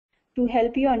to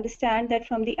help you understand that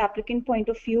from the applicant point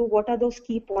of view, what are those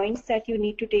key points that you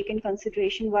need to take in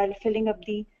consideration while filling up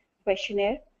the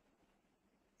questionnaire.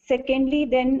 Secondly,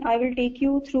 then I will take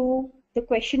you through the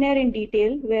questionnaire in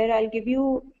detail, where I'll give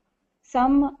you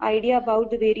some idea about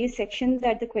the various sections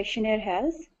that the questionnaire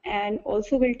has, and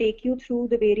also will take you through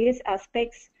the various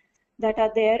aspects that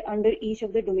are there under each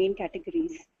of the domain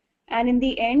categories. And in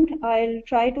the end, I'll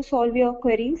try to solve your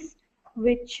queries,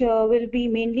 which will be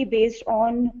mainly based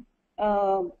on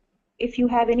if you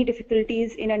have any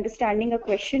difficulties in understanding a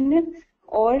question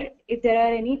or if there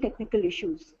are any technical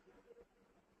issues.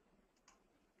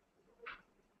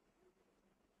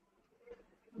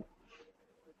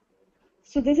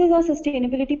 So this is our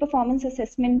sustainability performance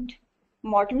assessment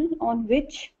model on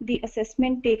which the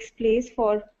assessment takes place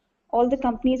for all the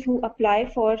companies who apply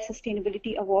for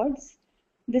sustainability awards.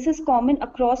 This is common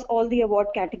across all the award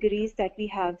categories that we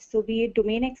have. So be it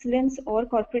domain excellence or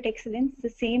corporate excellence, the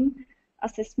same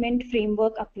assessment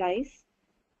framework applies.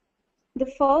 The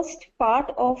first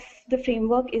part of the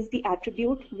framework is the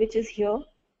attribute, which is here.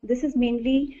 This is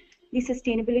mainly the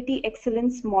sustainability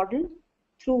excellence model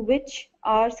through which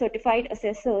our certified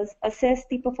assessors assess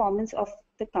the performance of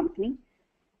the company.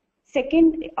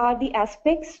 Second are the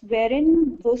aspects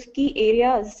wherein those key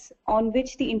areas on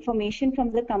which the information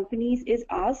from the companies is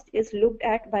asked is looked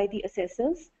at by the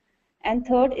assessors. And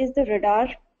third is the radar,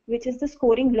 which is the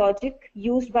scoring logic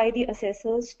used by the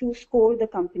assessors to score the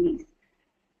companies.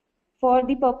 For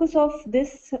the purpose of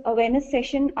this awareness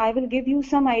session, I will give you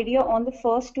some idea on the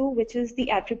first two, which is the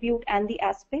attribute and the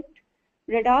aspect.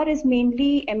 Radar is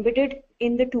mainly embedded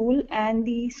in the tool, and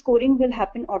the scoring will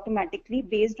happen automatically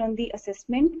based on the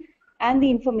assessment and the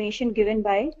information given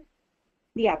by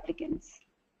the applicants.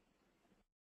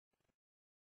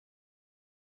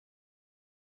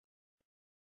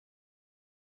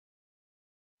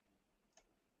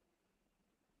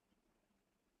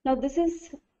 Now this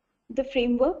is the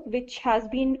framework which has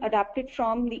been adapted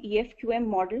from the EFQM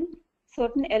model.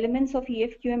 Certain elements of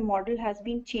EFQM model has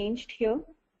been changed here.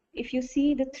 If you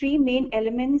see, the three main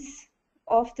elements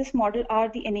of this model are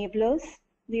the enablers,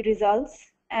 the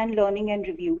results, and learning and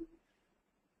review.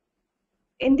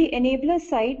 In the enabler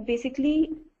side,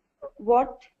 basically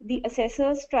what the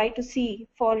assessors try to see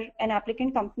for an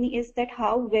applicant company is that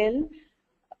how well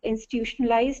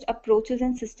institutionalized approaches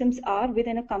and systems are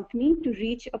within a company to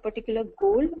reach a particular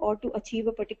goal or to achieve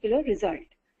a particular result.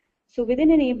 So within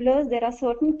enablers, there are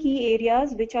certain key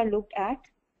areas which are looked at.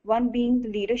 One being the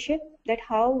leadership, that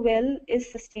how well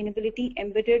is sustainability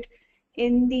embedded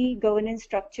in the governance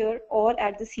structure or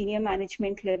at the senior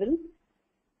management level.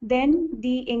 Then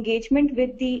the engagement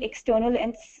with the external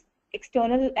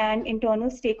and internal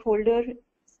stakeholders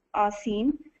are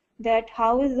seen, that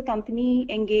how is the company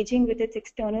engaging with its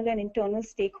external and internal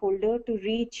stakeholder to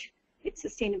reach its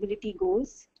sustainability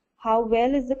goals. How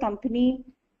well is the company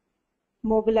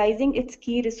mobilizing its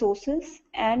key resources,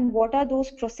 and what are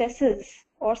those processes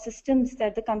or systems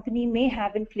that the company may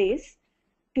have in place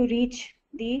to reach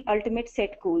the ultimate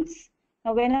set goals.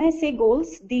 Now when I say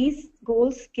goals, these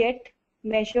goals get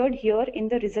measured here in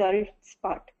the results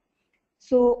part.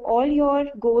 So all your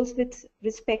goals with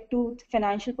respect to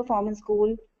financial performance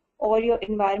goal or your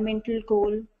environmental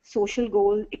goal, social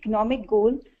goal, economic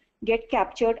goal get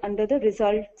captured under the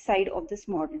result side of this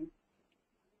model.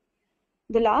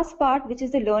 The last part, which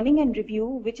is the learning and review,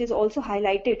 which is also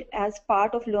highlighted as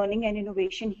part of learning and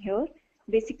innovation here,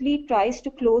 basically tries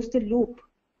to close the loop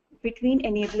between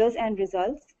enablers and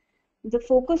results. The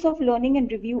focus of learning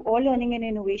and review or learning and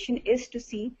innovation is to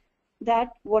see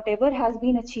that whatever has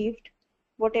been achieved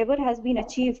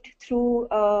through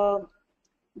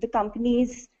the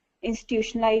company's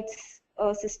institutionalized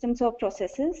systems or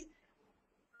processes,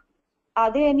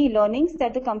 are there any learnings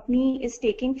that the company is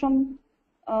taking from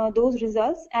those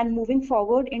results and moving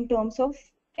forward in terms of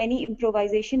any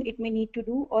improvisation it may need to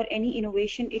do or any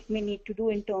innovation it may need to do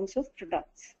in terms of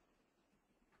products.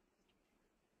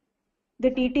 The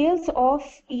details of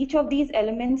each of these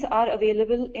elements are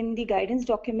available in the guidance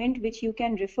document, which you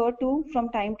can refer to from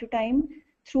time to time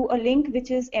through a link which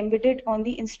is embedded on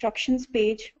the instructions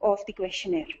page of the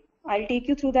questionnaire. I'll take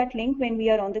you through that link when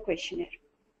we are on the questionnaire.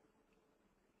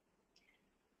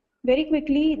 Very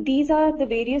quickly, these are the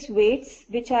various weights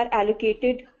which are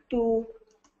allocated to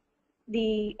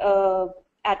the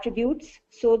attributes.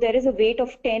 So there is a weight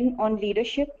of 10 on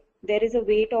leadership. There is a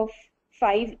weight of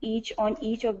 5 each on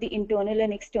each of the internal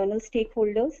and external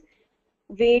stakeholders,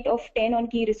 weight of 10 on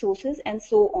key resources, and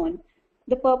so on.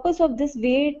 The purpose of these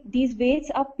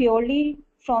weights are purely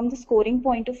from the scoring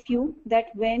point of view,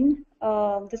 that when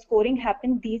the scoring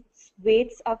happens, these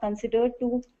weights are considered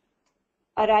to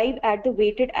arrive at the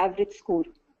weighted average score.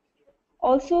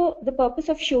 Also, the purpose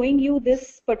of showing you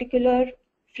this particular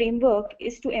framework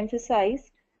is to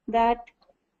emphasize that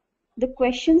the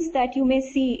questions that you may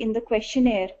see in the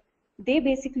questionnaire, they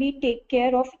basically take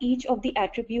care of each of the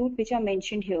attributes which are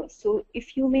mentioned here. So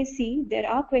if you may see, there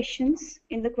are questions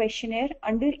in the questionnaire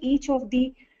under each of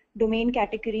the domain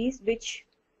categories which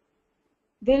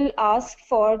will ask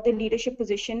for the leadership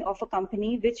position of a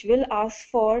company, which will ask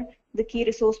for the key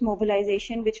resource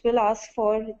mobilization, which will ask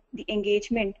for the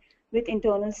engagement with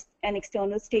internal and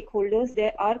external stakeholders.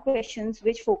 There are questions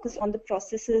which focus on the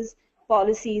processes,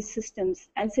 policies, systems.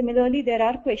 And similarly, there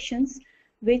are questions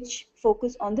which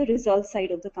focus on the result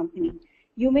side of the company.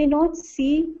 You may not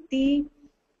see the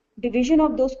division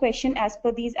of those questions as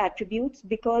per these attributes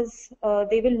because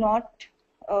they will not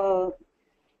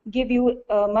give you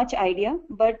much idea,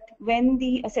 but when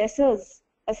the assessors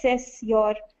assess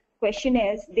your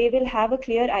questionnaires, they will have a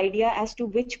clear idea as to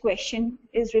which question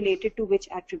is related to which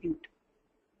attribute.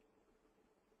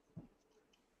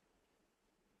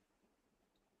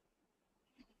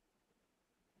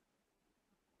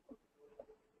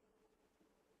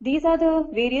 These are the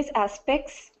various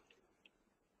aspects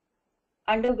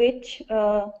under which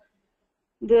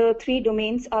the three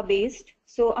domains are based.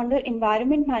 So under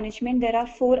environment management, there are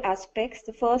 4 aspects.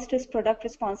 The first is product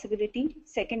responsibility.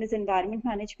 Second is environment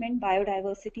management,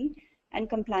 biodiversity, and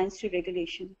compliance to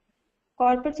regulation.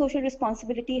 Corporate social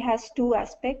responsibility has 2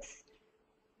 aspects,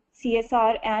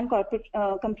 CSR and corporate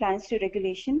compliance to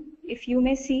regulation. If you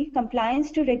may see,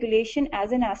 compliance to regulation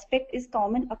as an aspect is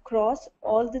common across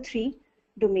all the 3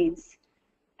 domains.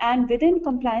 And within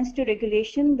compliance to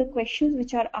regulation, the questions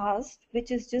which are asked,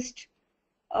 which is just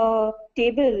a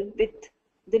table with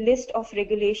the list of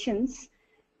regulations,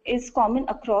 is common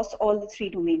across all the 3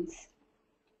 domains.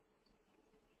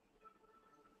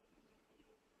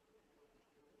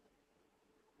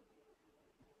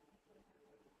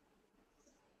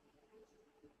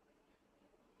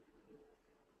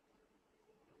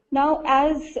 Now,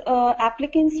 as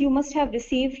applicants, you must have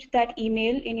received that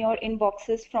email in your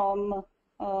inboxes from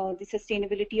the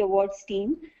Sustainability Awards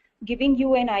team, giving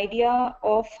you an idea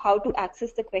of how to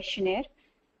access the questionnaire.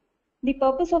 The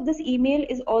purpose of this email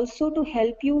is also to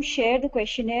help you share the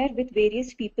questionnaire with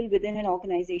various people within an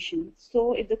organization.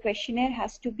 So if the questionnaire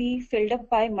has to be filled up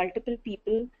by multiple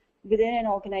people within an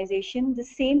organization, the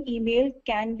same email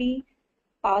can be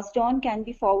passed on, can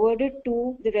be forwarded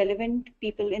to the relevant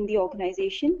people in the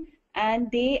organization, and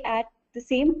they at the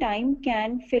same time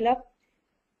can fill up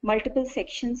multiple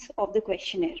sections of the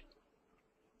questionnaire.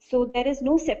 So there is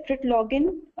no separate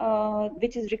login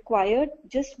which is required.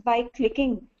 Just by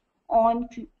clicking on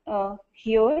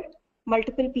here,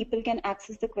 multiple people can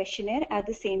access the questionnaire at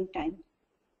the same time.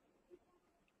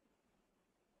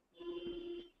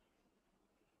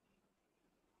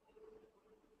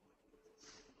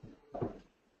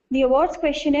 The awards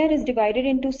questionnaire is divided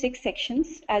into 6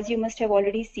 sections, as you must have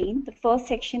already seen. The first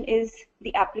section is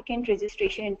the applicant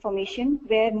registration information,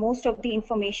 where most of the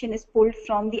information is pulled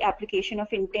from the application of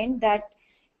intent that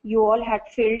you all had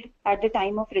filled at the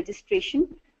time of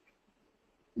registration.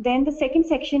 Then the second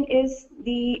section is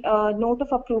the note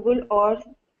of approval or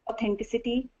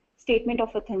authenticity, statement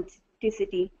of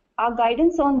authenticity. Our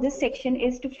guidance on this section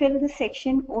is to fill this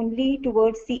section only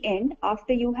towards the end,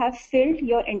 after you have filled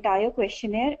your entire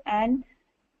questionnaire and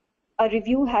a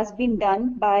review has been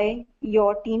done by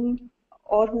your team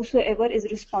or whosoever is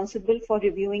responsible for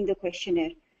reviewing the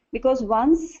questionnaire. Because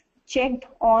once checked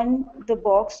on the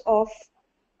box of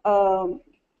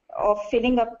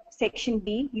filling up section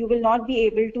B, you will not be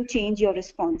able to change your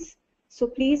response. So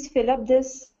please fill up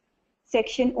this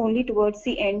section only towards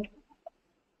the end,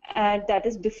 and that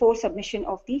is before submission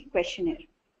of the questionnaire.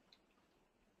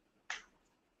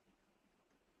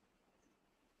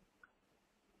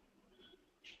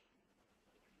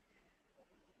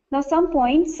 Now some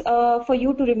points for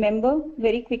you to remember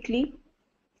very quickly,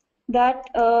 that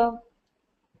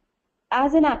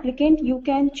as an applicant you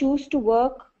can choose to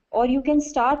work or you can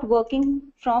start working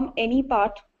from any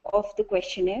part of the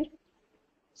questionnaire.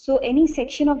 So any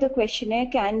section of the questionnaire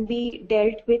can be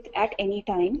dealt with at any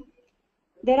time.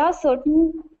 There are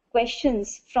certain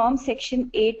questions from section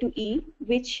A to E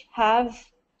which have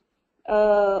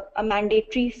a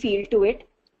mandatory field to it.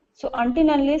 So until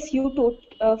unless you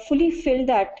fully fill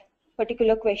that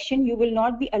particular question, you will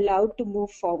not be allowed to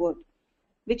move forward.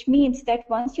 Which means that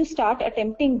once you start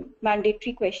attempting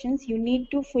mandatory questions, you need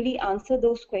to fully answer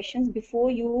those questions before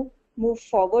you move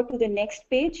forward to the next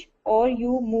page, or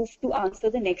you move to answer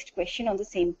the next question on the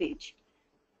same page.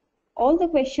 All the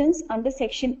questions under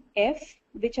section F,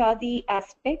 which are the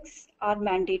aspects, are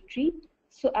mandatory.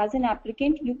 So as an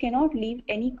applicant, you cannot leave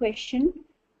any question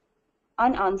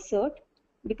unanswered.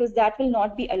 because that will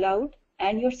not be allowed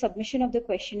and your submission of the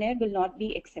questionnaire will not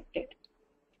be accepted.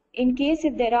 In case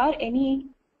if there are any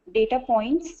data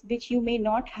points which you may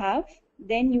not have,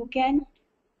 then you can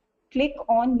click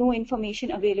on no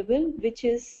information available, which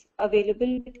is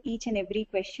available with each and every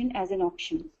question as an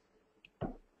option.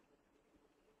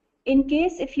 In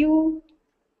case if you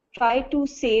try to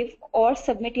save or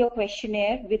submit your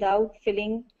questionnaire without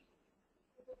filling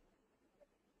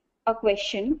a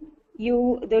question,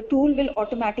 the tool will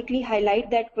automatically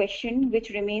highlight that question which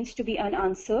remains to be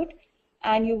unanswered,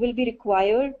 and you will be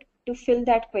required to fill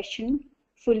that question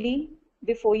fully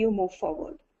before you move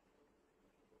forward.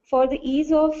 For the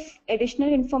ease of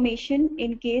additional information,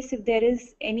 in case if there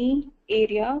is any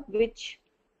area which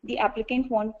the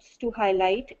applicant wants to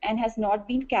highlight and has not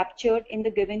been captured in the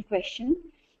given question,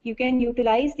 you can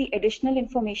utilize the additional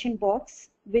information box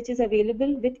which is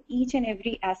available with each and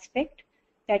every aspect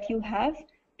that you have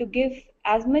to give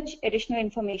as much additional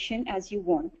information as you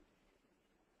want.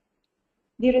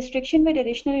 The restriction with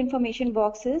additional information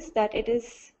box is that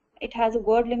it has a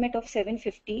word limit of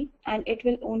 750 and it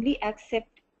will only accept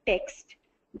text.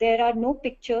 There are no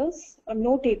pictures or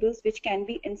no tables which can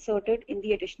be inserted in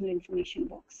the additional information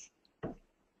box.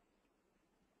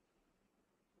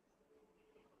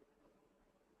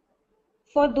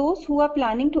 For those who are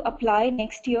planning to apply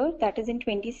next year, that is in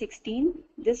 2016,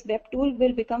 this web tool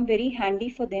will become very handy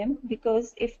for them,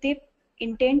 because if they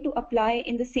intend to apply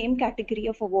in the same category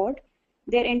of award,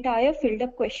 their entire filled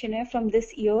up questionnaire from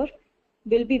this year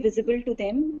will be visible to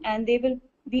them, and they will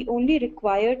be only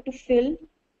required to fill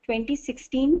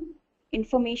 2016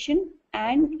 information,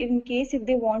 and in case if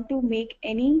they want to make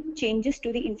any changes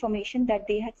to the information that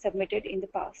they had submitted in the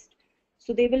past.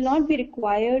 So they will not be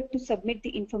required to submit the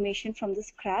information from the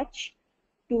scratch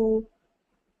to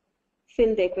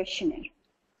fill their questionnaire.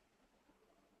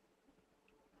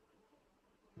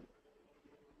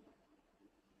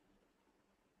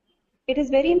 It is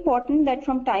very important that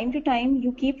from time to time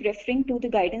you keep referring to the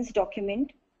guidance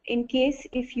document in case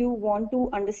if you want to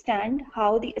understand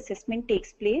how the assessment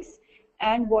takes place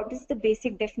and what is the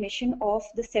basic definition of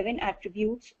the 7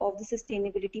 attributes of the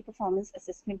Sustainability Performance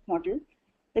Assessment Model.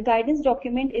 The guidance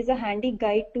document is a handy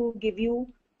guide to give you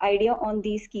idea on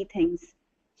these key things.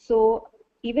 So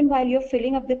even while you're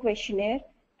filling up the questionnaire,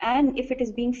 and if it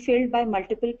is being filled by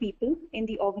multiple people in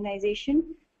the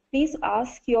organization, please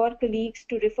ask your colleagues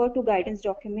to refer to guidance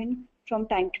document from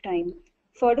time to time.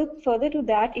 Further to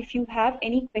that, if you have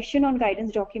any question on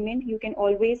guidance document, you can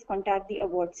always contact the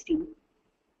awards team.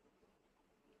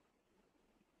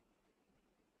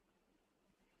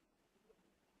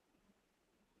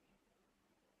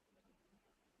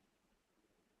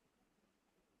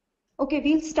 Okay,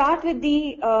 we'll start with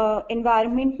the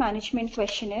environment management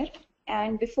questionnaire.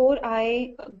 And before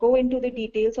I go into the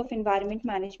details of environment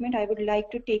management, I would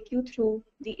like to take you through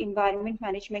the environment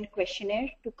management questionnaire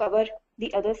to cover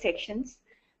the other sections.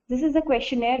 This is a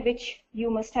questionnaire which you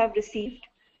must have received.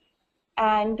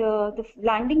 And the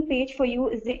landing page for you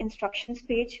is the instructions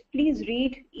page. Please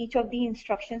read each of the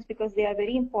instructions because they are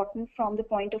very important from the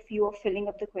point of view of filling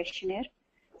up the questionnaire.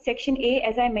 Section A,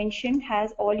 as I mentioned,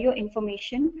 has all your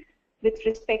information with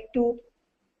respect to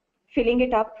filling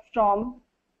it up from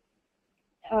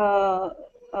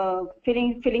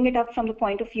filling it up from the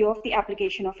point of view of the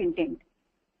application of intent.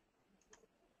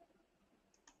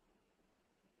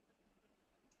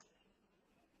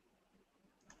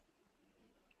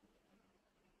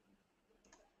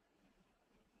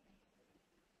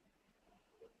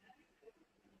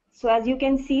 So as you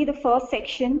can see, the first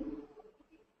section,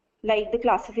 like the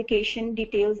classification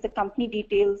details, the company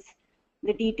details,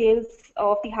 the details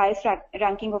of the highest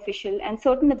ranking official, and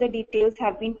certain other details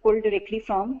have been pulled directly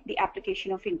from the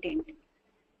application of intent.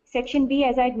 Section B,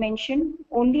 as I had mentioned,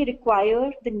 only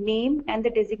require the name and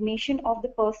the designation of the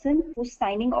person who's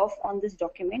signing off on this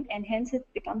document, and hence it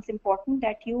becomes important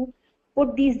that you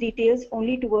put these details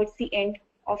only towards the end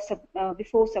of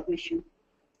before submission.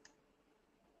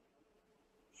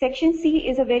 Section C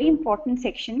is a very important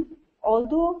section.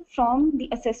 Although from the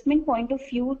assessment point of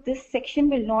view, this section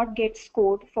will not get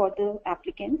scored for the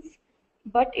applicants,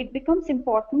 but it becomes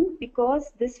important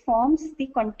because this forms the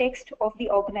context of the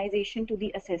organization to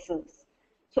the assessors.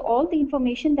 So all the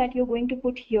information that you're going to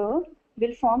put here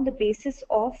will form the basis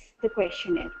of the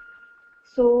questionnaire.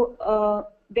 So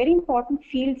very important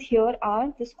fields here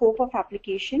are the scope of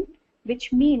application,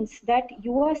 which means that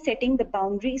you are setting the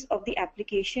boundaries of the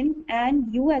application,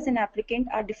 and you as an applicant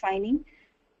are defining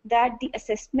that the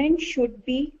assessment should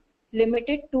be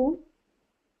limited to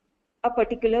a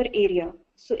particular area.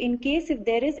 So in case if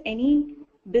there is any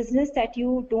business that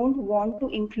you don't want to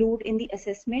include in the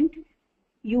assessment,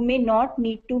 you may not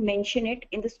need to mention it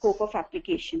in the scope of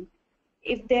application.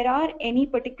 If there are any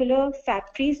particular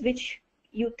factories which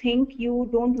you think you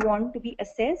don't want to be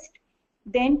assessed,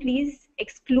 then please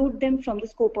exclude them from the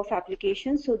scope of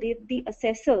application so that the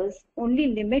assessors only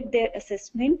limit their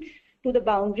assessment to the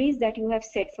boundaries that you have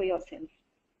set for yourself.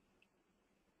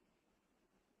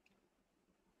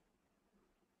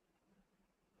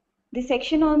 The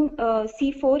section on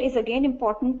C4 is again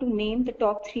important to name the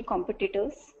top 3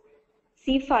 competitors.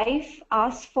 C5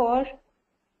 asks for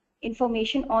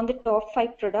information on the top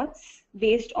 5 products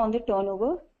based on the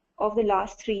turnover of the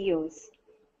last 3 years.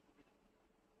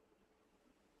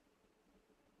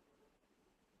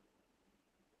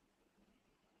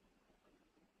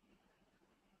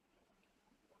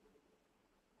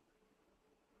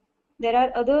 There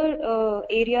are other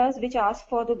areas which ask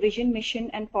for the vision, mission,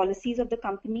 and policies of the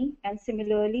company, and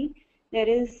similarly, there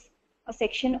is a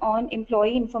section on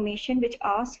employee information which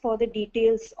asks for the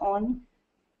details on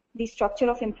the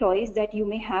structure of employees that you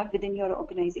may have within your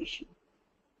organization.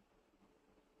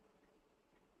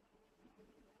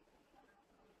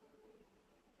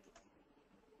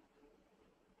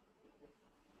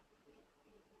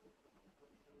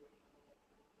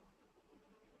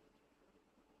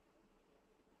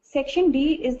 Section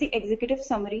D is the executive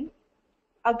summary.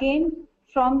 Again,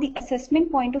 from the assessment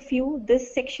point of view,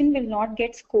 this section will not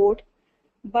get scored,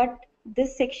 but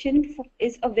this section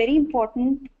is a very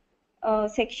important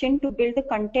section to build the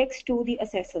context to the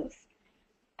assessors.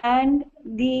 And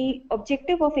the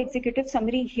objective of executive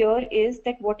summary here is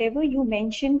that whatever you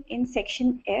mention in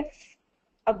section F,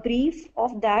 a brief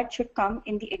of that should come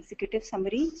in the executive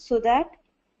summary so that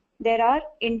there are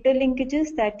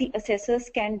interlinkages that the assessors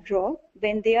can draw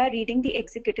when they are reading the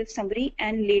executive summary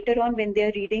and later on when they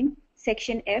are reading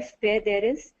section F where there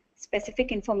is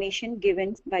specific information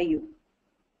given by you.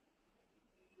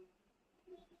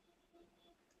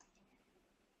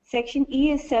 Section E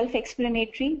is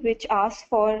self-explanatory, which asks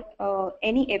for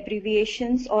any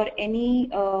abbreviations or any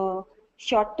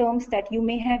short terms that you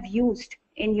may have used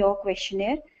in your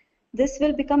questionnaire. This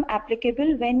will become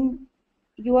applicable when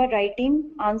you are writing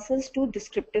answers to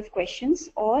descriptive questions,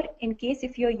 or in case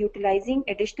if you are utilizing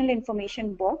additional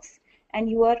information box and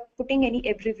you are putting any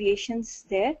abbreviations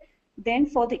there, then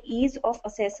for the ease of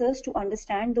assessors to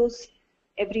understand those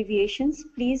abbreviations,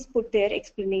 please put their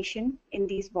explanation in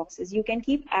these boxes. You can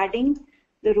keep adding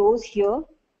the rows here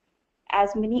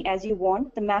as many as you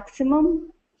want. The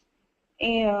maximum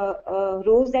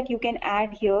rows that you can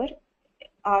add here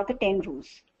are the 10 rows.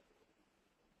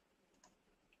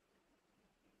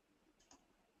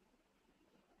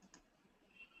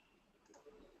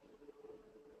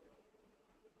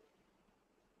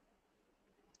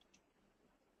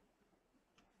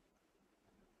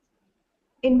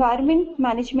 Environment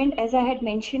management, as I had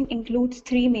mentioned, includes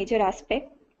 3 major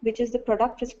aspects, which is the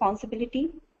product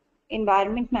responsibility,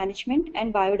 environment management,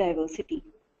 and biodiversity.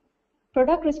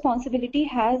 Product responsibility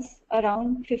has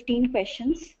around 15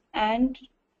 questions, and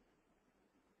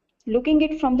looking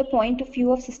at it from the point of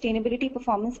view of sustainability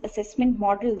performance assessment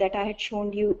model that I had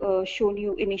shown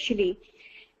you initially,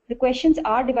 the questions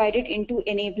are divided into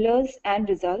enablers and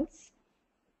results.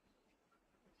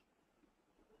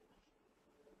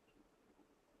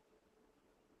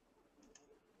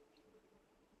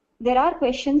 There are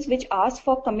questions which ask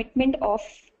for commitment of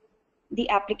the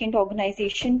applicant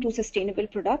organization to sustainable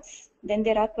products. Then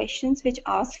there are questions which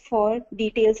ask for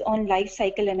details on life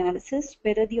cycle analysis,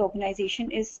 whether the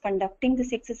organization is conducting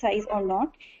this exercise or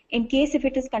not. In case if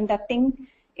it is conducting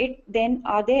it, then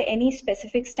are there any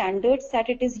specific standards that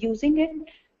it is using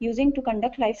to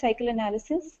conduct life cycle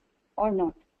analysis or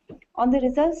not? On the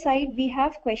results side, we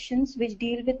have questions which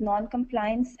deal with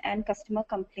non-compliance and customer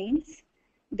complaints.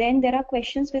 Then there are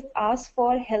questions which ask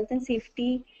for health and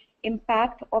safety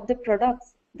impact of the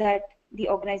products that the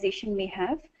organization may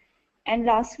have. And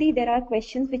lastly, there are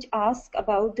questions which ask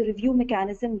about the review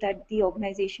mechanism that the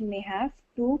organization may have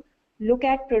to look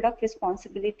at product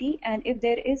responsibility and if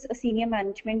there is a senior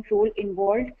management role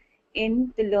involved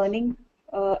in the learning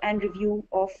and review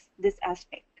of this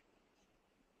aspect.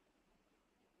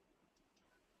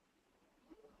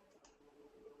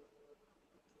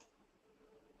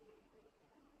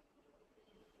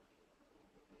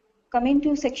 Coming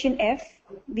to section F,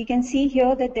 we can see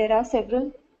here that there are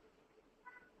several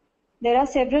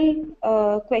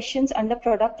questions under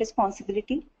product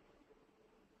responsibility.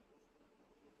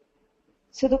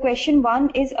 So the question 1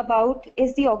 is about,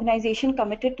 is the organization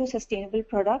committed to sustainable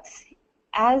products?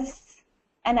 As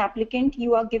an applicant,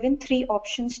 you are given 3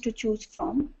 options to choose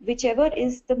from. Whichever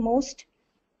is the most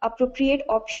appropriate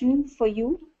option for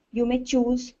you, you may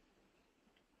choose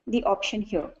the option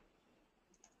here.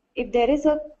 If there is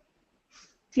a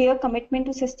clear commitment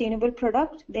to sustainable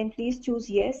product, then please choose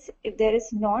yes. If there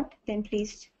is not, then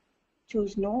please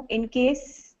choose no. In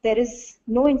case there is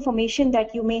no information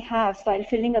that you may have while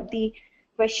filling up the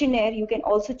questionnaire, you can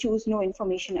also choose no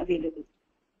information available.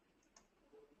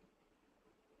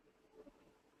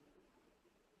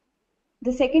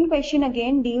 The second question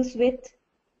again deals with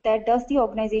that does the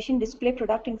organization display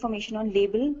product information on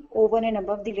label over and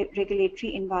above the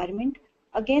regulatory environment?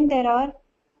 Again, there are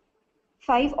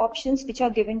 5 options which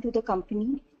are given to the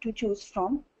company to choose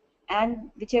from, and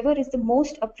whichever is the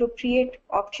most appropriate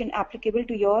option applicable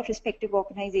to your respective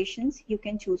organizations, you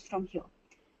can choose from here.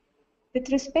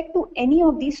 With respect to any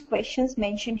of these questions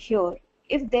mentioned here,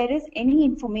 if there is any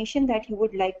information that you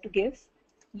would like to give,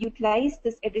 utilize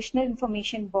this additional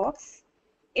information box.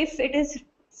 If it is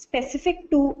specific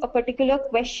to a particular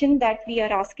question that we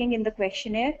are asking in the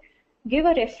questionnaire, give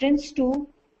a reference to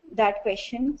that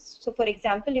question. So for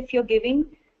example, if you're giving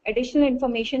additional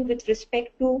information with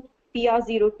respect to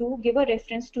PR02, give a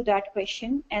reference to that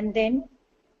question and then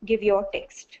give your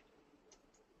text.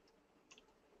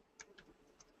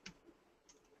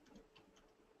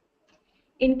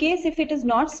 In case if it is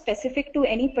not specific to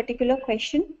any particular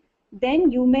question,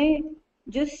 then you may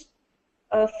just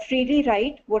freely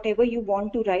write whatever you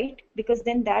want to write, because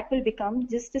then that will become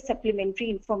just a supplementary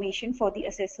information for the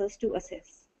assessors to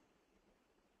assess.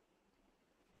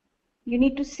 You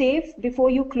need to save before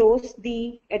you close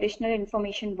the additional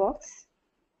information box.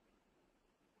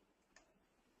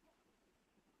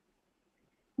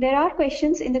 There are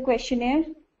questions in the questionnaire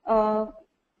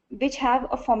which have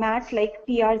a format like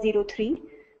PR03,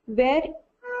 where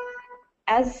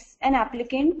as an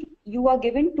applicant, you are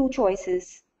given 2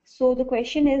 choices. So the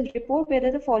question is, report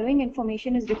whether the following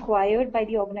information is required by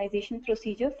the organization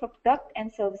procedure for product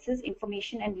and services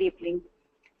information and labeling.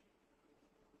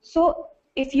 So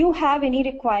if you have any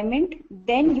requirement,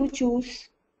 then you choose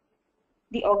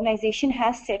the organization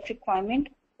has set requirement.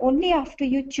 Only after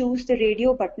you choose the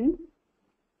radio button,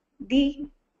 the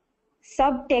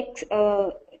subtext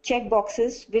check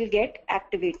boxes will get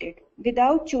activated.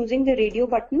 Without choosing the radio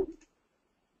button,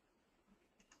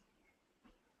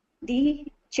 the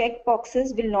check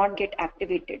boxes will not get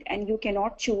activated and you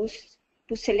cannot choose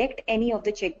to select any of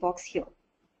the checkbox here.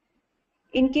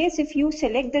 In case if you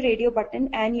select the radio button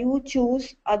and you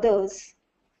choose others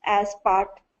as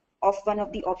part of one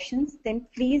of the options, then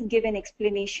please give an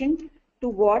explanation to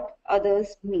what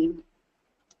others mean.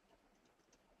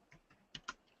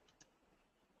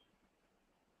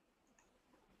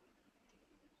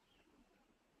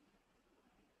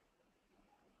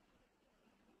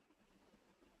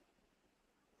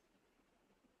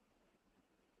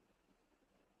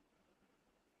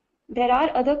 There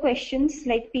are other questions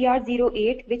like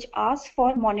PR08 which ask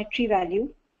for monetary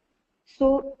value.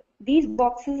 So these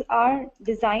boxes are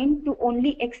designed to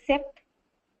only accept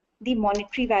the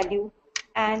monetary value,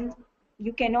 and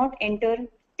you cannot enter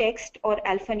text or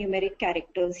alphanumeric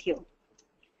characters here.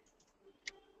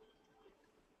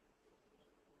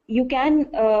 You can,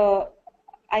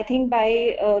 I think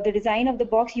by the design of the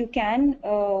box, you can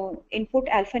input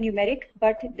alphanumeric,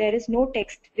 but there is no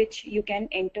text which you can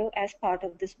enter as part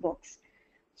of this box.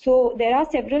 So there are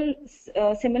several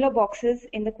similar boxes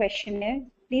in the questionnaire.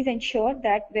 Please ensure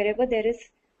that wherever there is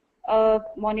a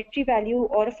monetary value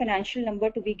or a financial number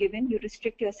to be given, you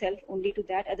restrict yourself only to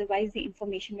that. Otherwise, the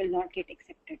information will not get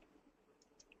accepted.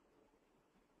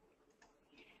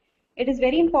 It is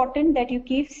very important that you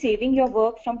keep saving your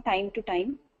work from time to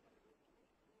time.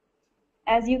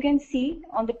 As you can see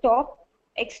on the top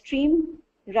extreme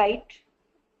right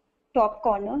top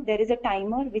corner, there is a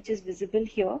timer which is visible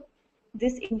here.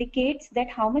 This indicates that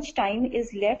how much time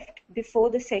is left before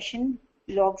the session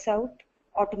logs out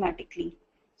automatically.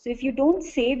 So if you don't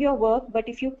save your work, but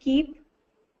if you keep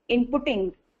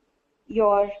inputting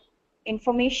your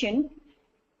information,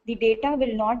 the data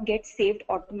will not get saved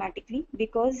automatically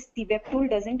because the web tool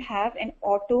doesn't have an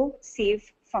auto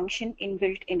save function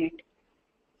inbuilt in it.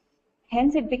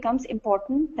 Hence, it becomes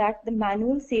important that the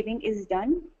manual saving is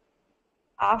done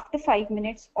after 5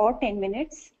 minutes or 10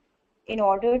 minutes in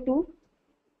order to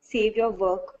save your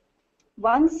work.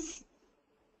 Once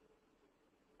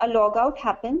a logout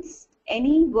happens,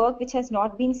 any work which has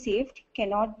not been saved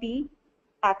cannot be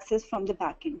accessed from the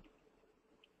backend.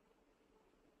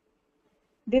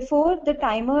 Before the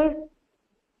timer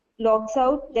logs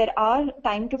out, there are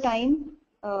time to time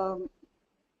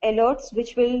alerts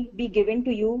which will be given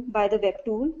to you by the web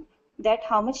tool that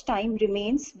how much time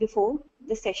remains before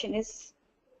the session is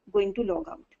going to log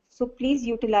out. So please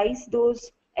utilize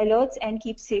those alerts and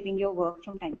keep saving your work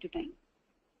from time to time.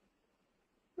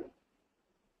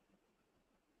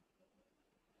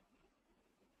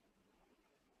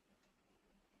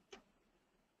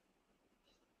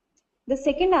 The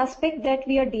second aspect that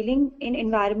we are dealing in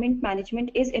environment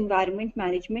management is environment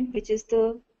management, which is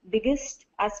the biggest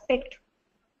aspect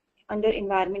under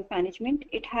environment management.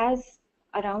 It has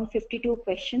around 52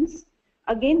 questions.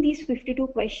 Again, these 52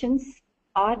 questions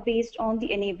are based on the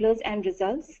enablers and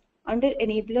results. Under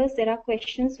enablers, there are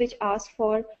questions which ask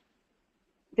for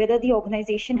whether the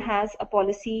organization has a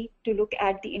policy to look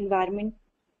at the environment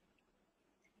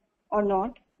or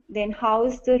not. Then how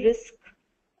is the risk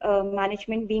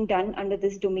management being done under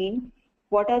this domain?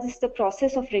 What is the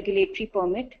process of regulatory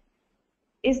permit?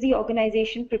 Is the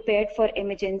organization prepared for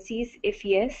emergencies? If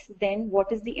yes, then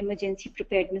what is the emergency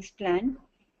preparedness plan?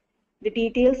 The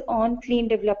details on clean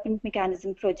development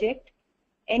mechanism project,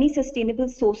 any sustainable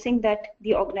sourcing that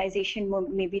the organization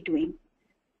may be doing.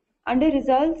 Under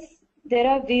results, there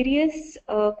are various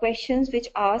questions which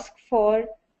ask for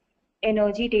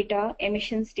energy data,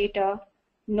 emissions data,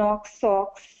 NOx,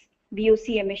 SOx,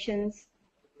 VOC emissions,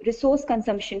 resource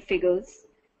consumption figures,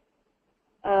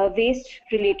 waste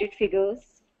related figures,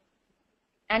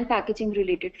 and packaging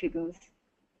related figures.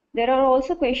 There are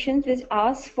also questions which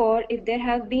ask for if there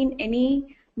have been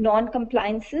any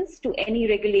non-compliances to any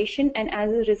regulation, and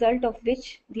as a result of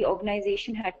which the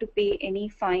organization had to pay any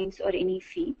fines or any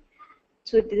fee.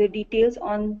 So the details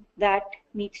on that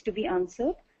needs to be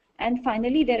answered. And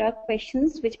finally, there are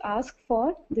questions which ask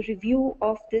for the review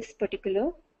of this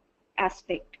particular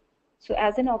aspect. So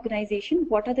as an organization,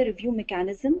 what are the review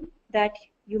mechanisms that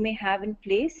you may have in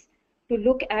place to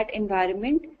look at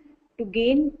environment, to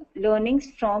gain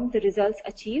learnings from the results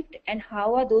achieved, and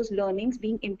how are those learnings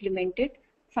being implemented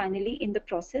finally in the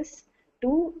process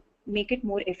to make it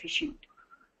more efficient.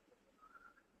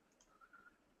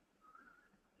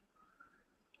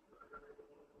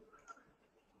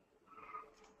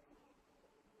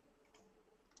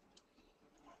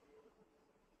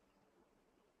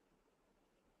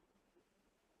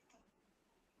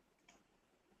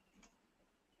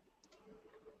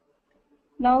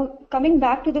 Now, coming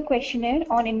back to the questionnaire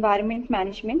on environment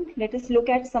management, let us look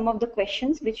at some of the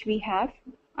questions which we have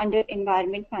under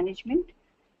environment management.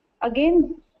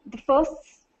 Again, the first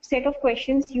set of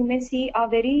questions you may see are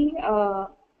very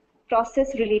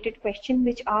process-related questions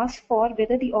which ask for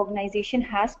whether the organization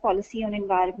has policy on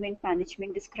environment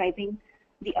management describing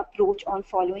the approach on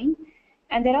following.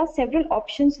 And there are several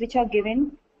options which are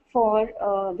given for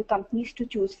the companies to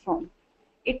choose from.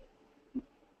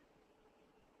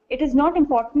 It is not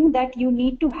important that you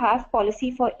need to have policy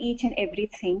for each and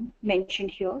everything mentioned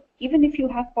here. Even if you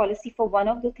have policy for one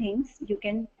of the things, you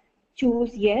can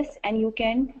choose yes, and you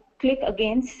can click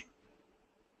against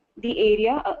the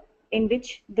area in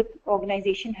which the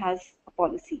organization has a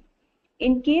policy.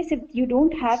 In case if you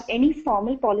don't have any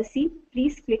formal policy,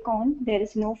 please click on there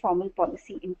is no formal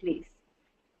policy in place.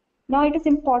 Now it is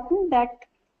important that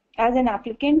as an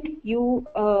applicant, you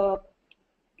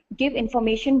give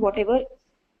information whatever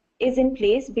is in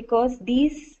place, because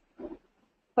these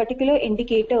particular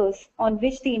indicators on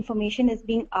which the information is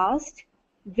being asked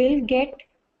will get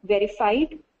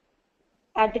verified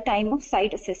at the time of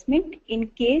site assessment in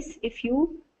case if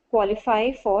you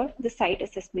qualify for the site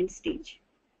assessment stage.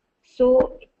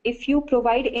 So if you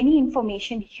provide any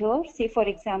information here, say for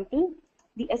example,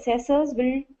 the assessors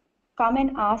will come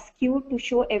and ask you to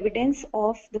show evidence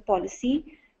of the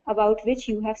policy about which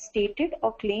you have stated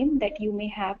or claimed that you may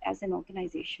have as an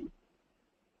organization.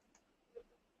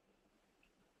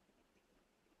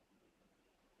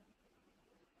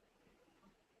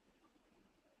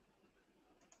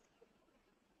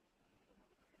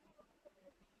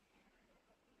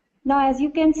 Now, as you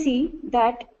can see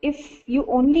that if you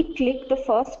only click the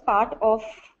first part of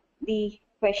the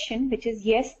question, which is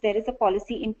yes, there is a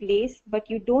policy in place, but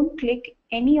you don't click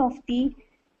any of the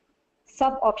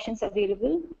sub options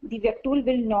available, the web tool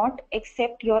will not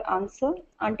accept your answer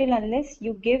until unless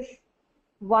you give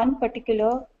one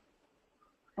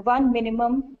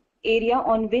minimum area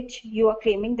on which you are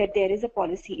claiming that there is a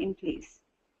policy in place.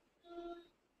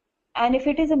 And if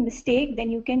it is a mistake, then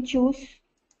you can choose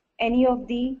any of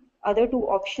the other two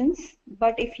options.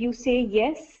 But if you say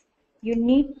yes, you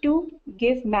need to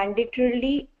give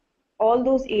mandatorily all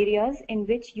those areas in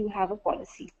which you have a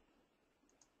policy.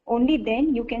 Only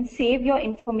then you can save your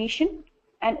information,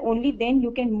 and only then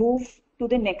you can move to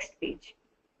the next page.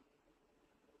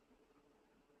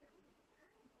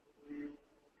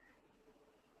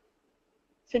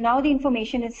 So now the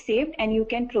information is saved and you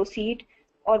can proceed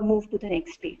or move to the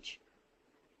next page.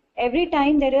 Every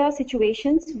time there are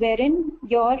situations wherein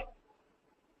your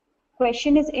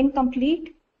question is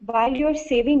incomplete, while you're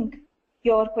saving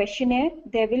your questionnaire,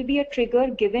 there will be a trigger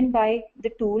given by the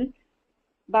tool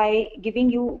by giving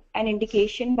you an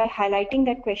indication by highlighting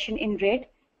that question in red,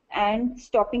 and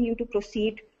stopping you to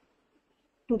proceed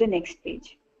to the next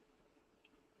page.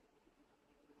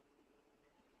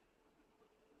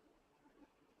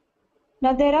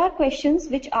 Now there are questions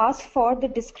which ask for the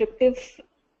descriptive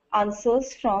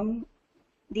answers from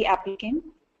the applicant.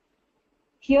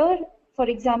 Here, for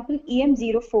example,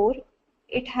 EM04,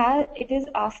 it is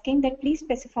asking that please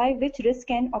specify which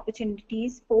risk and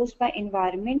opportunities posed by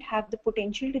environment have the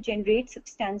potential to generate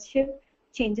substantial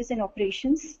changes in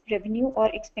operations, revenue, or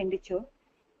expenditure.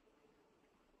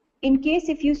 In case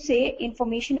if you say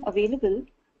information available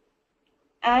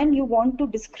and you want to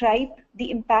describe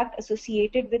the impact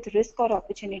associated with risk or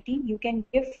opportunity, you can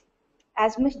give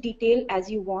as much detail as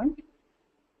you want.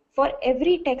 For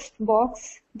every text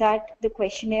box that the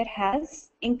questionnaire has,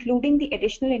 including the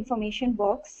additional information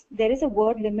box, there is a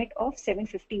word limit of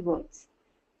 750 words.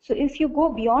 So if you go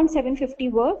beyond 750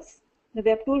 words, the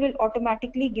web tool will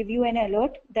automatically give you an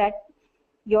alert that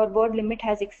your word limit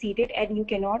has exceeded and you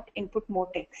cannot input more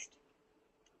text.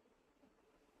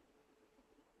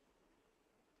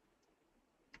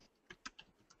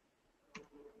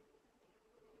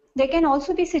 There can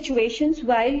also be situations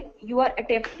while you are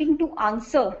attempting to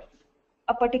answer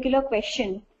a particular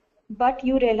question, but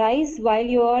you realize while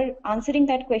you are answering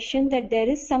that question that there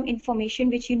is some information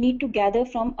which you need to gather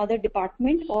from other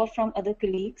department or from other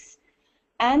colleagues,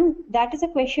 and that is a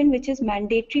question which is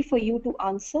mandatory for you to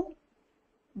answer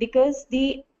because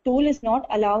the tool is not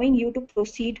allowing you to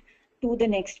proceed to the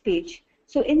next page.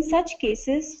 So in such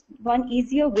cases, one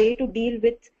easier way to deal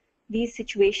with these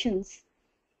situations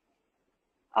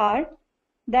are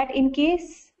that in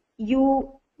case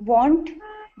you want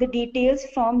the details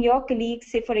from your colleagues,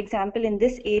 say for example in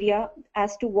this area,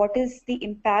 as to what is the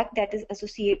impact that is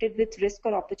associated with risk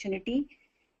or opportunity,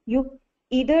 you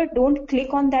either don't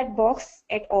click on that box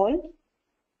at all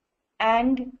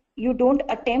and you don't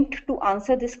attempt to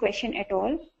answer this question at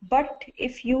all. But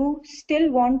if you still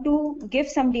want to give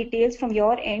some details from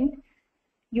your end,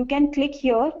 you can click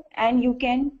here and you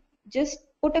can just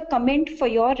put a comment for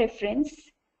your reference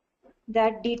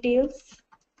that details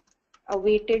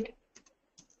awaited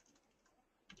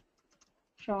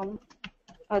from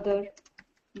other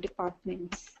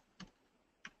departments.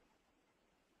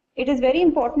 It is very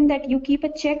important that you keep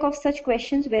a check of such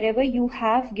questions wherever you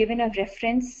have given a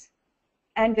reference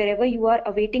and wherever you are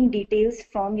awaiting details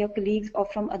from your colleagues or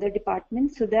from other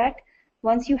departments, so that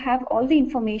once you have all the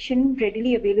information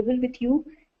readily available with you,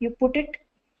 you put it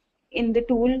in the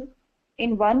tool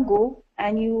in one go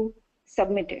and you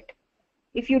submit it.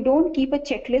 If you don't keep a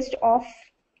checklist of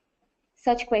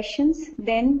such questions,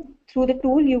 then through the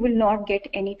tool you will not get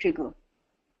any trigger.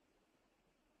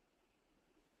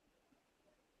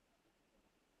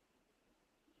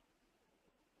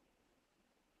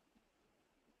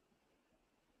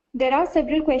 There are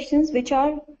several questions which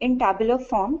are in tabular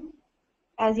form.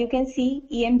 As you can see,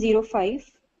 EM05.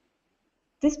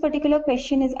 This particular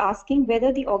question is asking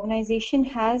whether the organization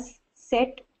has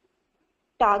set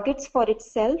targets for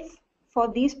itself for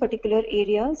these particular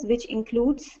areas, which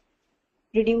includes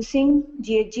reducing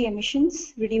GHG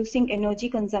emissions, reducing energy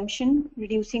consumption,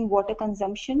 reducing water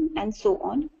consumption, and so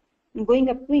on, going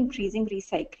up to increasing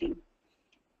recycling.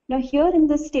 Now here in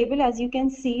this table, as you can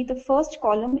see, the first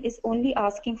column is only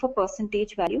asking for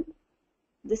percentage value.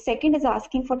 The second is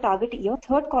asking for target year.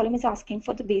 Third column is asking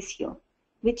for the base year,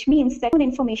 which means that when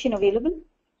information available,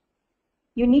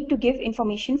 you need to give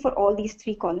information for all these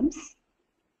three columns.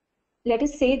 Let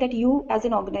us say that you as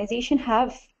an organization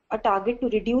have a target to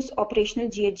reduce operational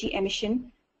GHG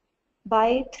emission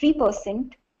by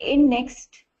 3% in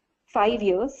next 5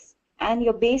 years, and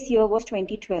your base year was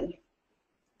 2012.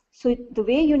 So the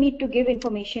way you need to give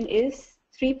information is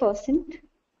 3%,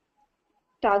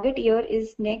 target year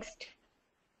is next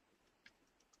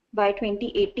by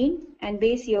 2018, and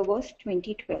base year was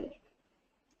 2012.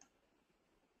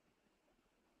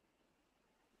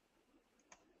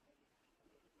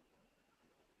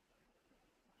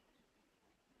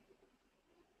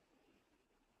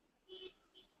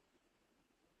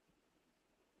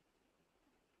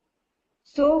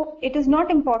 So it is not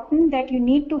important that you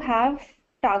need to have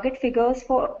target figures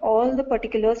for all the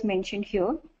particulars mentioned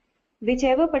here.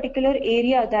 Whichever particular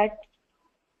area that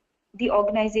the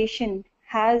organization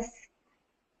has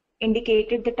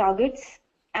indicated the targets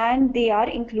and they are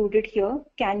included here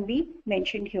can be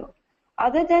mentioned here.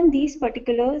 Other than these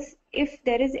particulars, if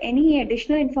there is any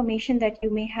additional information that you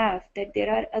may have, that there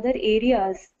are other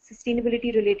areas,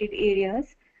 sustainability related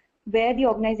areas, where the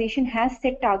organization has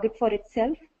set target for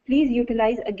itself, please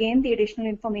utilize again the additional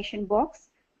information box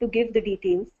to give the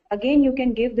details. Again, you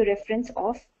can give the reference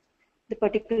of the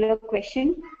particular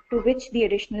question to which the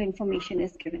additional information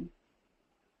is given.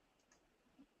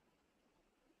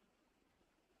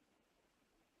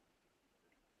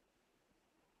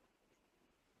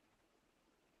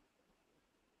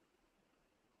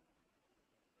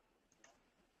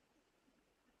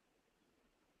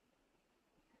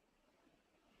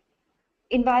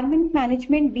 Environment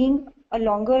management, being a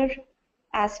longer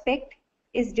aspect,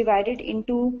 is divided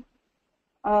into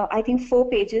I think 4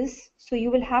 pages. So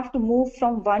you will have to move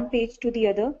from one page to the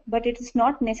other, but it is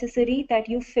not necessary that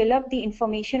you fill up the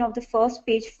information of the first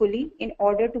page fully in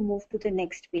order to move to the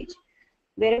next page.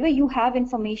 Wherever you have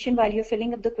information while you're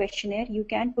filling up the questionnaire, you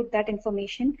can put that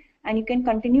information and you can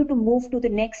continue to move to the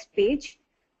next page.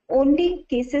 Only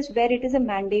cases where it is a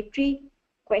mandatory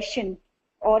question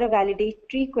or a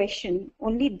validatory question,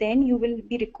 only then you will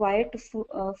be required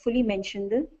to fully mention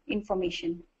the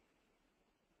information.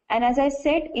 And as I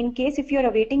said, in case if you're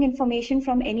awaiting information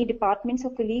from any departments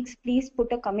or colleagues, please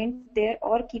put a comment there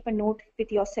or keep a note with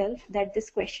yourself that this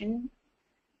question,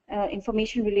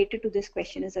 information related to this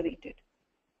question is awaited.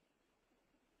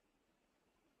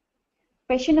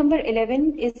 Question number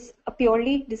 11 is a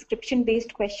purely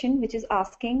description-based question, which is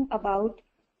asking about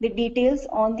the details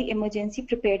on the emergency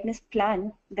preparedness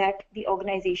plan that the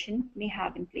organization may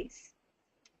have in place.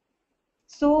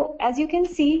 So as you can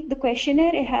see, the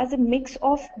questionnaire, it has a mix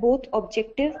of both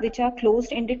objective, which are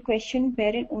closed-ended question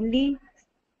wherein only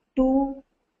 2,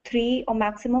 3 or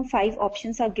maximum 5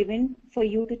 options are given for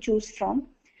you to choose from.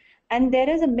 And there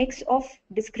is a mix of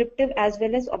descriptive as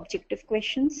well as objective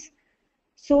questions.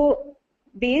 So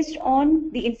based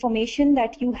on the information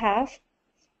that you have,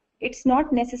 it's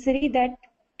not necessary that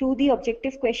to the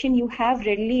objective question you have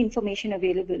readily information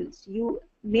available. You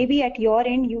maybe at your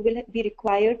end you will be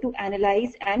required to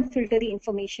analyze and filter the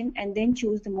information and then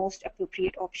choose the most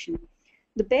appropriate option.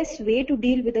 The best way to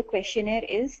deal with a questionnaire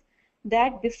is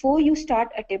that before you start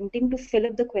attempting to fill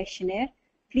up the questionnaire,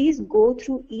 please go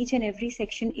through each and every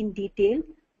section in detail.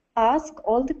 Ask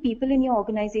all the people in your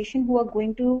organization who are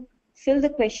going to fill the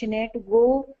questionnaire to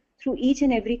go through each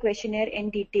and every questionnaire in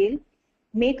detail.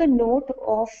 Make a note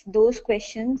of those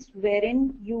questions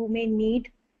wherein you may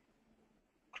need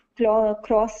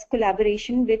cross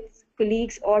collaboration with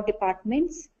colleagues or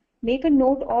departments. Make a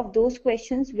note of those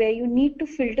questions where you need to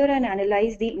filter and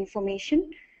analyze the information,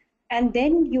 and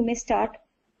then you may start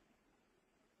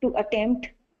to attempt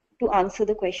to answer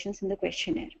the questions in the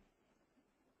questionnaire.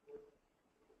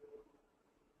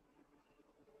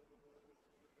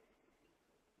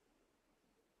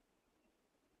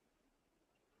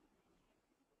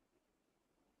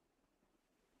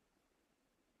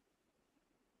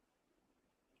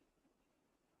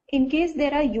 In case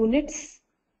there are units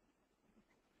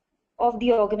of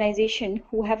the organization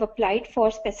who have applied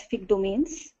for specific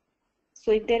domains,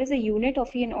 so if there is a unit of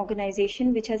an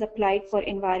organization which has applied for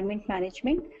environment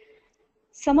management,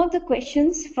 some of the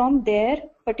questions from their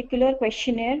particular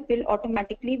questionnaire will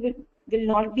automatically will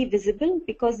not be visible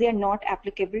because they are not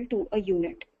applicable to a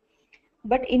unit.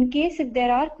 But in case if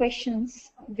there are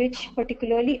questions which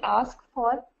particularly ask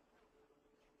for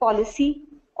policy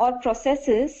or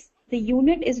processes, the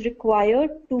unit is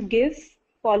required to give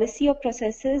policy or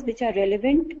processes which are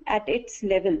relevant at its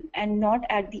level and not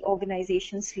at the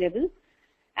organization's level.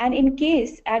 And in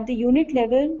case at the unit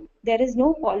level there is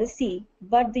no policy,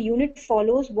 but the unit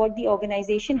follows what the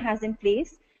organization has in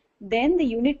place, then the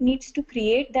unit needs to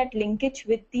create that linkage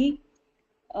with the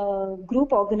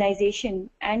group organization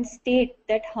and state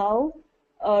that how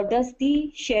does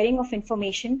the sharing of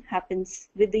information happens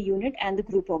with the unit and the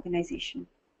group organization.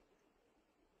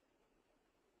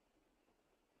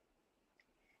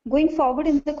 Going forward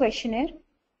in the questionnaire,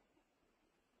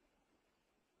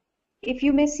 if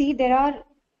you may see, there are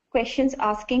questions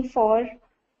asking for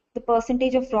the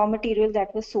percentage of raw material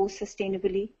that was sourced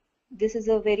sustainably. This is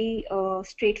a very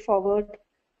straightforward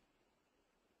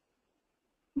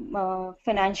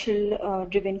financial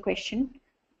driven question.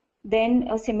 Then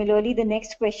similarly, the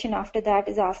next question after that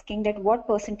is asking that what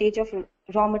percentage of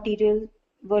raw material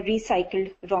were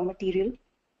recycled raw material.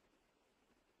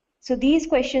 So these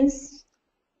questions,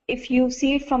 if you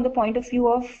see it from the point of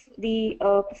view of the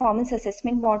performance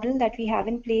assessment model that we have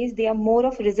in place, they are more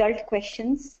of result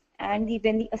questions. And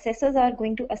when the assessors are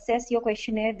going to assess your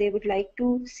questionnaire, they would like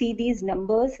to see these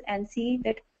numbers and see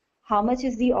that how much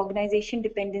is the organization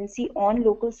dependency on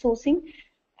local sourcing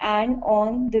and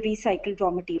on the recycled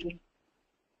raw material.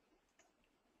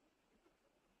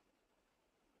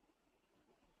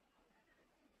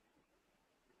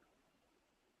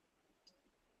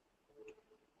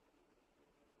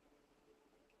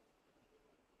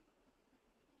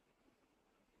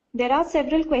 There are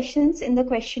several questions in the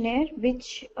questionnaire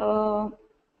which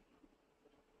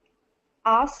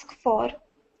ask for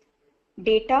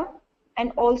data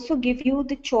and also give you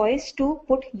the choice to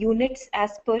put units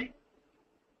as per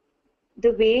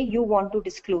the way you want to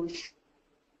disclose.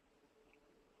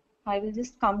 I will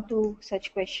just come to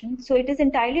such questions. So it is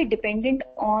entirely dependent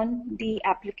on the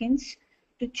applicants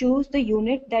to choose the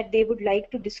unit that they would like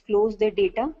to disclose their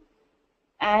data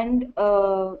and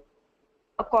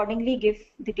accordingly give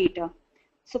the data.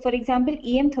 So for example,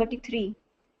 EM33,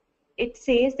 it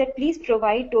says that please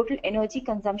provide total energy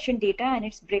consumption data and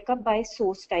its breakup by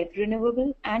source type,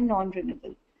 renewable and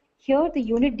non-renewable. Here the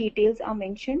unit details are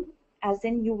mentioned, as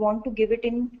in you want to give it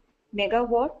in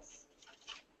megawatts,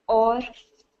 or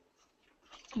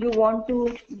you want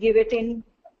to give it in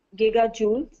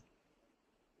gigajoules,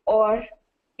 or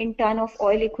in ton of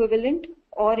oil equivalent,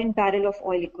 or in barrel of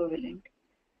oil equivalent.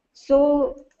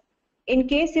 So in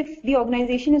case if the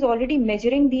organization is already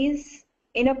measuring these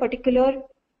in a particular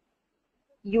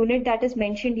unit that is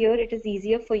mentioned here, it is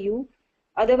easier for you.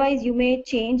 Otherwise, you may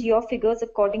change your figures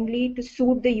accordingly to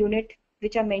suit the unit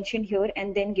which are mentioned here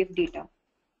and then give data.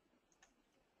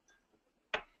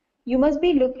 You must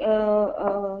be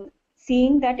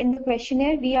seeing that in the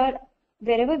questionnaire,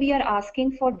 wherever we are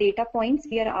asking for data points,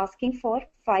 we are asking for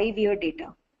 5-year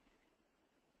data.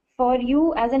 For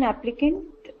you as an applicant,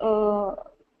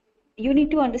 you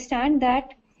need to understand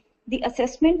that the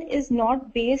assessment is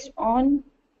not based on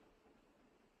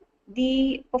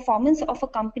the performance of a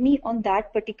company on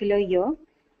that particular year.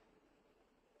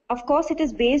 Of course, it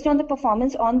is based on the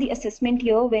performance on the assessment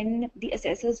year when the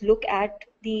assessors look at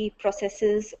the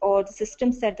processes or the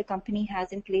systems that the company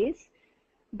has in place.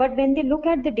 But when they look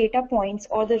at the data points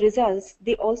or the results,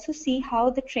 they also see how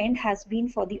the trend has been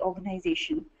for the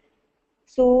organization.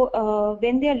 So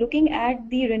when they are looking at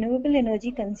the renewable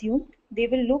energy consumed, they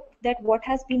will look at what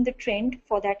has been the trend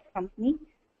for that company,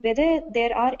 whether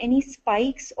there are any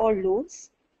spikes or lows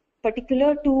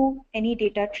particular to any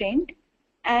data trend.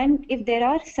 And if there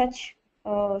are such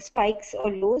spikes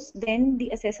or lows, then the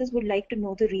assessors would like to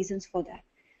know the reasons for that.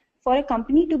 For a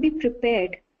company to be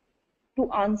prepared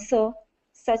to answer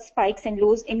such spikes and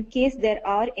lows in case there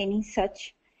are any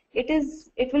such,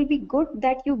 it will be good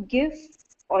that you give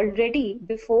already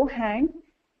beforehand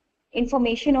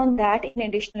information on that in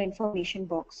additional information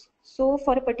box. So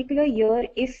for a particular year,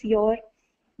 if your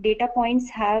data points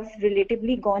have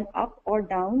relatively gone up or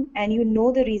down and you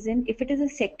know the reason, if it is a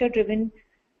sector driven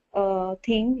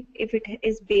thing, if it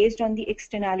is based on the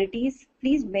externalities,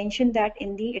 please mention that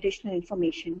in the additional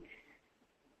information.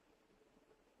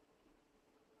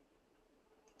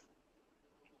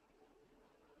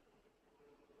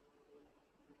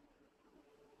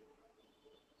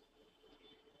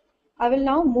 I will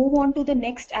now move on to the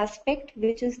next aspect,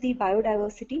 which is the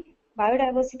biodiversity.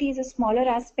 Biodiversity is a smaller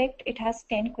aspect. It has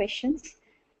 10 questions.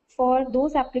 For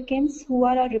those applicants who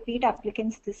are our repeat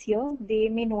applicants this year, they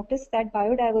may notice that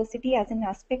biodiversity as an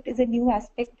aspect is a new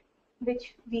aspect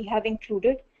which we have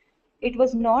included. It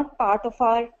was not part of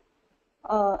our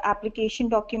application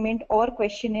document or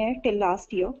questionnaire till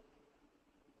last year.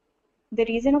 The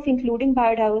reason of including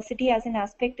biodiversity as an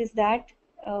aspect is that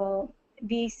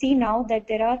we see now that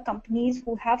there are companies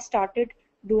who have started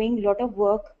doing a lot of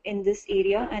work in this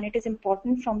area, and it is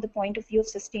important from the point of view of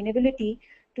sustainability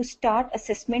to start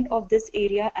assessment of this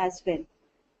area as well.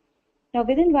 Now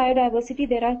within biodiversity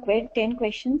there are 10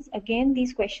 questions. Again,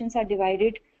 these questions are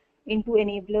divided into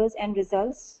enablers and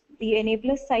results. The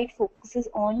enablers side focuses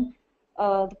on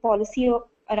the policy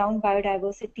around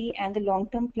biodiversity and the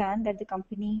long-term plan that the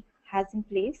company has in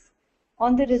place.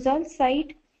 On the results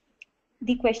side,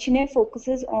 the questionnaire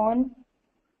focuses on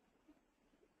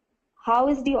how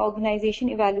is the organization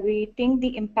evaluating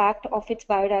the impact of its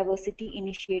biodiversity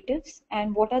initiatives,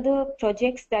 and what are the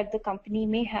projects that the company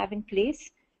may have in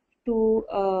place to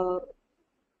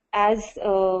as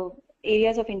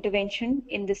areas of intervention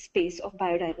in this space of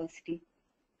biodiversity.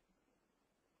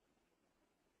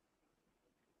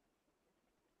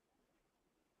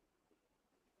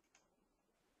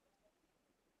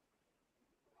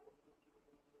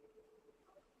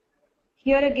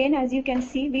 Here again, as you can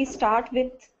see, we start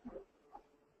with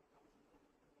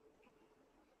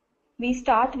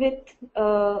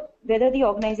whether the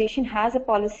organization has a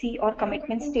policy or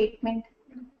commitment statement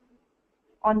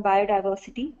on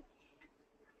biodiversity.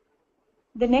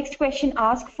 The next question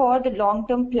asks for the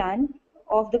long-term plan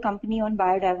of the company on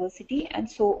biodiversity, and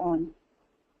so on.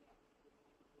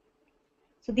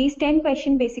 So these 10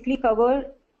 questions basically cover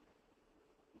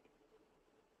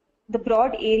the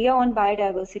broad area on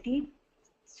biodiversity.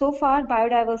 So far,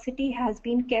 biodiversity has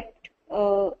been kept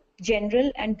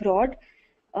general and broad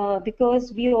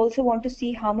because we also want to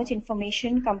see how much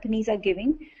information companies are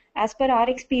giving. As per our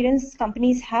experience,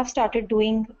 companies have started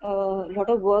doing a lot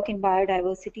of work in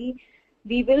biodiversity.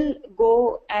 We will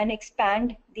go and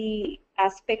expand the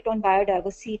aspect on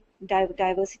biodiversity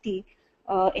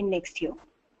in next year.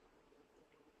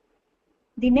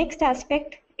 The next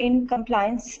aspect in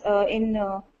compliance,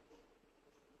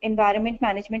 environment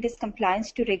management is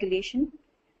compliance to regulation.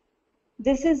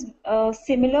 This is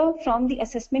similar from the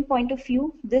assessment point of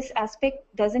view. This aspect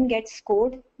doesn't get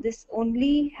scored. This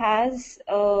only has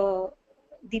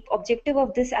the objective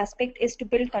of this aspect is to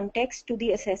build context to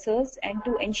the assessors and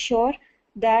to ensure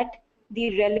that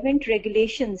the relevant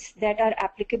regulations that are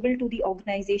applicable to the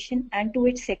organization and to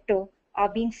its sector are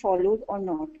being followed or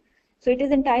not. So it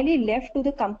is entirely left to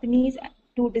the companies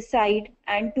to decide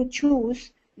and to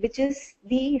choose which is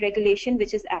the regulation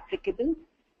which is applicable.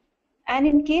 And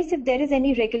in case if there is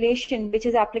any regulation which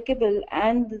is applicable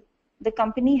and the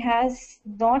company has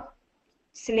not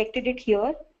selected it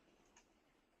here,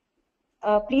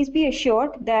 please be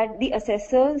assured that the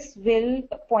assessors will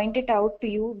point it out to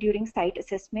you during site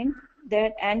assessment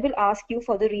and will ask you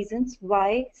for the reasons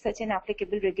why such an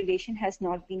applicable regulation has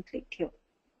not been clicked here.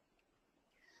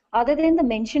 Other than the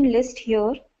mentioned list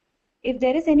here, if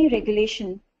there is any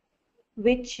regulation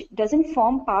which doesn't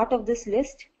form part of this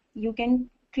list, you can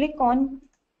click on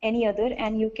any other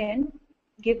and you can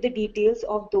give the details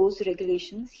of those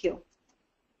regulations here.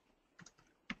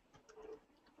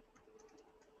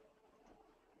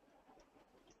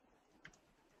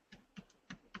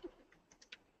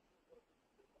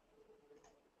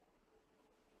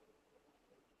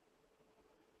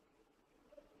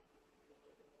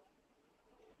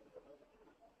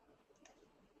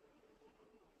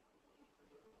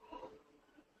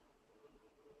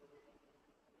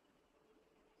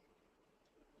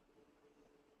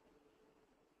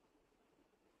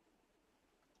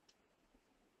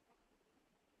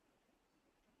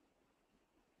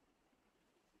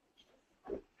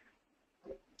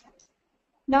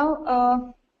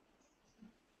 Now,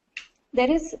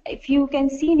 there is, if you can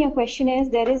see in your questionnaires,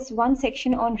 there is one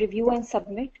section on review and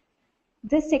submit.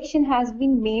 This section has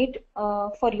been made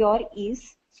for your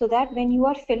ease so that when you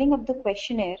are filling up the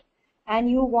questionnaire and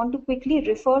you want to quickly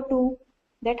refer to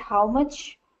that how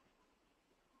much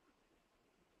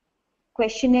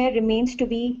questionnaire remains to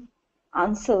be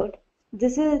answered,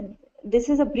 this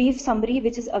is a brief summary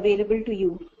which is available to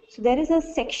you. So there is a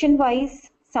section wise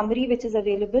summary which is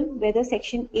available, whether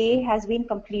section A has been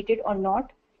completed or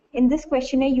not. In this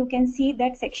questionnaire, you can see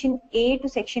that section A to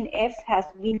section F has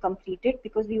been completed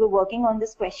because we were working on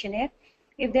this questionnaire.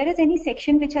 If there is any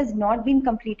section which has not been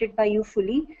completed by you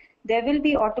fully, there will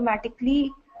be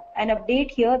automatically an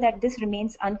update here that this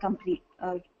remains incomplete.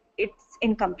 It's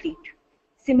incomplete.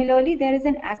 Similarly, there is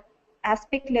an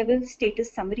aspect level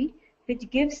status summary which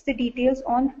gives the details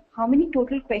on how many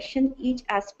total questions each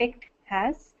aspect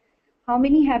has, how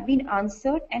many have been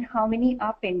answered and how many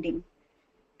are pending,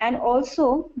 and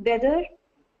also whether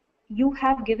you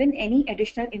have given any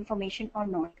additional information or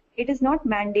not. It is not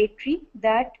mandatory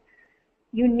that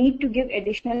you need to give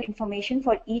additional information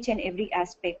for each and every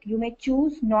aspect. You may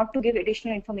choose not to give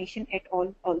additional information at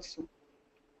all also.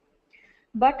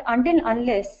 But until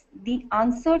unless the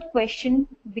answered question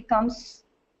becomes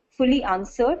fully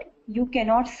answered, you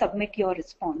cannot submit your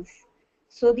response.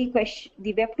 So the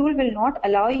web tool will not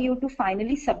allow you to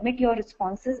finally submit your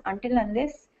responses until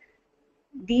unless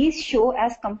these show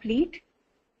as complete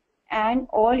and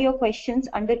all your questions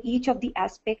under each of the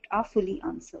aspect are fully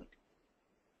answered.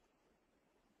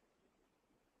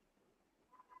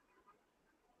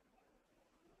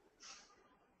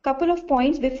 Couple of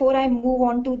points before I move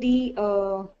on to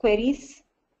the queries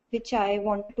which I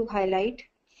want to highlight.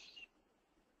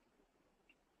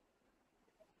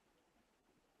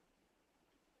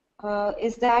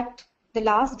 Is that the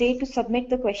last day to submit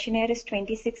the questionnaire is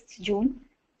 26th June.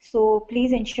 So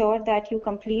please ensure that you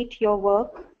complete your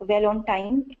work well on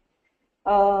time.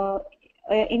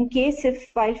 In case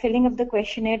if while filling up the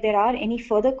questionnaire there are any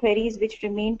further queries which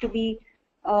remain to be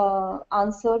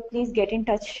answered, please get in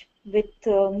touch with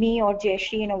me or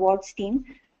Jayashree and awards team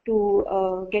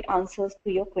to get answers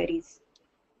to your queries.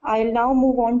 I'll now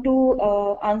move on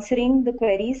to answering the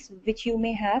queries which you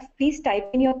may have. Please type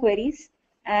in your queries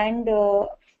and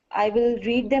I will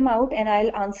read them out and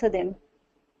I'll answer them.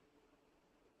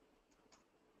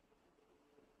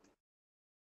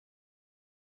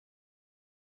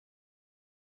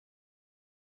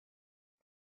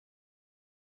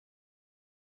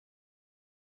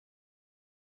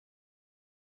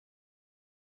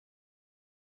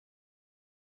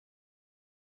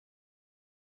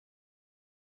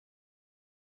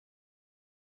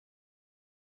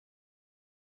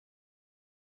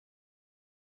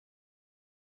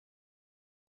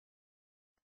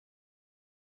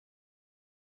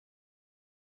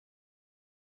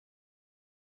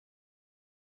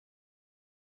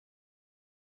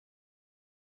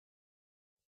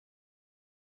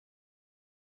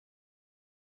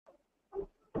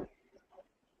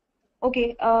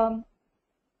 Okay.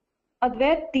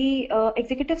 Advait, the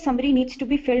executive summary needs to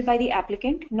be filled by the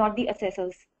applicant, not the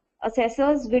assessors.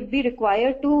 Assessors would be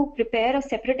required to prepare a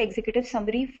separate executive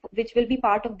summary which will be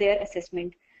part of their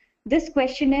assessment. This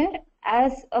questionnaire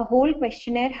as a whole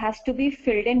questionnaire has to be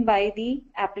filled in by the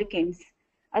applicants.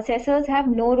 Assessors have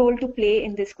no role to play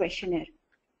in this questionnaire.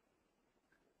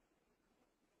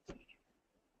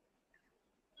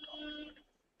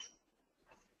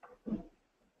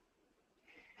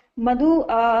 Madhu,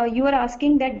 you are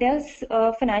asking that does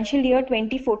financial year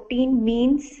 2014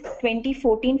 means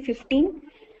 2014-15?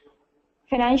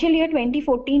 Financial year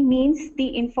 2014 means the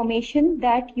information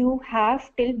that you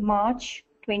have till March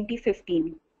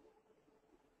 2015.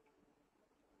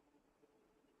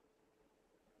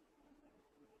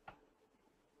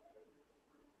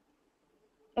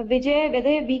 Vijay,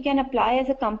 whether we can apply as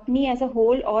a company as a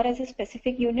whole or as a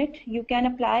specific unit, you can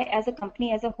apply as a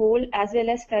company as a whole as well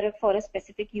as for a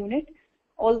specific unit.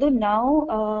 Although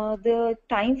now the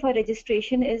time for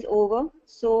registration is over,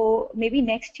 so maybe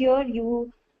next year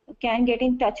you can get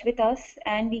in touch with us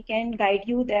and we can guide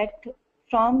you that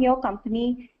from your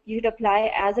company you should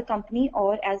apply as a company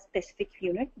or as specific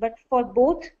unit, but for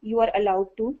both you are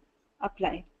allowed to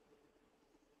apply.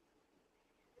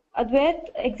 Advait,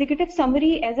 executive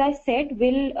summary, as I said,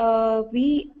 will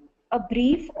be a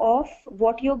brief of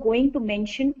what you're going to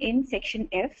mention in section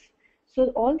F. So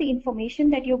all the information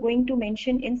that you're going to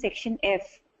mention in section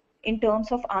F in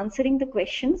terms of answering the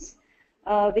questions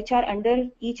which are under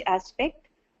each aspect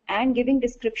and giving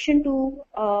description to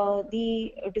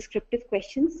the descriptive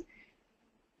questions,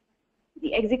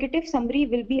 the executive summary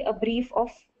will be a brief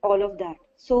of all of that.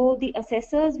 So the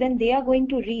assessors, when they are going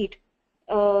to read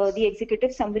the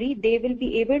executive summary, they will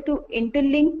be able to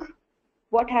interlink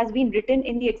what has been written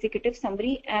in the executive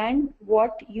summary and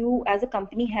what you as a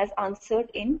company has answered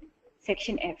in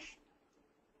section F.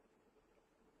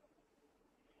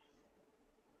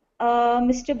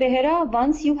 Mr. Behera,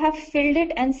 once you have filled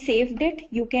it and saved it,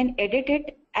 you can edit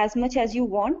it as much as you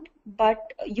want,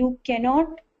 but you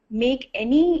cannot make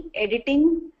any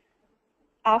editing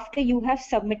after you have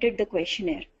submitted the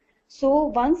questionnaire. So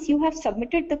once you have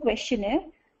submitted the questionnaire,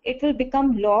 it will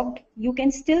become logged. You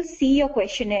can still see your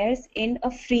questionnaires in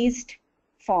a freezed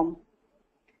form.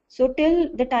 So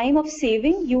till the time of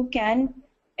saving, you can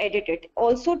edit it.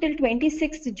 Also till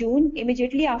 26th June,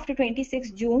 immediately after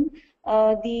 26th June,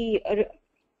 the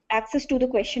access to the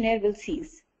questionnaire will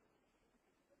cease.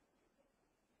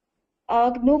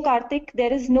 No, Karthik,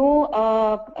 there is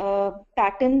no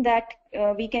pattern that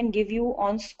we can give you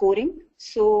on scoring.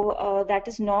 So that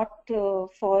is not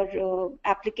for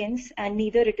applicants, and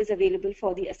neither it is available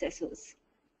for the assessors.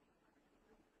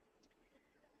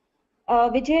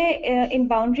 Vijay, in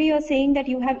boundary you're saying that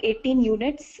you have 18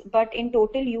 units, but in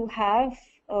total you have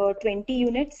 20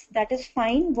 units. That is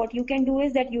fine. What you can do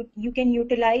is that you can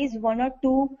utilize 1 or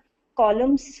 2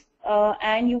 columns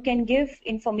and you can give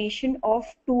information of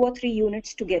 2 or 3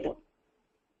 units together.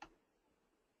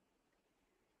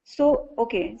 So,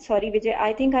 okay, sorry Vijay,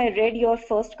 I think I read your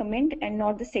first comment and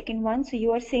not the second one. So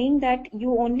you are saying that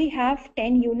you only have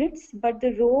 10 units, but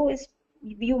the row is,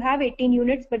 you have 18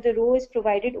 units, but the row is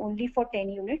provided only for 10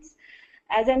 units.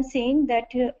 As I'm saying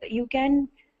that you can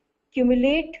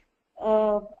accumulate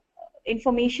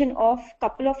information of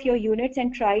couple of your units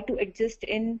and try to adjust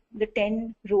in the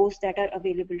 10 rows that are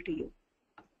available to you.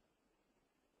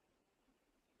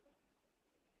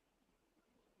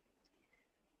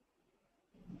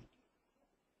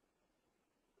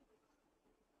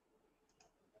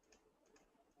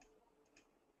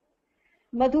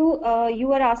 Madhu,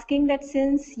 you are asking that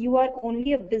since you are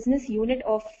only a business unit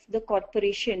of the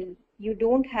corporation, you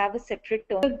don't have a separate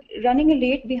term. Running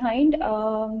late behind,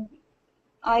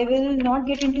 I will not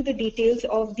get into the details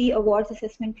of the awards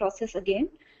assessment process again.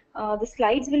 The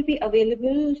slides will be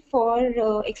available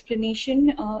for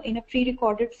explanation in a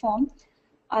pre-recorded form.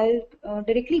 I'll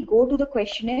directly go to the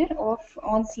questionnaire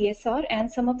on CSR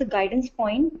and some of the guidance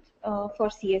points for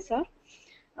CSR.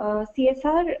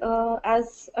 CSR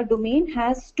as a domain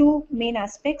has 2 main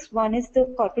aspects. One is the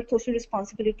corporate social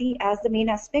responsibility as the main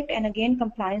aspect, and again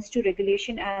compliance to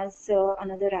regulation as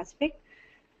another aspect.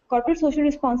 Corporate social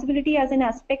responsibility as an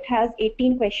aspect has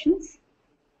 18 questions,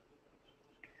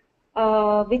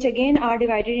 which again are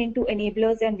divided into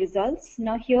enablers and results.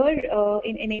 Now here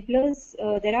in enablers,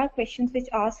 there are questions which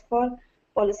ask for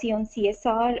policy on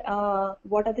CSR,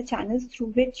 what are the channels through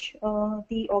which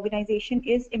the organization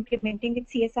is implementing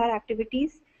its CSR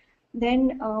activities,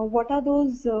 then what are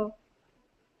those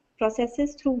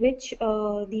processes through which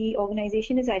the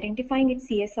organization is identifying its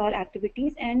CSR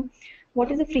activities, and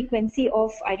what is the frequency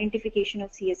of identification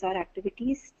of CSR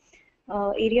activities.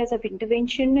 areas of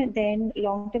intervention, then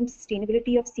long-term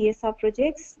sustainability of CSR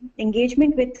projects,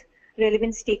 engagement with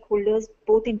relevant stakeholders,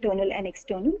 both internal and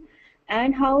external,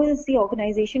 and how is the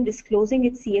organization disclosing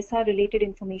its CSR related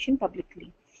information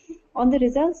publicly. On the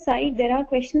results side, there are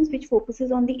questions which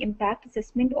focuses on the impact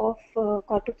assessment of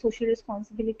corporate social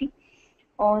responsibility,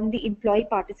 on the employee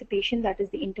participation, that is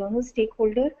the internal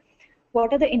stakeholder,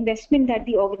 what are the investment that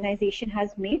the organization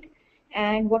has made,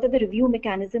 and what are the review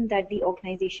mechanism that the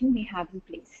organization may have in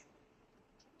place.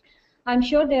 I'm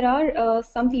sure there are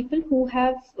some people who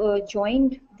have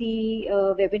joined the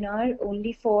webinar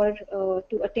only for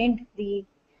to attend the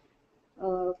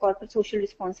corporate social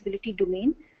responsibility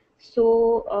domain.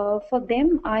 So for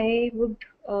them, I would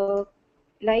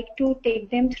like to take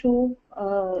them through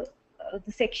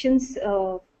the sections,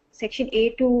 section A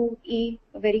to E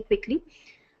very quickly.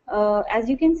 As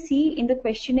you can see in the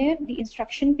questionnaire, the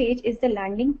instruction page is the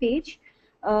landing page.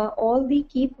 All the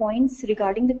key points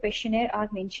regarding the questionnaire are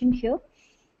mentioned here.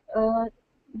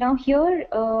 Now here,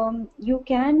 you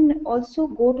can also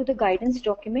go to the guidance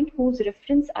document whose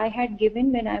reference I had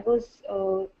given when I was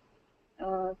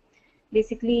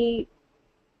basically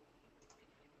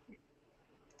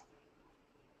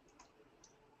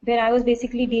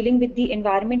dealing with the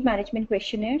environment management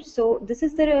questionnaire. So this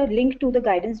is the link to the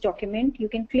guidance document. You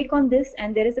can click on this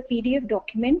and there is a PDF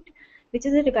document, which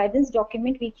is a guidance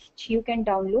document which you can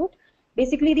download.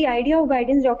 Basically, the idea of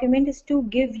guidance document is to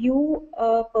give you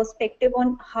a perspective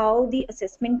on how the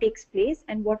assessment takes place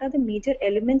and what are the major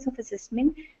elements of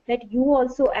assessment that you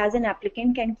also as an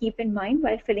applicant can keep in mind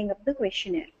while filling up the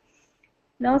questionnaire.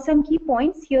 Now, some key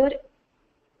points here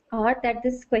are that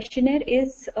this questionnaire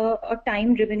is a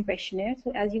time-driven questionnaire.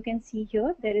 So as you can see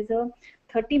here, there is a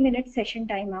 30-minute session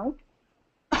timeout.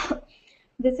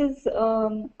 This is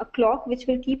a clock which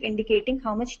will keep indicating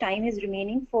how much time is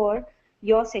remaining for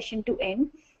your session to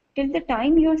end. Till the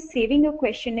time you are saving a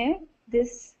questionnaire,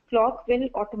 this clock will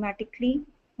automatically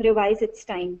revise its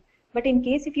time. But in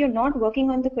case if you're not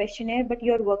working on the questionnaire, but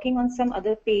you're working on some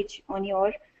other page on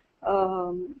your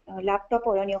laptop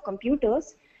or on your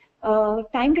computers,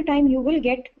 time to time you will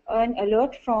get an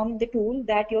alert from the tool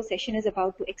that your session is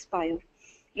about to expire.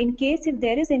 In case if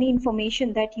there is any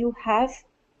information that you have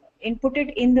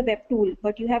inputted in the web tool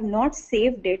but you have not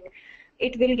saved it,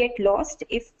 it will get lost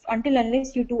if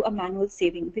unless you do a manual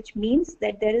saving, which means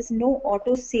that there is no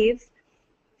auto save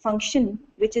function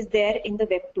which is there in the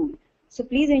web tool. So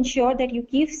please ensure that you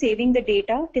keep saving the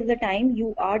data till the time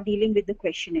you are dealing with the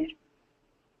questionnaire.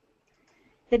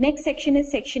 The next section is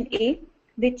section A,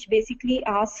 which basically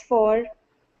asks for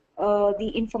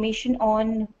the information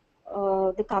on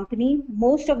the company.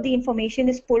 Most of the information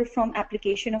is pulled from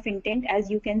application of intent, as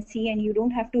you can see, and you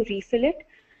don't have to refill it.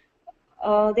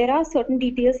 There are certain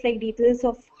details like details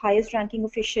of highest ranking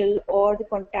official or the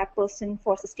contact person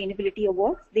for sustainability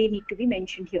awards. They need to be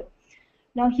mentioned here.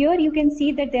 Now here you can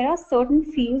see that there are certain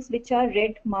fields which are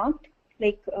red marked,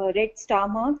 like red star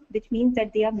marked, which means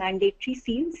that they are mandatory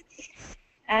fields.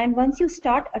 And once you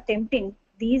start attempting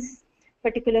these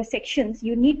particular sections,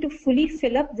 you need to fully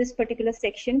fill up this particular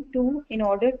section in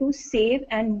order to save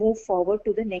and move forward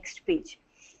to the next page.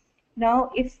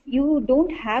 Now, if you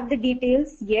don't have the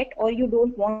details yet, or you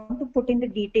don't want to put in the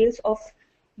details of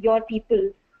your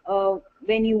people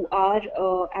when you are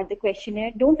at the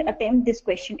questionnaire, don't attempt this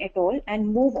question at all and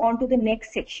move on to the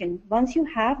next section. Once you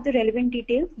have the relevant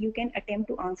details, you can attempt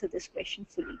to answer this question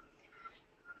fully.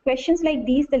 Questions like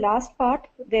these, the last part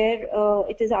where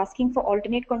it is asking for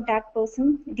alternate contact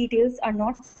person, details are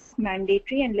not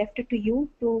mandatory and left it to you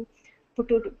to put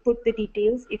the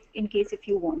details in case if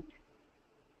you want.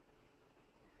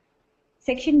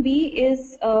 Section B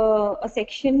is a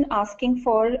section asking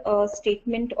for a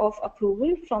statement of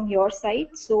approval from your side.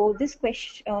 So this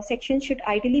section should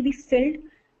ideally be filled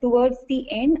towards the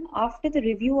end after the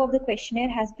review of the questionnaire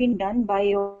has been done by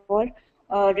your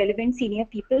relevant senior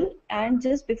people and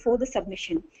just before the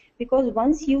submission. Because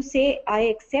once you say I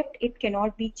accept, it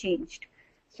cannot be changed.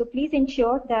 So please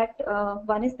ensure that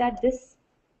one is that this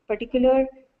particular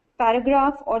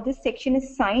paragraph or this section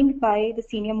is signed by the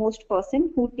senior most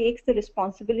person who takes the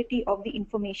responsibility of the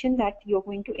information that you're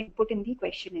going to input in the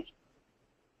questionnaire.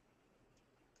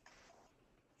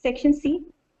 Section C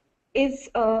is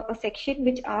a section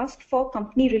which asks for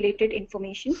company related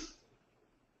information.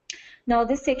 Now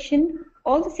this section,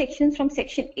 all the sections from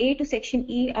section A to section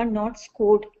E are not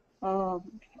scored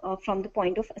from the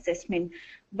point of assessment,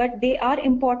 but they are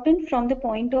important from the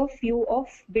point of view of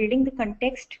building the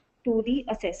context to the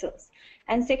assessors.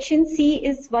 And section C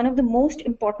is one of the most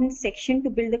important section to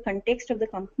build the context of the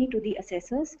company to the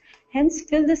assessors. Hence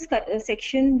fill this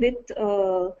section with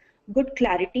good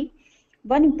clarity.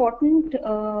 One important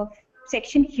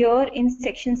section here in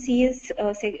section C is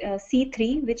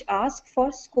C3, which asks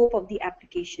for scope of the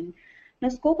application. Now,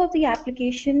 scope of the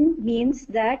application means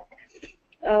that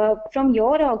from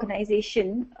your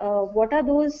organization, what are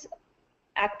those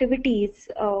activities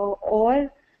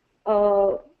or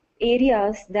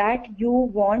areas that you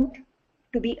want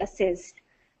to be assessed.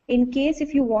 In case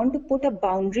if you want to put a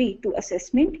boundary to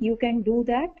assessment, you can do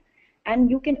that, and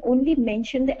you can only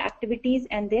mention the activities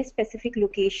and their specific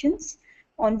locations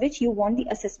on which you want the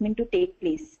assessment to take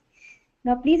place.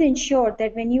 Now, please ensure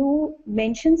that when you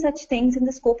mention such things in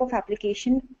the scope of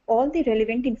application, all the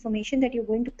relevant information that you're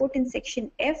going to put in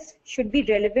section F should be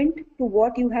relevant to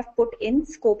what you have put in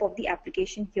scope of the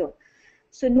application here.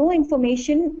 So no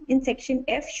information in section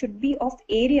F should be of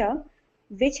area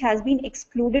which has been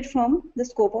excluded from the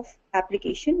scope of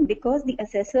application, because the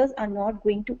assessors are not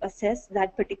going to assess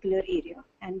that particular area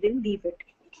and will leave it.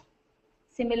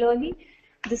 Similarly,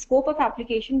 the scope of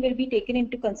application will be taken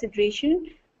into consideration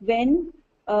when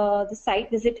the site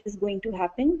visit is going to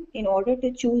happen, in order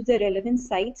to choose the relevant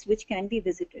sites which can be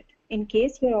visited in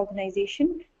case your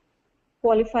organization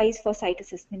qualifies for site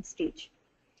assessment stage.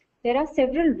 There are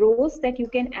several rows that you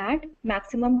can add,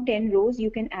 maximum 10 rows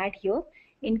you can add here.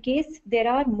 In case there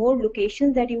are more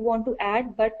locations that you want to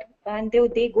add, and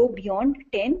they go beyond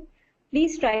 10,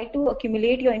 please try to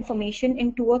accumulate your information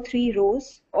in 2 or 3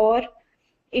 rows or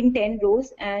in 10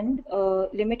 rows and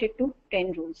limit it to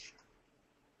 10 rows.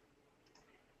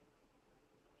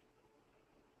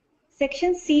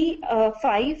 Section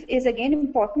C5 is again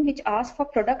important, which asks for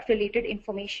product related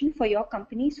information for your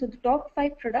company. So the top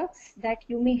 5 products that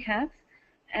you may have,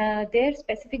 their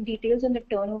specific details on the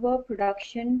turnover,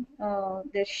 production,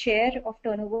 their share of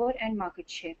turnover and market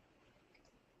share.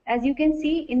 As you can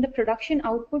see in the production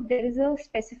output, there is a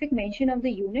specific mention of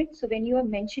the unit. So when you are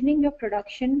mentioning your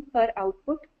production per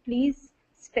output, please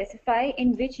specify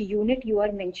in which unit you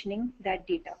are mentioning that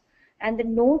data. And the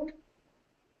note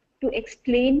to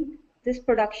explain this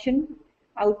production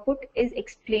output is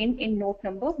explained in note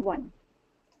number 1.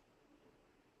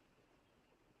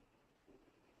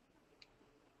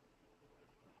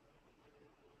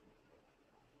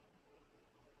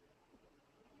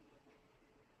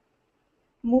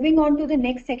 Moving on to the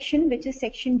next section, which is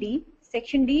section D.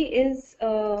 Section D is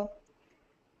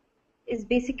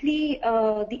basically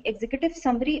the executive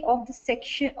summary of the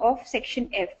section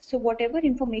F. So whatever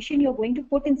information you're going to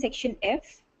put in section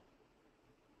F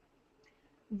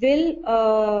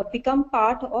will become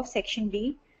part of section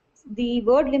D. The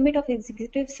word limit of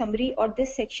executive summary or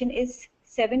this section is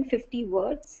 750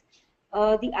 words.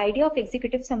 The idea of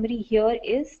executive summary here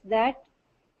is that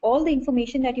all the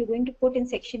information that you're going to put in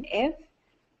section F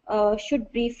should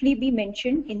briefly be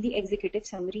mentioned in the executive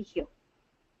summary here.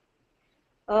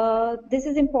 This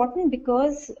is important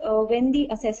because when the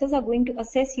assessors are going to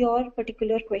assess your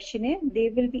particular questionnaire, they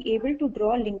will be able to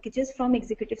draw linkages from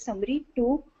executive summary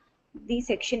to the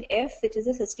section F, which is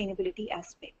a sustainability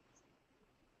aspect.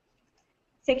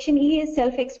 Section E is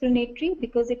self-explanatory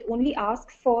because it only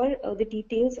asks for the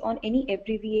details on any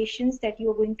abbreviations that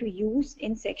you are going to use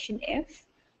in section F.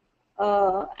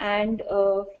 And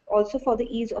also for the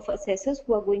ease of assessors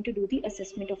who are going to do the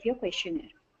assessment of your questionnaire.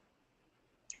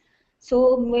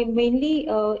 So mainly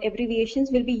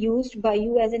abbreviations will be used by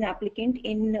you as an applicant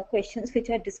in questions which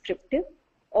are descriptive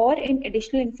or in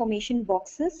additional information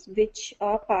boxes which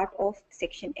are part of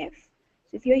section F.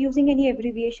 So if you are using any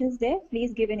abbreviations there,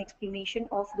 please give an explanation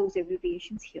of those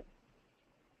abbreviations here.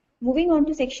 Moving on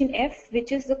to section F,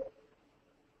 which is the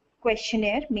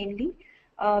questionnaire mainly.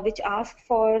 Which asks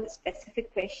for a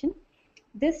specific question.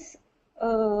 This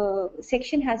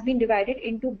section has been divided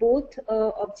into both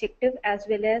objective as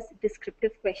well as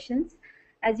descriptive questions.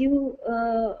 As you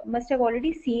must have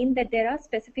already seen that there are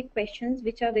specific questions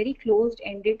which are very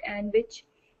closed-ended and which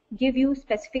give you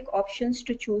specific options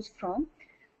to choose from.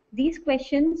 These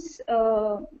questions,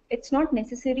 it's not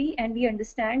necessary, and we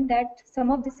understand that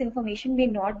some of this information may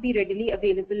not be readily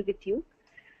available with you.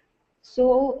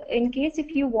 So in case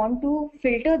if you want to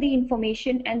filter the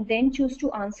information and then choose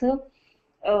to answer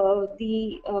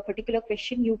the particular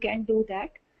question, you can do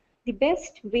that. The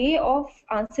best way of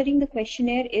answering the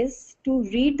questionnaire is to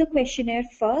read the questionnaire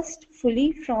first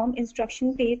fully from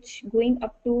instruction page going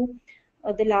up to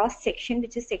the last section,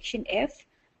 which is section F,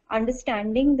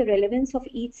 understanding the relevance of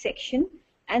each section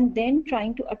and then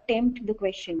trying to attempt the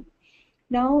question.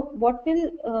 Now what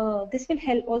will this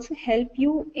will also help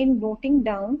you in noting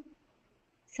down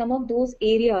some of those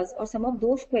areas or some of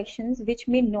those questions which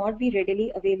may not be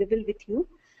readily available with you,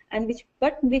 and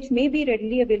which may be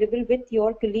readily available with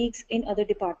your colleagues in other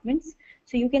departments.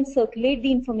 So you can circulate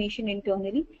the information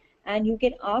internally and you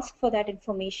can ask for that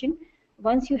information.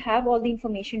 Once you have all the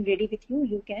information ready with you,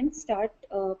 you can start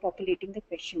populating the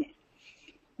questionnaire.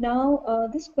 Now,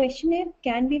 this questionnaire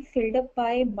can be filled up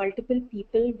by multiple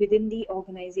people within the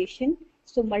organization.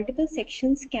 So multiple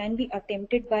sections can be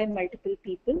attempted by multiple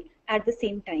people at the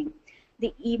same time.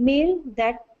 The email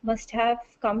that must have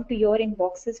come to your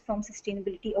inboxes from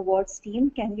Sustainability Awards team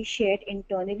can be shared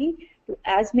internally to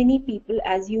as many people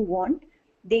as you want.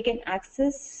 They can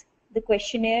access the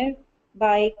questionnaire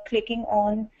by clicking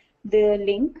on the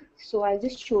link. So I'll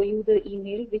just show you the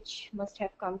email which must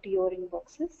have come to your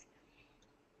inboxes.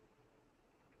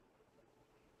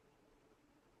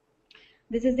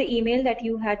 This is the email that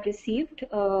you had received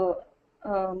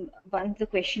once the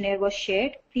questionnaire was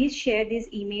shared. Please share this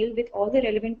email with all the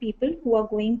relevant people who are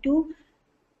going to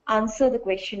answer the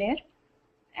questionnaire,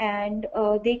 and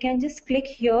they can just click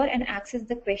here and access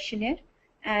the questionnaire,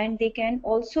 and they can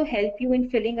also help you in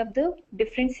filling up the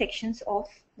different sections of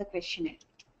the questionnaire.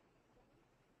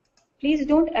 Please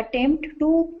don't attempt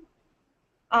to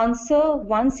answer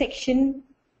one section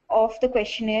of the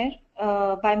questionnaire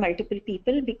by multiple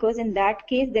people, because in that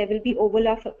case there will be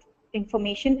overlap of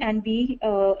information, and we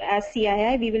as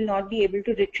CII we will not be able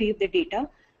to retrieve the data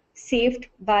saved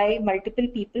by multiple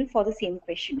people for the same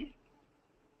questionnaire.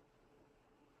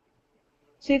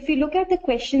 So if you look at the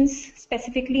questions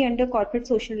specifically under corporate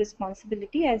social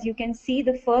responsibility, as you can see,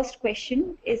 the first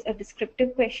question is a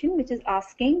descriptive question which is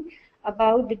asking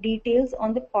about the details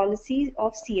on the policies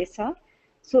of CSR.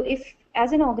 So if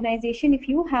as an organization, if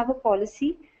you have a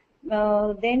policy,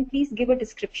 then please give a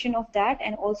description of that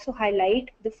and also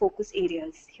highlight the focus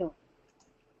areas here.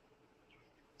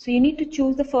 So you need to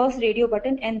choose the first radio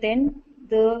button, and then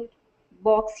the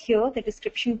box here, the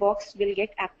description box, will get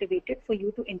activated for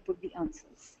you to input the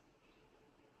answers.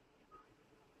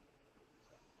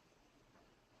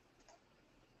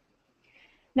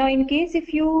 Now, in case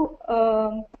if you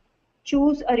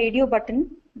choose a radio button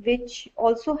which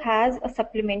also has a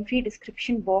supplementary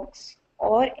description box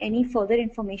or any further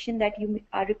information that you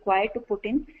are required to put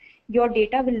in, your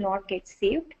data will not get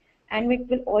saved, and it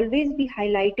will always be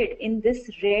highlighted in this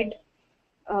red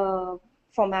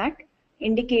format,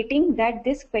 indicating that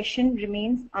this question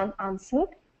remains unanswered.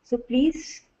 So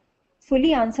please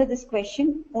fully answer this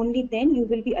question, only then you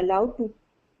will be allowed to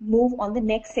move on the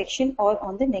next section or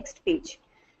on the next page.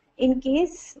 In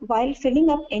case while filling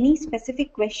up any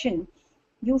specific question,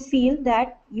 you feel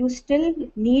that you still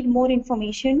need more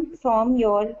information from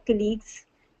your colleagues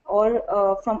or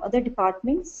from other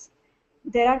departments,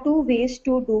 there are two ways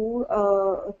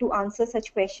to answer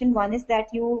such question. One is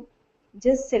that you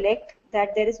just select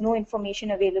that there is no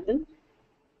information available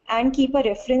and keep a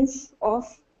reference of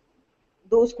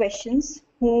those questions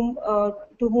to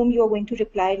whom you are going to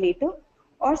reply later,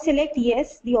 or select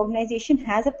yes, the organization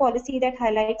has a policy that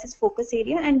highlights its focus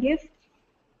area, and give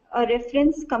a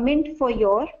reference comment for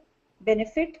your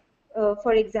benefit.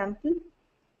 For example,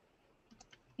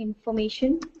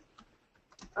 information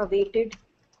awaited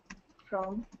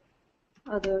from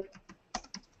other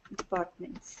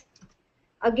departments.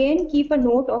 Again, keep a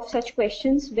note of such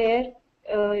questions where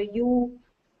you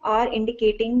are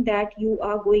indicating that you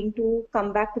are going to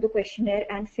come back to the questionnaire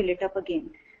and fill it up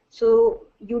again. So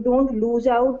you don't lose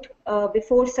out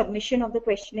before submission of the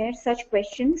questionnaire such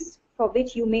questions for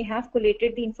which you may have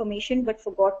collated the information but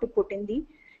forgot to put in the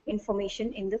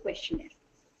information in the questionnaire.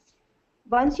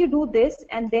 Once you do this,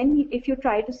 and then if you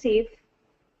try to save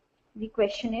the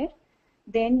questionnaire,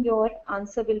 then your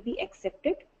answer will be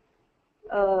accepted.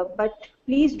 But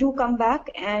please do come back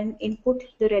and input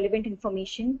the relevant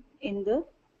information in the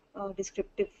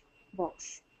descriptive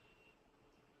box.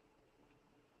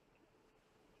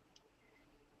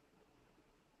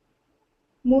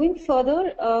 Moving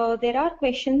further, there are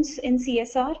questions in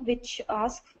CSR which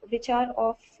are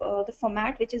of the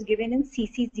format which is given in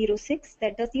CC06,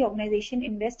 that does the organization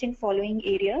invest in following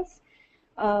areas?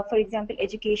 For example,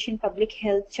 education, public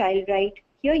health, child right.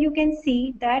 Here you can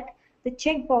see that the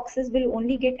check boxes will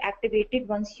only get activated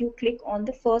once you click on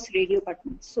the first radio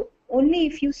button. So only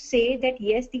if you say that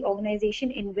yes, the organization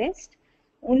invests,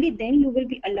 only then you will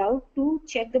be allowed to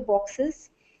check the boxes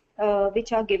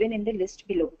which are given in the list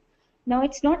below. Now,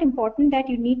 it's not important that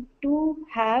you need to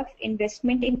have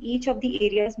investment in each of the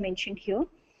areas mentioned here.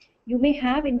 You may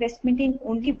have investment in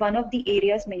only one of the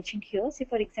areas mentioned here, say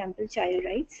for example, child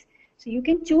rights. So you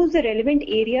can choose the relevant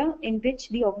area in which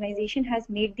the organization has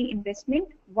made the investment,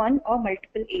 one or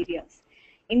multiple areas.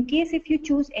 In case if you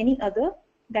choose any other,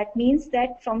 that means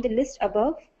that from the list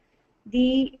above,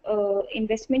 the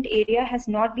investment area has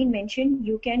not been mentioned.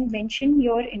 You can mention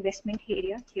your investment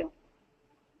area here.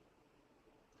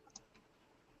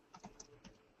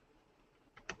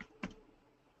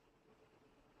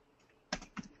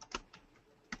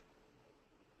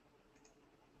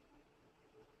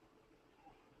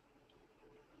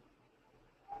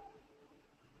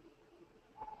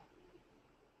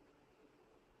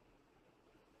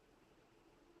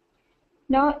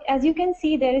 Now, as you can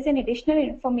see, there is an additional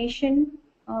information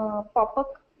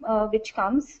pop-up which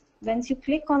comes. Once you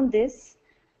click on this,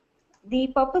 the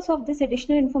purpose of this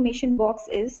additional information box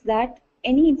is that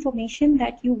any information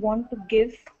that you want to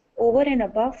give over and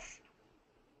above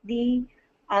the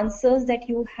answers that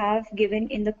you have given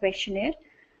in the questionnaire,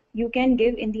 you can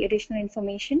give in the additional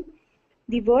information.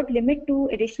 The word limit to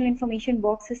additional information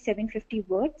box is 750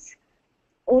 words.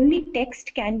 Only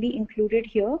text can be included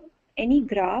here. Any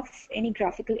graph, any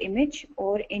graphical image,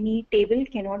 or any table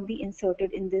cannot be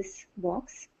inserted in this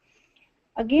box.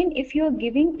 Again, if you are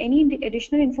giving any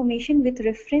additional information with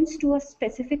reference to a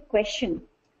specific question,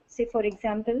 say for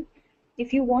example,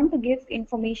 if you want to give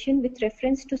information with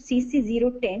reference to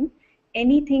CC010,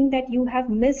 anything that you have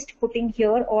missed putting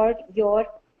here or your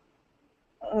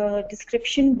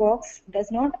description box does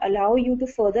not allow you to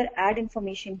further add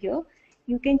information here,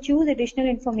 you can choose additional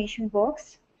information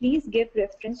box. Please give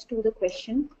reference to the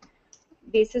question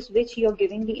basis which you are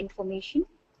giving the information,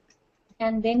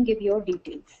 and then give your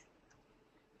details.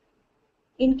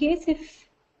 In case if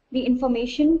the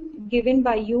information given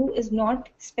by you is not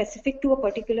specific to a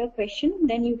particular question,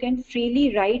 then you can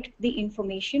freely write the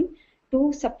information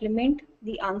to supplement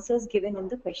the answers given in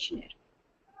the questionnaire.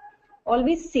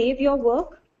 Always save your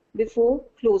work before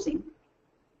closing.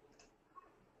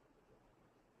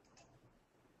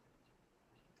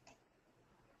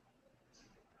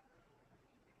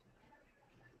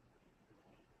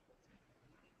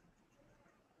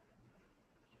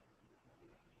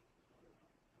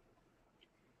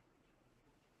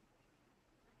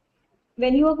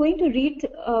 When you are going to read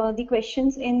the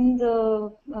questions in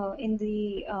the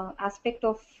aspect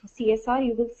of CSR,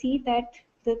 you will see that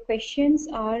the questions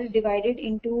are divided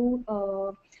into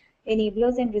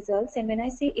enablers and results. And when I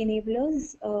say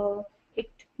enablers, it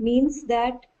means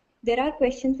that there are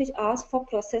questions which ask for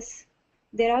process.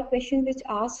 There are questions which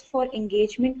ask for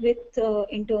engagement with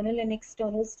internal and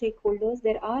external stakeholders.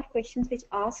 There are questions which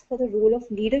ask for the role of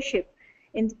leadership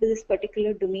in this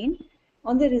particular domain.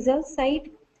 On the results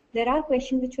side, there are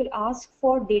questions which will ask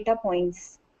for data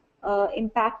points,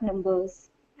 impact numbers,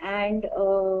 and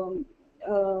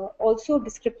also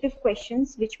descriptive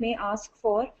questions which may ask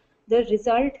for the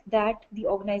result that the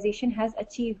organization has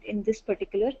achieved in this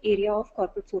particular area of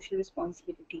corporate social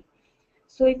responsibility.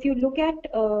 So if you look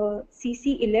at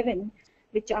CC11,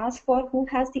 which asks for who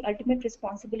has the ultimate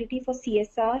responsibility for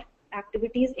CSR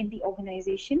activities in the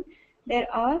organization, there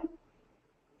are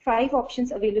 5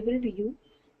 options available to you.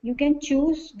 You can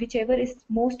choose whichever is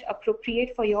most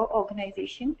appropriate for your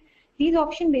organization. These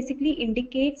options basically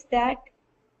indicates that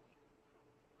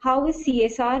how is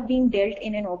CSR being dealt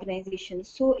in an organization.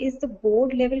 So is the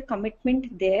board level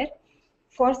commitment there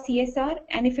for CSR?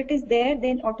 And if it is there,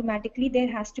 then automatically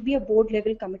there has to be a board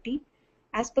level committee.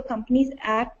 As per Companies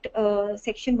Act,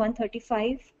 Section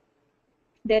 135,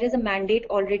 there is a mandate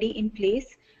already in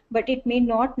place, but it may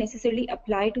not necessarily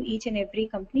apply to each and every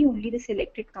company, only the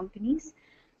selected companies.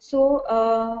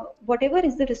 So whatever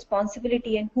is the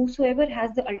responsibility and whosoever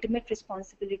has the ultimate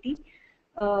responsibility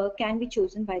can be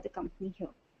chosen by the company here.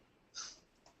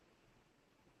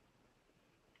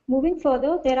 Moving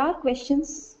further, there are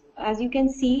questions, as you can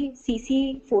see,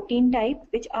 CC14 type,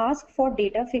 which ask for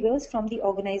data figures from the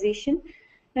organization.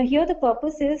 Now here the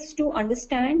purpose is to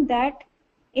understand that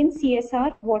in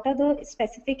CSR, what are the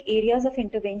specific areas of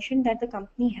intervention that the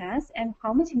company has and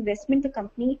how much investment the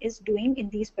company is doing in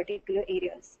these particular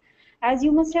areas. As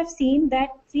you must have seen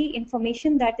that the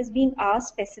information that is being asked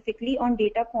specifically on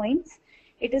data points,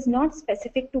 it is not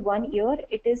specific to 1 year,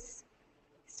 it is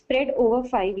spread over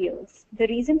 5 years. The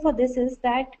reason for this is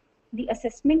that the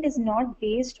assessment is not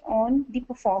based on the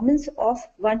performance of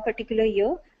one particular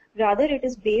year, rather it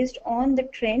is based on the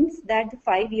trends that the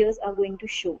 5 years are going to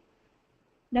show.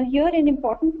 Now here an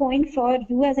important point for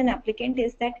you as an applicant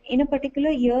is that in a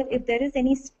particular year, if there is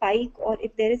any spike or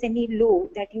if there is any low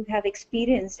that you have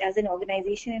experienced as an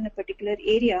organization in a particular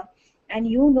area, and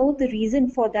you know the reason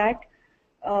for that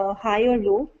high or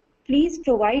low, please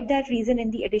provide that reason in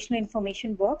the additional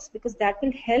information box, because that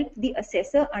will help the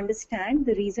assessor understand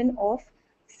the reason of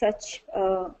such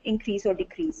increase or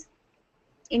decrease.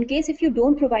 In case if you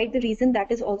don't provide the reason, that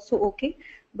is also okay.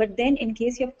 But then in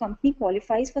case your company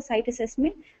qualifies for site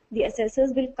assessment, the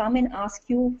assessors will come and ask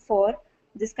you for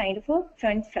this kind of a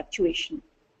trend fluctuation.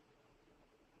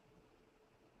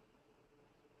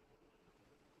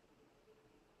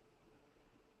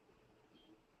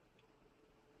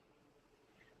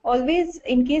 Always,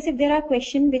 in case if there are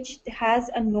questions which has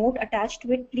a note attached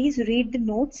to it, please read the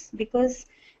notes, because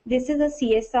this is a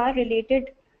CSR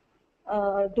related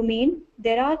domain.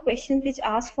 There are questions which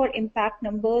ask for impact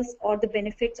numbers or the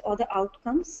benefits or the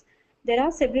outcomes. There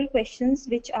are several questions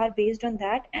which are based on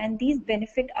that, and these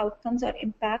benefit outcomes or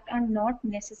impact are not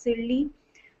necessarily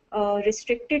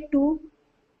restricted to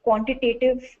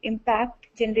quantitative impact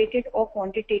generated or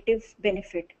quantitative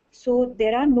benefit. So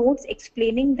there are notes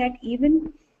explaining that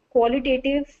even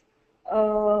qualitative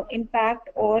impact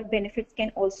or benefits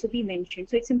can also be mentioned.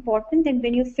 So it's important that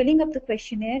when you're filling up the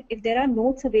questionnaire, if there are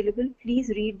notes available, please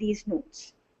read these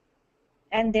notes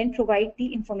and then provide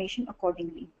the information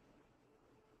accordingly.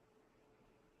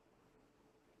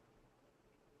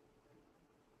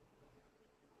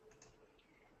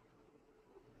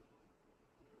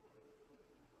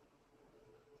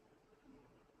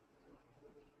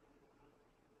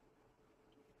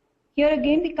 Here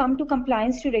again, we come to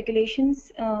compliance to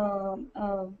regulations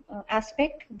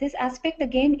aspect. This aspect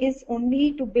again is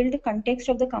only to build the context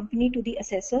of the company to the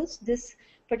assessors. This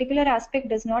particular aspect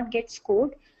does not get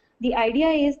scored. The idea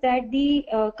is that the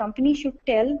company should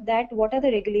tell that what are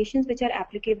the regulations which are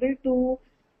applicable to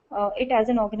it as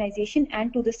an organization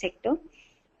and to the sector.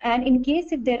 And in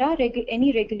case if there are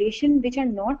any regulation which are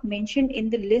not mentioned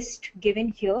in the list given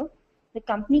here, the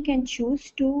company can choose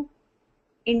to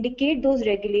indicate those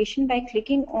regulations by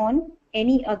clicking on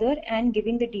any other and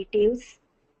giving the details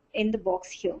in the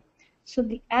box here. So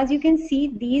as you can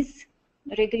see, these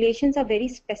regulations are very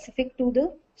specific to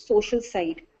the social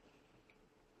side.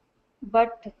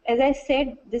 But as I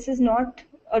said, this is not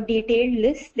a detailed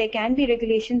list. There can be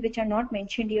regulations which are not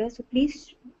mentioned here. So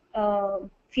please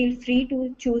feel free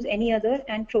to choose any other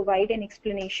and provide an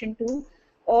explanation to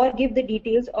or give the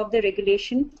details of the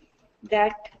regulation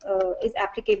that is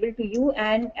applicable to you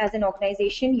and as an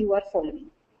organization you are following.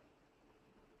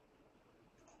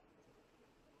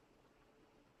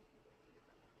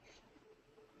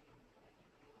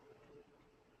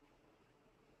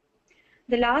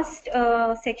 The last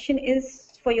section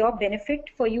is for your benefit,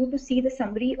 for you to see the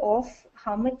summary of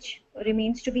how much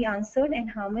remains to be answered and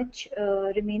how much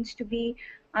remains to be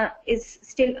is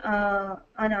still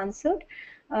unanswered.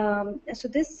 So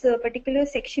this particular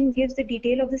section gives the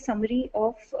detail of the summary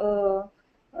of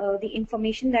the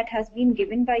information that has been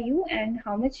given by you and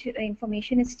how much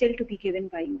information is still to be given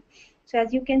by you. So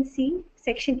as you can see,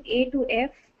 section A to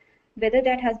F, whether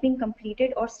that has been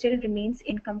completed or still remains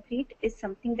incomplete is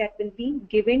something that will be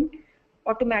given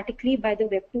automatically by the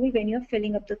web tool when you're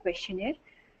filling up the questionnaire.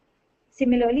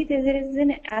 Similarly, there is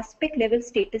an aspect level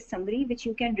status summary which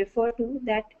you can refer to,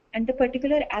 that under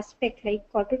particular aspect like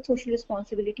corporate social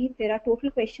responsibility, there are total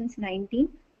questions 19.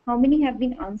 How many have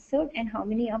been answered and how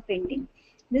many are pending?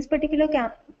 This particular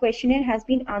questionnaire has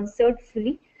been answered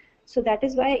fully. So that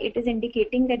is why it is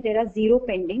indicating that there are 0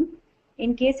 pending.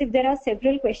 In case if there are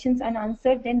several questions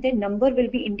unanswered, then their number will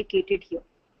be indicated here.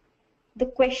 The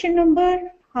question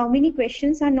number, how many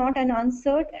questions are not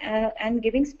unanswered and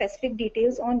giving specific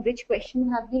details on which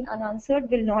question have been unanswered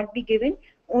will not be given.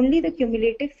 Only the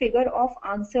cumulative figure of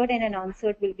answered and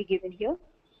unanswered will be given here.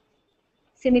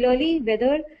 Similarly,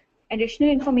 whether additional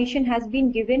information has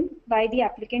been given by the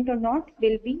applicant or not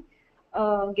will be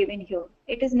given here.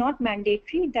 It is not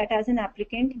mandatory that as an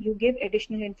applicant you give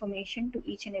additional information to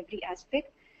each and every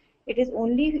aspect. It is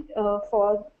only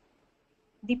for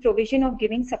the provision of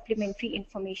giving supplementary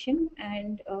information,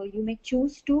 and you may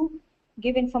choose to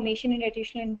give information and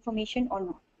additional information or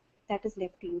not. That is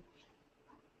left to you.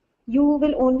 You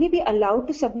will only be allowed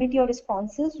to submit your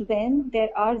responses when there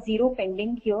are 0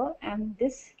 pending here and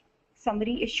this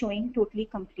summary is showing totally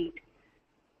complete.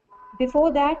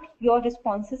 Before that, your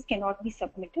responses cannot be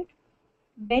submitted.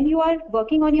 When you are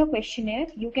working on your questionnaire,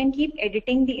 you can keep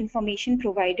editing the information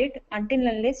provided until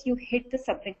unless you hit the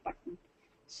submit button.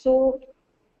 So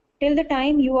till the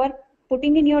time you are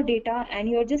putting in your data and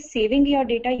you are just saving your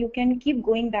data, you can keep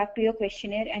going back to your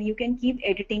questionnaire and you can keep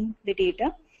editing the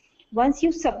data. Once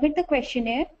you submit the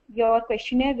questionnaire, your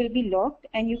questionnaire will be locked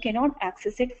and you cannot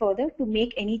access it further to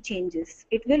make any changes.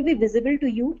 It will be visible to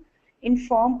you in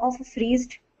form of a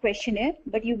freezed questionnaire,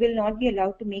 but you will not be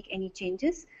allowed to make any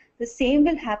changes. The same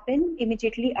will happen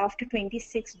immediately after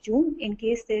 26 June. In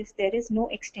case there is no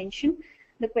extension,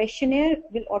 the questionnaire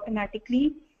will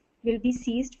automatically be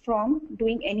seized from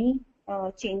doing any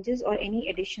changes or any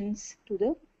additions to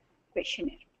the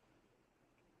questionnaire.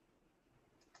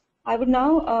 I would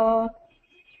now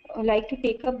like to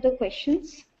take up the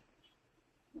questions.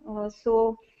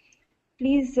 So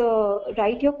please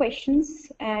write your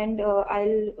questions and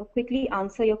I'll quickly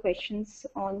answer your questions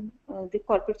on the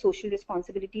corporate social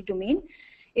responsibility domain.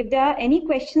 If there are any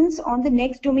questions on the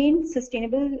next domain,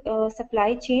 sustainable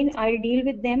supply chain, I'll deal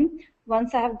with them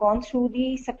once I have gone through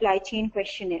the supply chain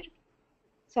questionnaire.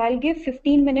 So I'll give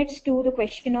 15 minutes to the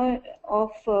questioner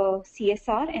of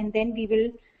CSR and then we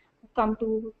will come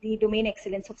to the domain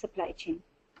excellence of supply chain.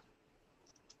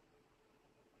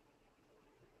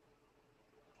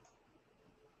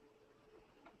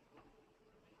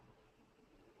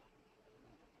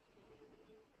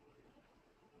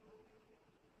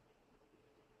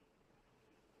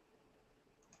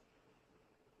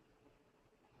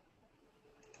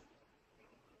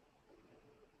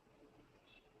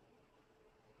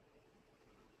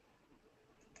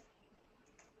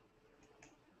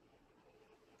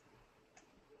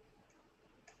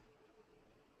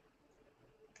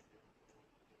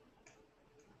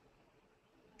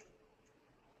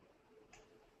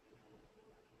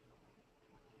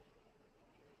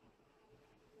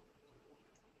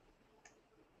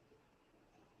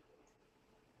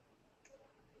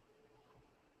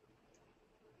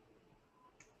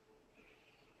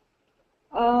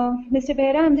 Mr.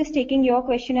 Behra, I'm just taking your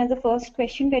question as the first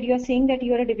question, where you are saying that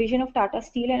you are a division of Tata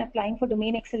Steel and applying for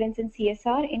domain excellence in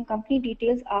CSR. In company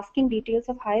details, asking details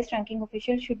of highest ranking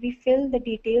official, should we fill the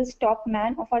details top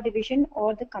man of our division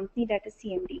or the company, that is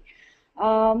CMD?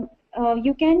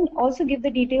 You can also give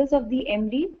the details of the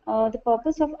MD. The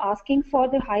purpose of asking for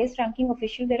the highest ranking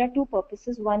official, there are two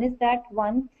purposes. One is that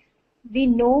we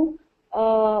know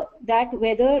that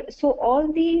whether, so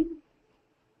all the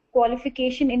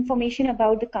qualification information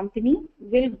about the company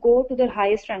will go to the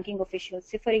highest ranking officials.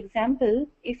 So for example,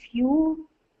 if you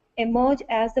emerge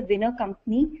as the winner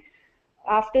company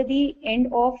after the end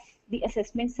of the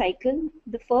assessment cycle,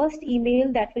 the first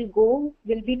email that will go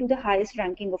will be to the highest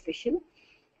ranking official.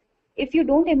 If you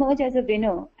don't emerge as a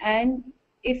winner, and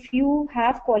if you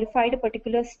have qualified a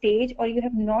particular stage or you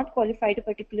have not qualified a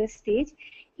particular stage,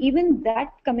 even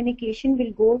that communication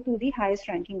will go to the highest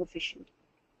ranking official.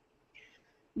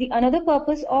 The another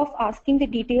purpose of asking the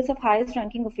details of highest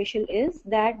ranking official is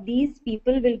that these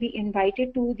people will be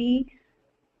invited to the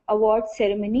award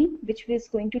ceremony, which is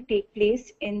going to take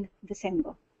place in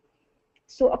December.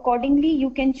 So accordingly, you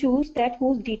can choose that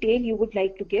whose detail you would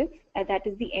like to give, that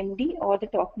is the MD or the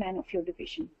top man of your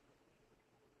division.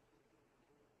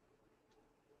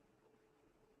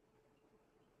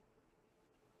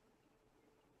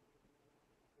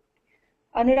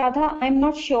 Anuradha, I'm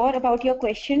not sure about your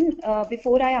question.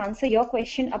 Before I answer your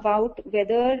question about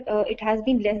whether it has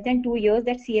been less than 2 years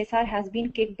that CSR has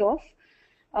been kicked off,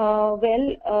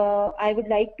 I would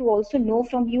like to also know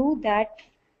from you that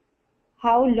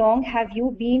how long have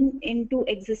you been into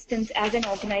existence as an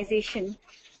organization?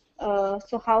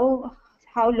 So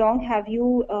how long have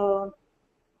you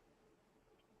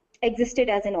existed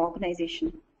as an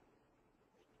organization?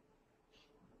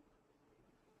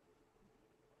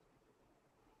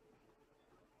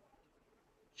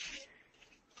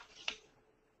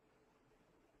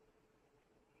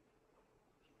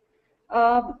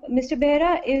 Mr.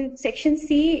 Behra, if section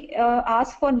C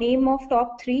asks for name of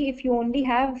top 3, if you only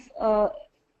have,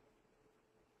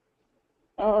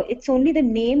 it's only the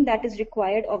name that is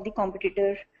required of the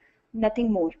competitor, nothing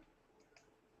more.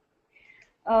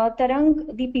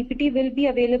 Tarang, the PPT will be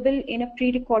available in a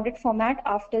pre-recorded format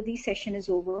after the session is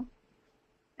over.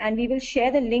 And we will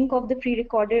share the link of the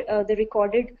pre-recorded, the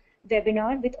recorded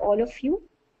webinar with all of you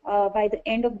by the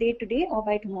end of day today or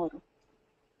by tomorrow.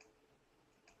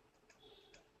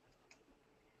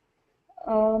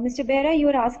 Mr. Behra, you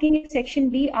are asking if section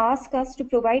B asks us to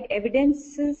provide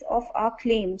evidences of our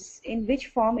claims, in which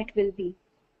form it will be.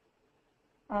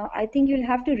 I think you'll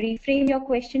have to reframe your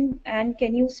question, and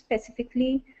can you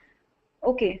specifically,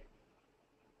 okay.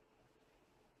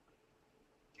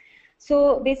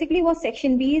 So basically what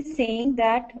section B is saying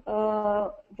that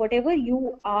whatever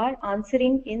you are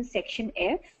answering in section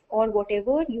F or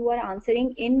whatever you are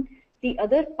answering in the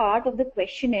other part of the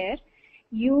questionnaire,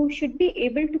 you should be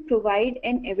able to provide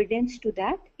an evidence to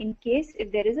that in case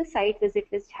if there is a site visit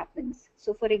which happens.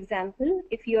 So for example,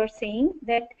 if you are saying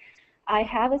that I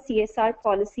have a CSR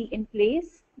policy in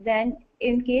place, then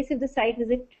in case if the site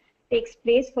visit takes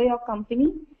place for your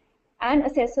company and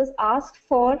assessors ask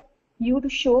for you to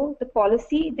show the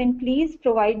policy, then please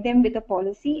provide them with a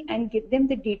policy and give them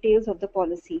the details of the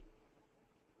policy.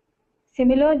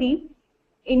 Similarly,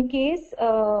 in case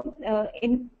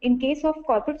in case of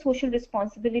corporate social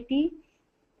responsibility,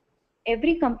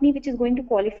 every company which is going to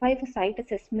qualify for site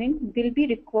assessment will be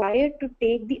required to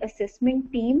take the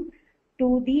assessment team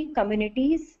to the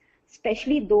communities,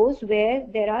 especially those where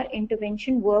there are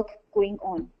intervention work going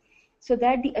on, so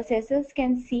that the assessors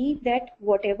can see that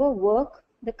whatever work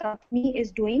the company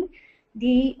is doing,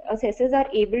 the assessors are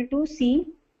able to see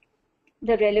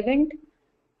the relevant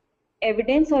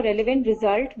evidence or relevant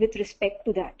result with respect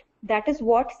to that. That is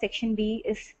what section B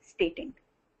is stating.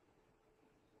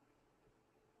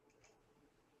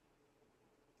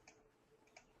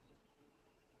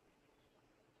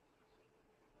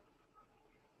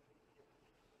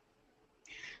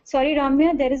 Sorry,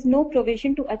 Ramya, there is no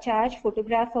provision to attach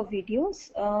photograph or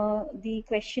videos. The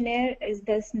questionnaire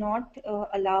does not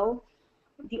allow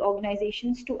the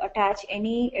organizations to attach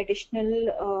any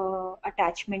additional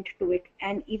attachment to it.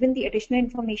 And even the additional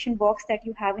information box that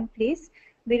you have in place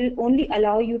will only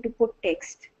allow you to put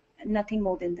text, nothing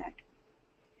more than that.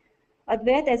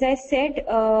 Advait, as I said,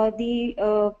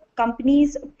 the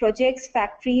companies, projects,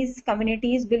 factories,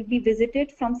 communities will be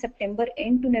visited from September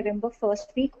end to November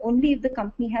 1st week only if the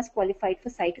company has qualified for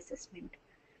site assessment.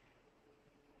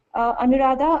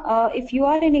 Anuradha, if you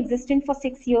are in existence for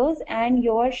 6 years and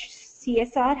your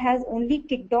CSR has only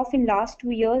kicked off in last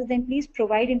 2 years, then please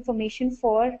provide information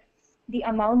for the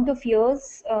amount of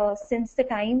years since the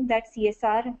time that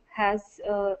CSR has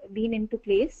been into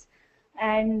place,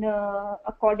 and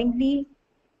accordingly.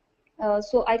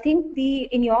 So I think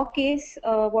in your case,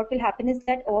 what will happen is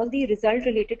that all the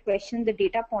result-related questions, the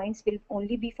data points will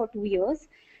only be for 2 years,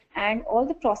 and all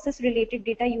the process-related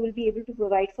data you will be able to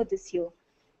provide for this year.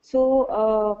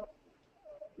 So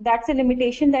that's a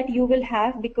limitation that you will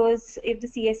have, because if the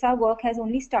CSR work has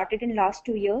only started in last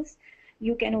 2 years,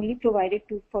 you can only provide it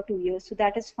for 2 years. So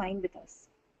that is fine with us.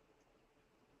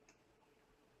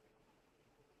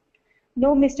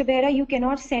 No, Mr. Behra, you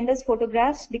cannot send us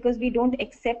photographs because we don't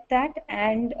accept that,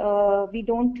 and we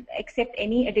don't accept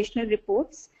any additional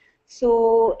reports.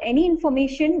 So any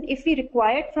information, if we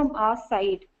require it from our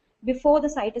side, before the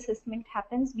site assessment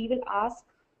happens, we will ask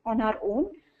on our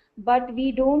own, but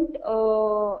we don't,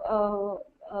 will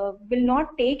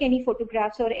not take any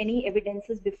photographs or any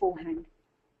evidences beforehand.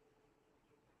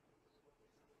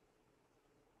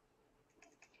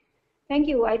 Thank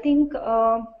you. I think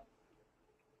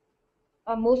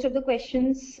most of the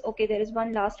questions, okay, there is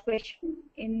one last question.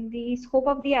 In the scope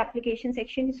of the application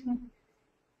section,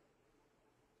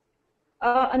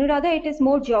 Anuradha, it is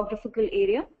more geographical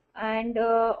area, and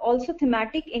also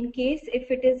thematic in case if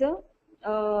it is a,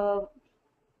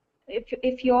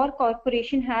 if your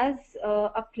corporation has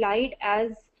applied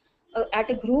as at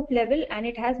a group level and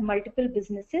it has multiple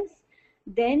businesses,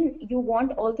 then you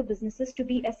want all the businesses to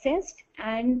be assessed,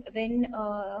 and then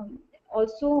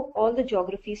also all the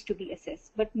geographies to be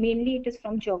assessed, but mainly it is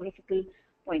from geographical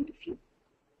point of view.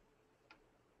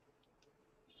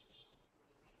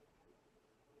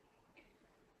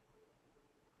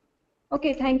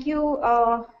 Okay, thank you.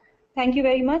 Thank you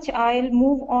very much. I'll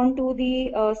move on to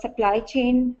the supply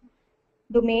chain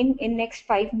domain in next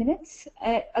 5 minutes.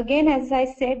 Again, as I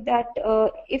said that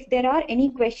if there are any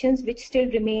questions which still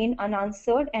remain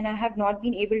unanswered and I have not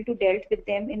been able to dealt with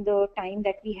them in the time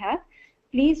that we have,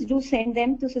 please do send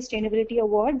them to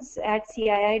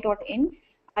sustainabilityawards@cii.in.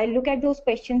 I'll look at those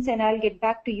questions and I'll get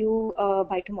back to you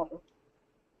by tomorrow.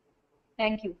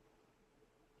 Thank you.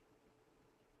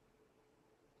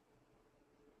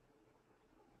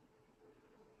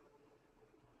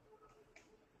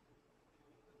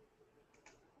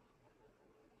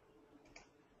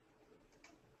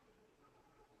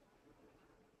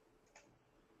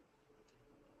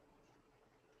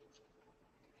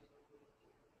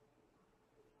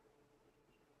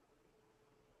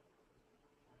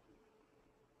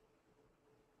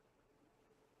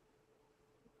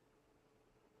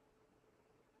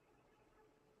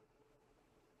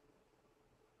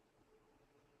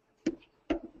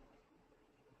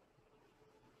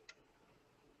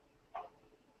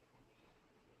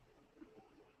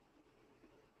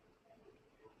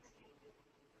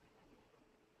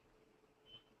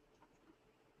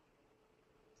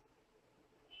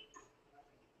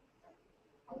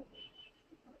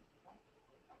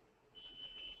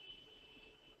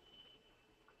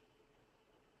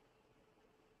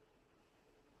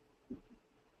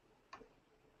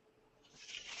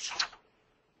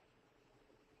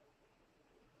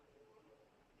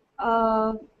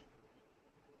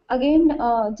 Again,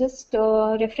 just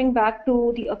referring back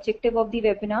to the objective of the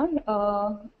webinar,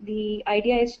 the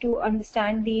idea is to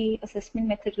understand the assessment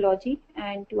methodology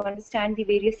and to understand the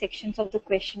various sections of the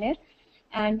questionnaire,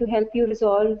 and to help you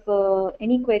resolve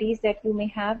any queries that you may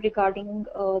have regarding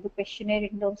the questionnaire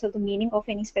in terms of the meaning of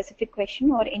any specific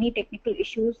question or any technical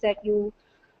issues that you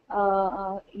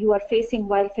are facing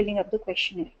while filling up the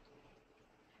questionnaire.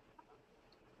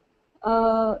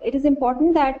 It is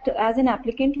important that as an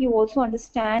applicant you also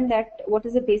understand that what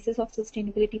is the basis of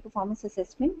sustainability performance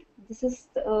assessment. This is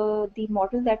the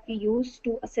model that we use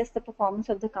to assess the performance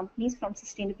of the companies from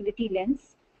sustainability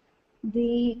lens.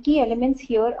 The key elements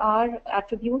here are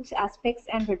attributes, aspects,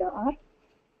 and radar.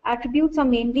 Attributes are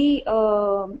mainly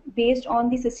based on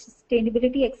the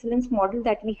sustainability excellence model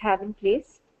that we have in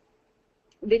place,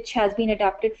 which has been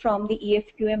adapted from the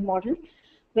EFQM model,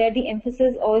 where the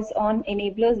emphasis is on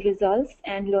enablers, results,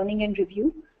 and learning and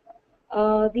review.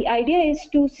 The idea is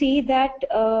to see that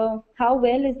how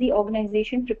well is the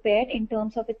organization prepared in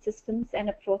terms of its systems and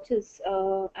approaches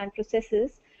and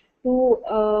processes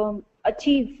to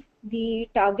achieve the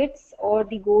targets or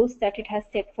the goals that it has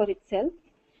set for itself.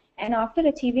 And after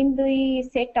achieving the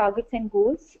set targets and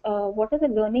goals, what are the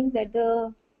learnings that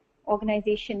the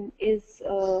organization is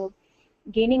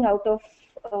gaining out of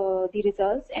the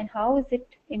results, and how is it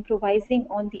improvising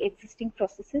on the existing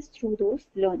processes through those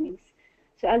learnings.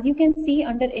 So as you can see,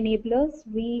 under enablers,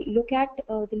 we look at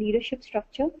the leadership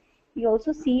structure. We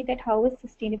also see that how is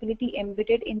sustainability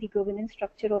embedded in the governance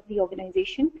structure of the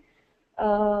organization.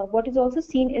 What is also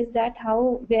seen is that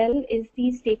how well is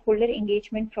the stakeholder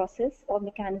engagement process or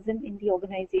mechanism in the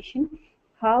organization.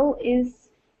 How is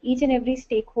each and every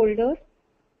stakeholder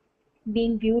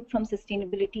being viewed from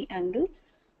sustainability angle.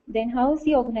 Then how is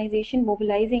the organization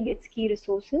mobilizing its key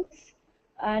resources,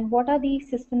 and what are the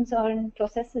systems or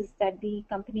processes that the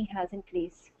company has in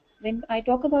place. When I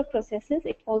talk about processes,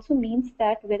 it also means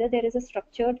that whether there is a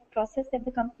structured process that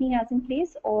the company has in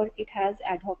place or it has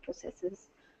ad hoc processes.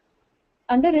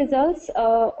 Under results,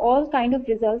 all kind of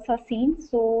results are seen.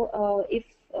 So if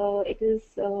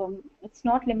it's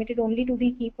not limited only to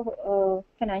the key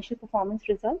financial performance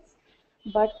results,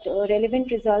 but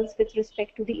relevant results with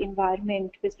respect to the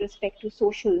environment, with respect to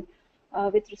social,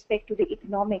 with respect to the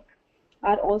economic,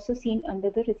 are also seen under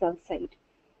the result side.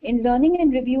 In learning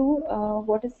and review,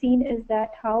 what is seen is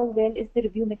that how well is the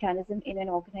review mechanism in an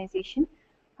organization,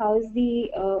 how is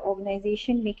the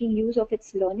organization making use of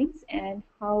its learnings, and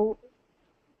how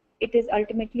it is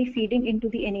ultimately feeding into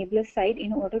the enabler side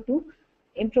in order to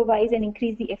improvise and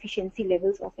increase the efficiency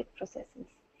levels of its processes.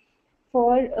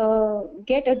 For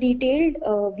get a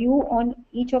detailed view on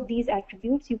each of these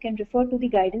attributes, you can refer to the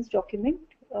guidance document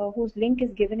whose link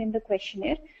is given in the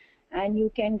questionnaire, and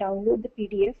you can download the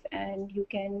PDF and you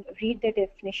can read the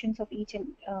definitions of each and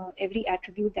every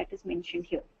attribute that is mentioned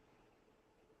here.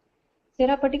 There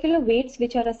are particular weights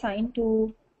which are assigned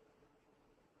to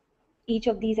each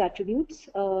of these attributes.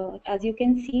 As you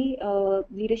can see,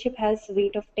 leadership has a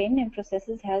weight of 10 and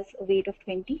processes has a weight of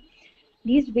 20.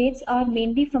 These weights are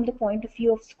mainly from the point of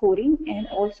view of scoring and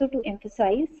also to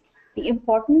emphasize the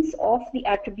importance of the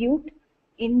attribute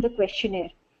in the questionnaire.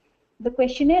 The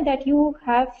questionnaire that you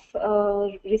have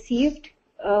received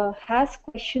has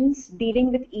questions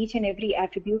dealing with each and every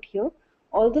attribute here,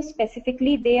 although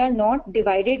specifically they are not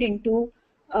divided into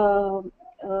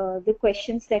the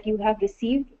questions that you have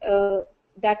received.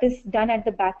 That is done at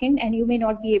the back end and you may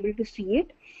not be able to see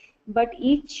it, but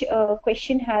each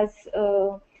question has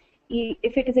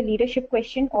if it is a leadership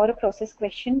question or a process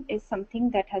question, is something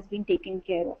that has been taken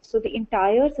care of. So the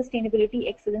entire sustainability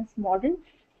excellence model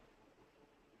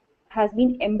has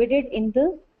been embedded in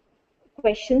the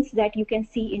questions that you can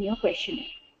see in your questionnaire.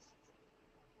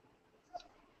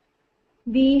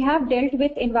 We have dealt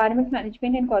with environment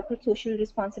management and corporate social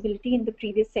responsibility in the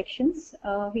previous sections.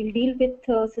 We'll deal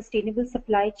with sustainable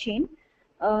supply chain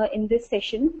in this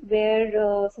session,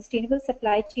 where sustainable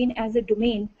supply chain as a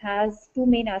domain has two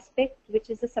main aspects,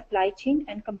 which is the supply chain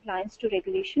and compliance to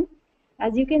regulation.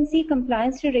 As you can see,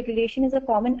 compliance to regulation is a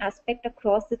common aspect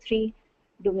across the three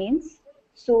domains.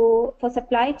 So for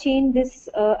supply chain, this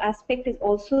aspect is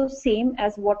also same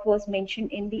as what was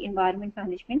mentioned in the environment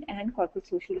management and corporate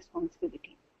social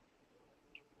responsibility.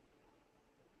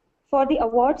 For the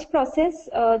awards process,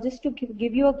 just to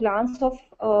give you a glance of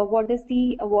what does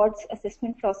the awards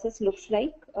assessment process looks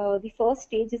like. The first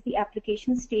stage is the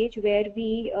application stage, where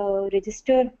we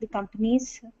register the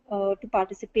companies to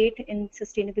participate in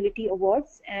sustainability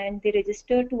awards, and they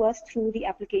register to us through the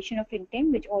application of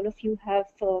intent, which all of you have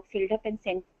filled up and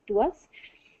sent to us,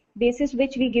 basis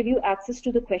which we give you access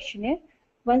to the questionnaire.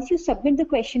 Once you submit the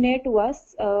questionnaire to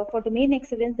us, for domain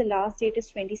excellence, the last date is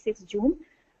 26 June.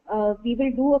 We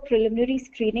will do a preliminary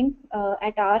screening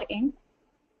at our end.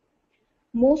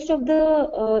 Most of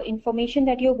the information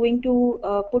that you're going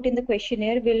to put in the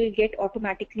questionnaire will get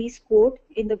automatically scored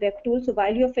in the web tool. So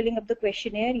while you're filling up the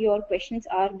questionnaire, your questions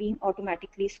are being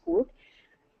automatically scored.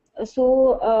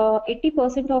 So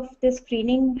 80% of the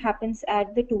screening happens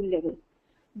at the tool level.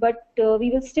 But we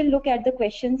will still look at the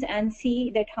questions and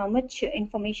see that how much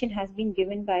information has been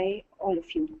given by all of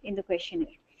you in the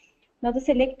questionnaire. Now the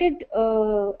selected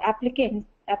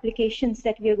applications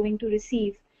that we are going to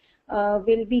receive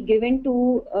will be given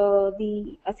to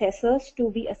the assessors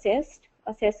to be assessed.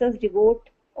 Assessors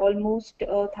devote almost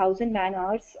 1,000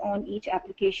 man-hours on each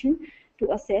application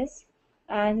to assess.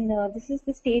 And this is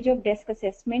the stage of desk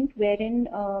assessment, wherein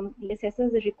the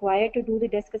assessors are required to do the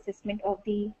desk assessment of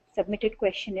the submitted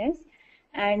questionnaires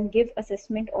and give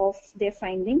assessment of their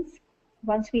findings.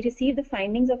 Once we receive the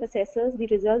findings of assessors, the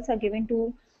results are given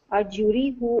to our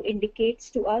jury, who indicates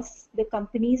to us the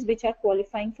companies which are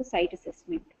qualifying for site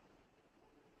assessment.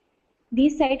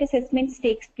 These site assessments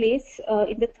takes place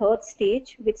in the third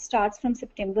stage, which starts from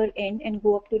September end and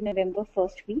go up to November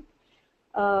first week.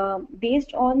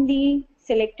 Based on the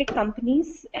selected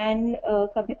companies, and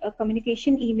a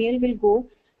communication email will go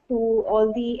to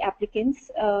all the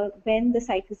applicants when the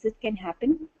site visit can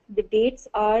happen. The dates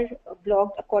are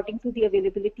blocked according to the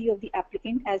availability of the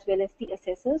applicant as well as the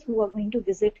assessors who are going to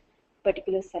visit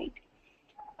particular site.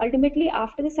 Ultimately,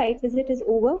 after the site visit is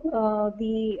over,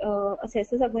 the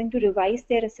assessors are going to revise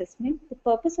their assessment. The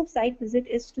purpose of site visit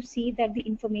is to see that the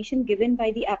information given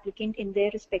by the applicant in their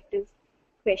respective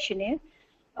questionnaire,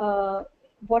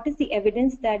 what is the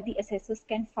evidence that the assessors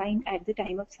can find at the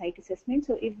time of site assessment.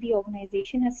 So if the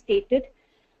organization has stated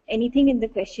anything in the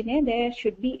questionnaire, there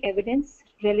should be evidence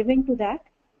relevant to that,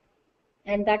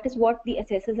 and that is what the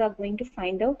assessors are going to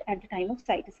find out at the time of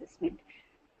site assessment.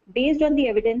 Based on the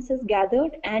evidences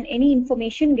gathered and any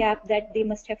information gap that they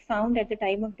must have found at the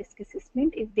time of disc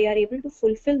assessment, if they are able to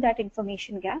fulfill that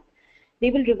information gap,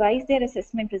 they will revise their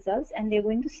assessment results and they're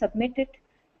going to submit it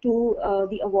to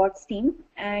the awards team,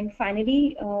 and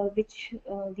finally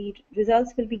the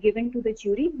results will be given to the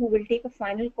jury, who will take a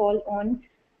final call on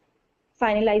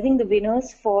finalizing the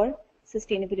winners for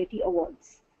sustainability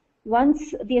awards.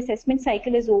 Once the assessment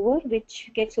cycle is over,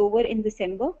 which gets over in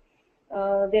December,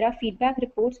 there are feedback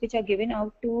reports which are given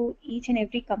out to each and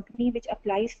every company which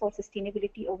applies for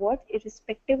sustainability awards,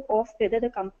 irrespective of whether the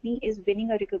company is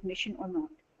winning a recognition or not.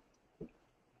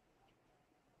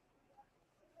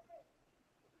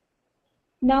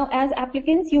 Now, as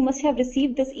applicants, you must have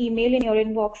received this email in your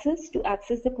inboxes to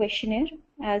access the questionnaire.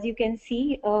 As you can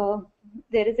see,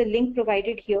 there is a link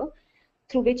provided here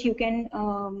through which you can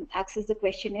access the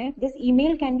questionnaire. This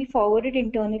email can be forwarded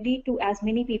internally to as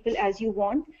many people as you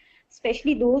want,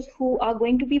 especially those who are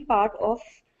going to be part of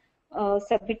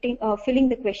filling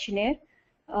the questionnaire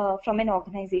from an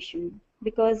organization,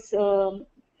 because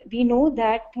we know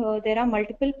that there are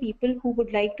multiple people who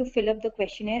would like to fill up the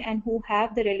questionnaire and who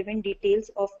have the relevant details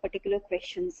of particular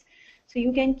questions. So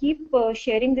you can keep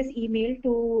sharing this email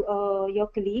to your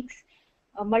colleagues.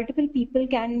 Multiple people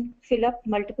can fill up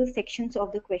multiple sections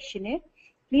of the questionnaire.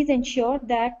 Please ensure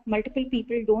that multiple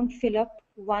people don't fill up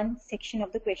one section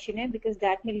of the questionnaire, because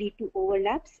that may lead to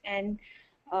overlaps and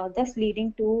thus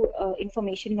leading to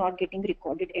information not getting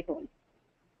recorded at all.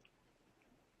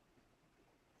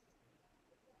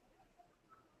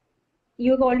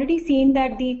 You have already seen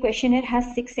that the questionnaire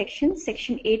has 6 sections,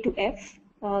 section A to F.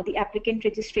 The applicant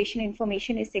registration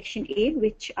information is section A,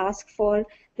 which asks for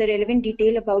the relevant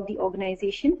detail about the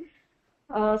organization.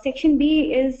 Section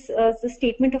B is the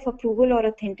statement of approval or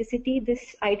authenticity.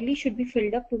 This ideally should be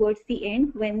filled up towards the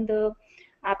end when the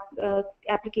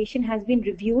application has been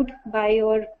reviewed by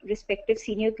your respective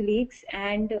senior colleagues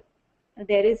and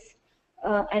there is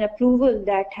an approval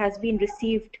that has been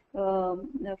received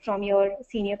from your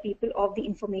senior people of the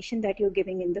information that you're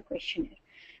giving in the questionnaire.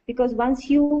 Because once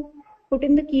you put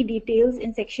in the key details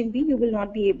in section B, you will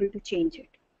not be able to change it.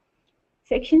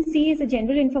 Section C is a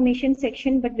general information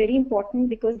section, but very important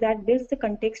because that builds the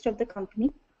context of the company.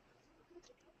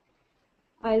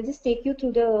 I'll just take you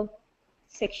through the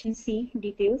section C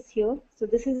details here. So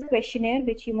this is a questionnaire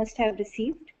which you must have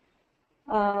received.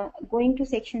 Going to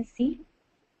section C,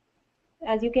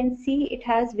 as you can see, it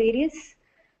has various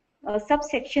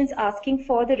subsections asking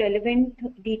for the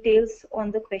relevant details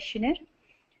on the questionnaire.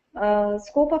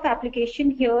 Scope of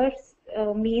application here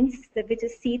means that, which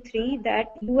is C3,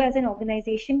 that you as an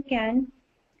organization can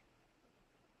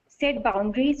set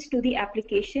boundaries to the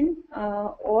application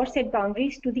or set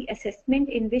boundaries to the assessment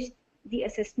in which the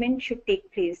assessment should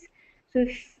take place. So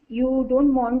if you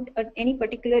don't want any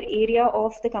particular area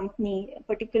of the company,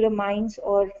 particular mines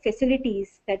or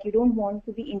facilities that you don't want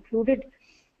to be included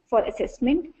for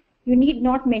assessment, you need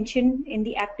not mention in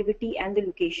the activity and the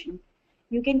location.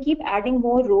 You can keep adding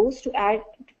more rows to add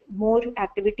more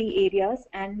activity areas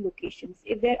and locations.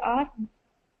 If there are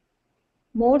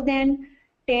more than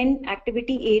 10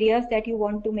 activity areas that you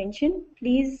want to mention,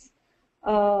 please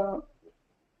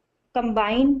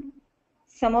combine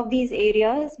some of these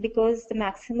areas, because the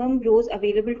maximum rows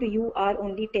available to you are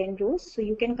only 10 rows. So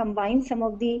you can combine some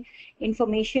of the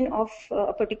information of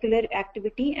a particular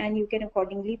activity and you can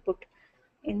accordingly put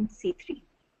in C3.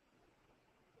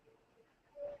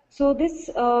 So this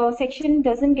section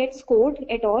doesn't get scored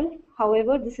at all.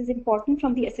 However, this is important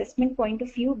from the assessment point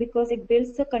of view because it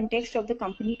builds the context of the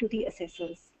company to the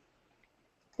assessors.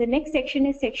 The next section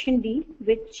is section D,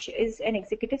 which is an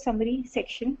executive summary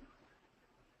section.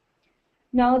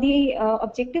 Now, the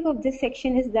objective of this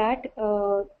section is that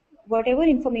whatever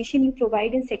information you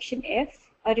provide in section F,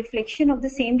 a reflection of the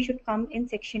same should come in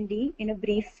section D in a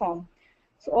brief form.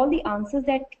 So all the answers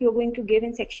that you're going to give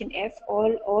in section F,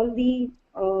 all the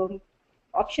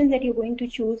options that you're going to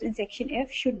choose in section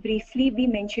F should briefly be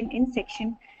mentioned in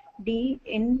section D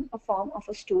in a form of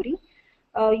a story.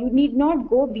 You need not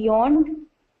go beyond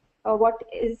what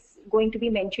is going to be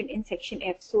mentioned in section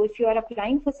F. So if you are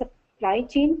applying for supply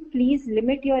chain, please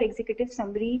limit your executive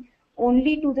summary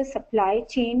only to the supply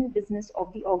chain business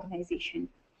of the organization.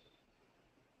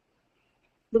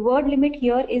 The word limit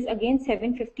here is again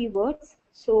 750 words.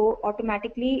 So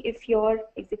automatically, if your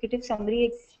executive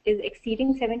summary is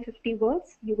exceeding 750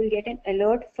 words, you will get an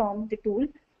alert from the tool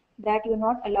that you're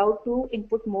not allowed to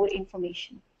input more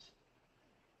information.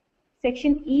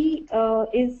 Section E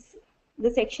is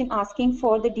the section asking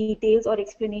for the details or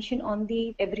explanation on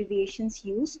the abbreviations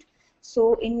used.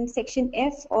 So in section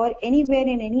F or anywhere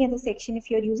in any other section,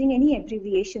 if you're using any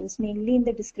abbreviations, mainly in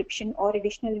the description or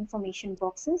additional information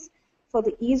boxes, for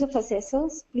the ease of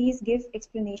assessors, please give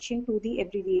explanation to the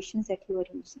abbreviations that you are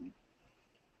using.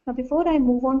 Now, before I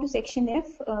move on to section F,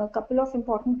 a couple of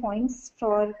important points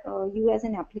for you as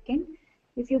an applicant.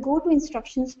 If you go to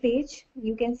instructions page,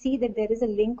 you can see that there is a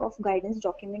link of guidance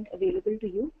document available to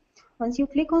you. Once you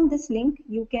click on this link,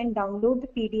 you can download the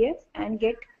PDF and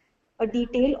get a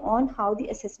detail on how the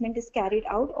assessment is carried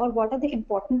out or what are the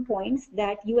important points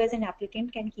that you as an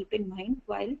applicant can keep in mind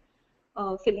while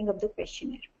filling up the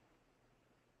questionnaire.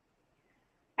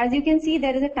 As you can see,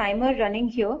 there is a timer running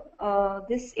here.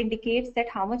 This indicates that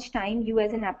how much time you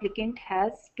as an applicant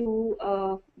has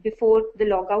to before the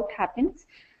logout happens.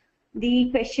 The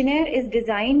questionnaire is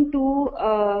designed to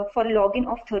for a login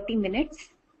of 30 minutes.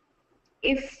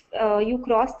 If you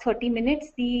cross 30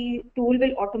 minutes, the tool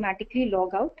will automatically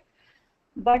log out.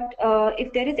 But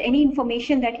if there is any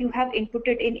information that you have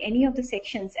inputted in any of the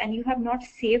sections and you have not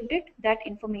saved it, that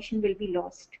information will be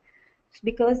lost.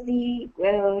 Because the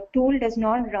tool does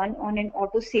not run on an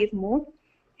auto-save mode.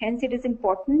 Hence, it is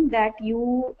important that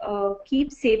you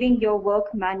keep saving your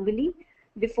work manually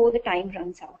before the time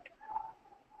runs out.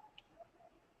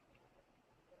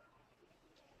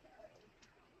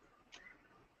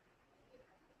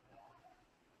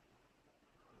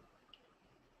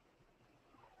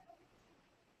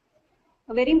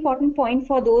 A very important point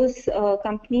for those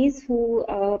companies who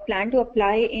plan to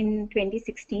apply in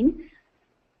 2016.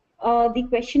 The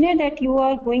questionnaire that you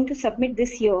are going to submit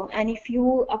this year, and if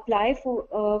you apply for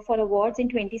awards in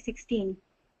 2016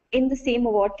 in the same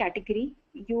award category,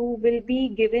 you will be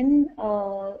given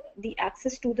the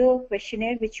access to the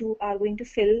questionnaire which you are going to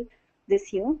fill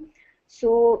this year.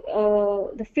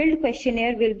 So the filled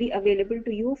questionnaire will be available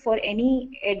to you for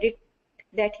any edit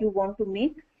that you want to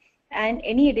make and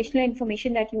any additional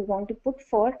information that you want to put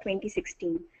for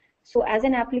 2016. So as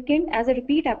an applicant, as a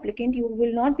repeat applicant, you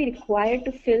will not be required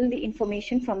to fill the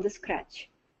information from the scratch.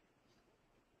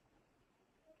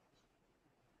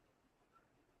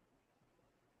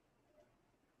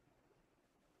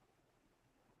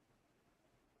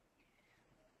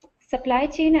 Supply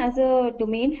chain as a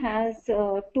domain has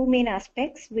two main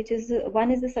aspects, which is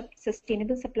one is the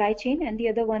sustainable supply chain and the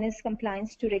other one is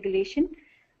compliance to regulation.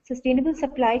 Sustainable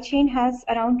supply chain has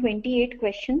around 28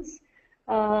 questions.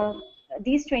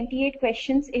 These 28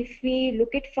 questions, if we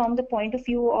look at from the point of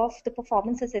view of the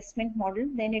performance assessment model,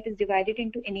 then it is divided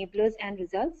into enablers and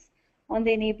results. On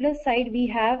the enabler side, we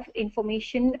have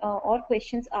information or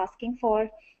questions asking for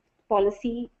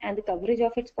policy and the coverage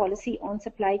of its policy on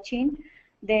supply chain.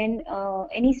 Then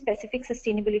any specific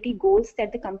sustainability goals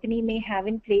that the company may have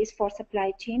in place for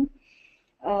supply chain.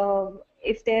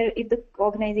 If the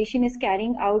organization is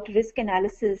carrying out risk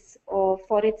analysis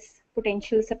for its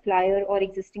potential supplier or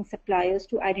existing suppliers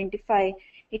to identify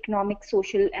economic,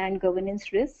 social, and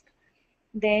governance risk.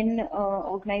 Then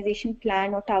organization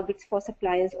plan or targets for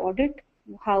suppliers audit.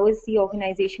 How is the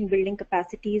organization building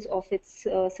capacities of its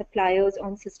suppliers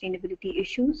on sustainability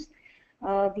issues?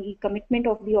 The commitment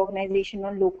of the organization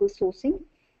on local sourcing,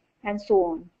 and so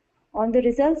on. On the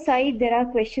results side, there are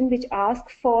questions which ask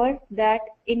for that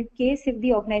in case if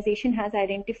the organization has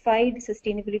identified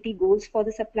sustainability goals for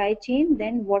the supply chain,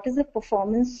 then what is the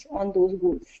performance on those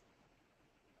goals?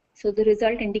 So the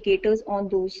result indicators on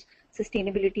those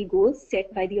sustainability goals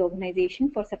set by the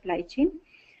organization for supply chain.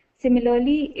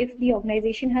 Similarly, if the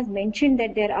organization has mentioned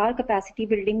that there are capacity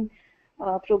building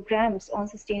programs on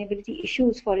sustainability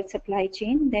issues for its supply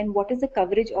chain, then what is the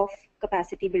coverage of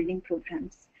capacity building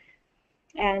programs?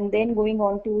 And then going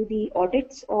on to the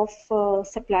audits of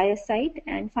supplier side.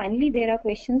 And finally, there are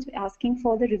questions asking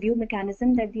for the review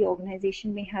mechanism that the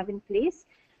organization may have in place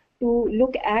to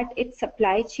look at its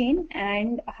supply chain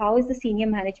and how is the senior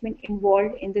management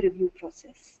involved in the review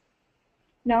process.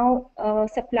 Now,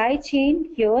 supply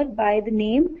chain here by the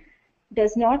name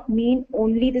does not mean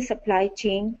only the supply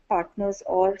chain partners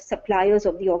or suppliers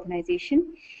of the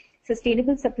organization.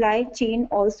 Sustainable supply chain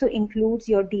also includes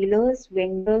your dealers,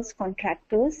 vendors,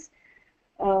 contractors,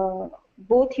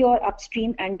 both your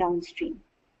upstream and downstream.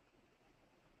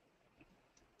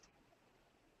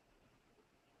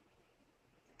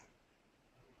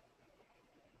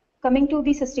 Coming to the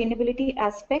sustainability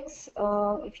aspects,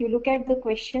 if you look at the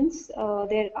questions,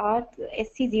 there are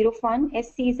SC01.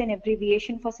 SC is an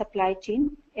abbreviation for supply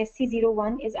chain.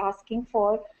 SC01 is asking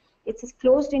for, it's a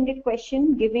closed-ended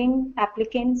question giving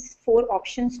applicants 4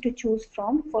 options to choose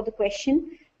from for the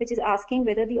question, which is asking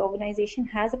whether the organization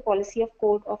has a policy of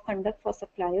code of conduct for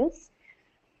suppliers.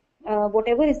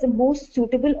 Whatever is the most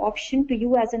suitable option to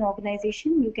you as an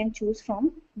organization, you can choose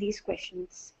from these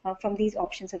questions, from these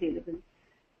options available.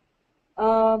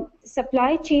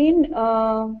 Supply chain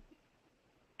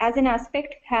as an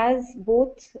aspect has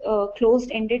both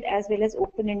closed-ended as well as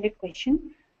open-ended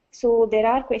question. So there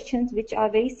are questions which are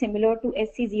very similar to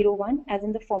SC01 as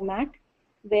in the format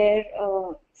where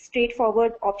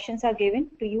straightforward options are given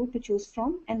to you to choose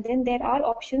from, and then there are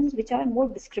options which are more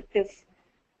descriptive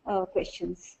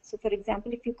questions. So for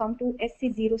example, if you come to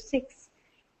SC06,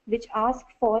 which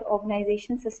asks for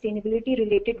organization sustainability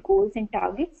related goals and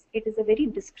targets, it is a very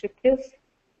descriptive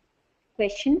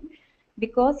question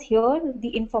because here the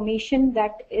information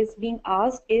that is being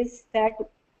asked is that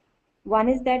one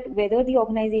is that whether the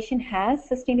organization has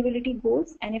sustainability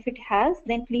goals, and if it has,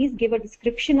 then please give a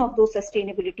description of those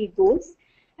sustainability goals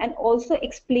and also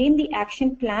explain the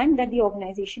action plan that the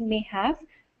organization may have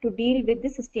to deal with the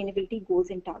sustainability goals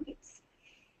and targets.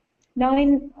 Now,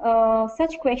 in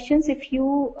such questions, if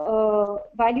you,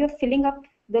 while you're filling up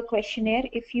the questionnaire,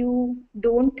 if you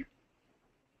don't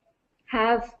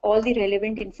have all the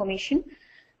relevant information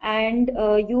and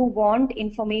you want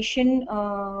information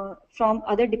from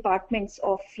other departments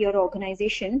of your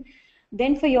organization,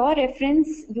 then for your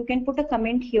reference, you can put a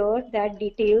comment here that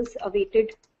details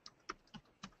awaited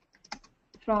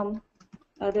from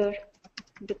other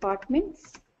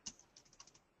departments.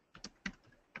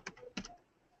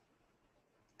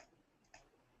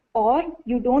 Or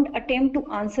you don't attempt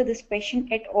to answer this question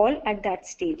at all at that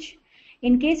stage.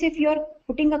 In case if you're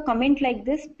putting a comment like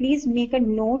this, please make a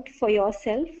note for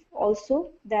yourself also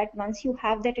that once you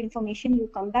have that information, you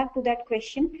come back to that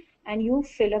question and you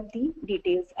fill up the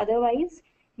details. Otherwise,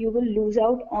 you will lose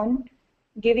out on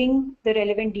giving the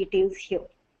relevant details here.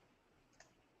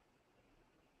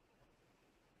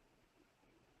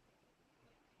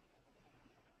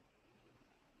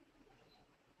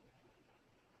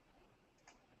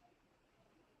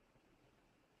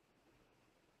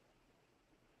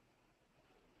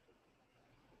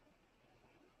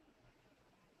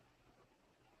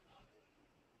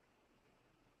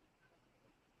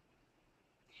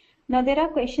 Now there are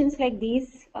questions like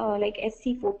these, like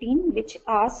SC14, which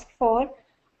ask for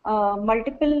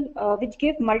which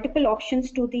give multiple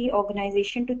options to the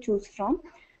organization to choose from.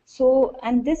 So,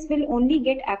 and this will only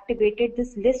get activated,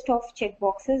 this list of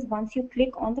checkboxes, once you click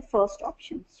on the first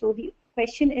option. So the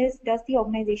question is, does the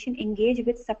organization engage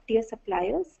with sub-tier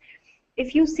suppliers?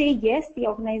 If you say yes, the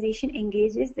organization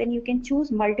engages, then you can choose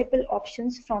multiple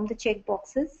options from the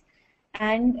checkboxes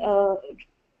and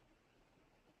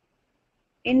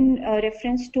in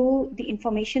reference to the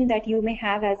information that you may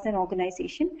have as an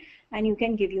organization, and you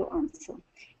can give your answer.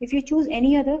 If you choose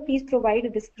any other, please provide a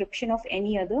description of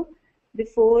any other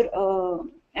before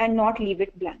and not leave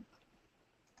it blank.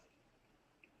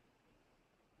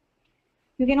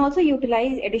 You can also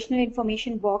utilize additional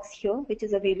information box here, which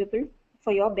is available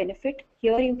for your benefit.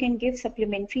 Here you can give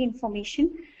supplementary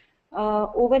information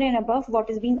over and above what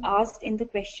is being asked in the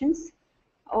questions.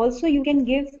 Also, you can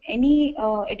give any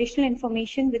additional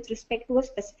information with respect to a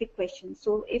specific question.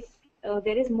 So if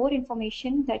there is more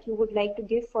information that you would like to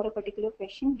give for a particular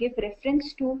question, give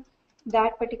reference to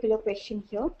that particular question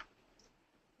here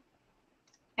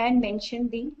and mention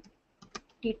the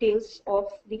details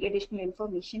of the additional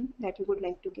information that you would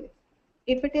like to give.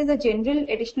 If it is a general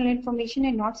additional information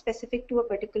and not specific to a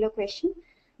particular question,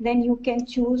 then you can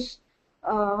choose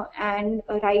and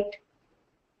write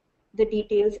the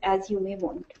details as you may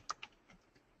want.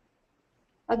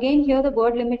 Again, here the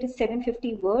word limit is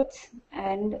 750 words,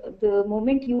 and the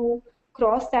moment you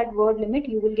cross that word limit,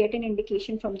 you will get an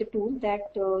indication from the tool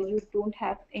that you don't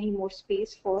have any more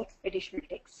space for additional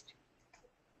text.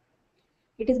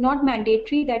 It is not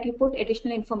mandatory that you put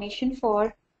additional information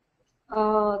for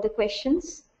the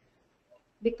questions,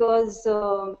 because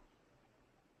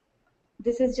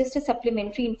this is just a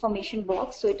supplementary information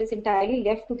box, so it is entirely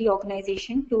left to the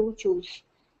organization to choose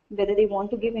whether they want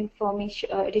to give information,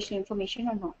 additional information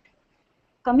or not.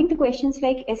 Coming to questions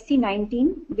like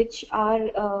SC19, which are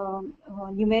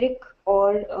numeric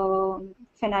or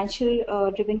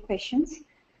financial driven questions.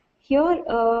 Here,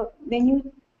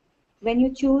 when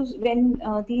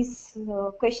these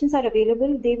questions are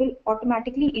available, they will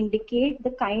automatically indicate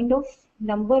the kind of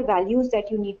number values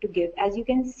that you need to give. As you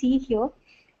can see here,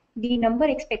 the number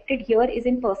expected here is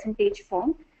in percentage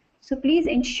form. So please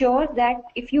ensure that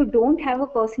if you don't have a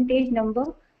percentage number,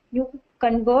 you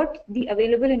convert the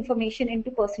available information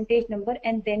into percentage number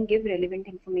and then give relevant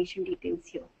information details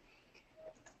here.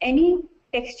 Any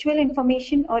textual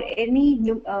information or any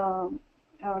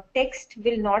text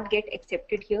will not get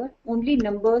accepted here. Only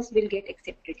numbers will get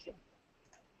accepted here.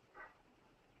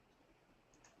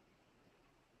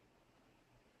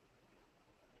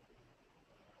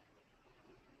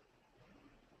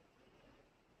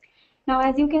 Now,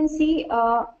 as you can see,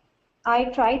 I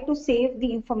tried to save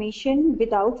the information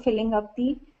without filling up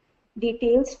the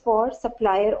details for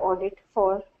supplier audit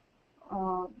for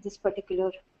this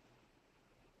particular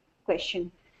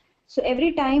question. So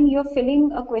every time you're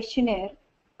filling a questionnaire,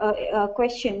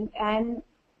 question, and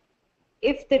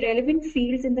if the relevant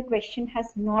fields in the question has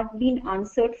not been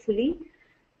answered fully,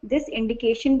 this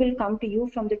indication will come to you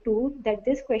from the tool that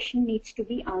this question needs to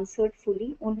be answered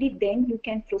fully. Only then you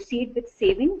can proceed with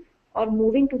saving or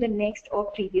moving to the next or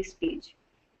previous page.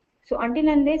 So until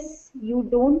unless you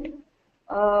don't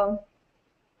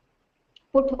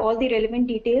put all the relevant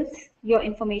details, your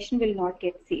information will not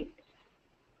get saved.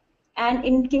 And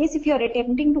in case if you are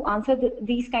attempting to answer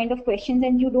these kind of questions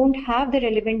and you don't have the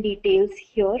relevant details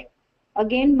here,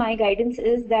 again my guidance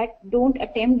is that don't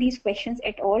attempt these questions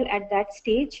at all at that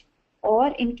stage. Or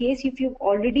in case if you've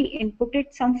already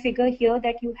inputted some figure here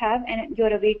that you have and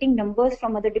you're awaiting numbers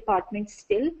from other departments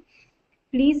still,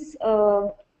 please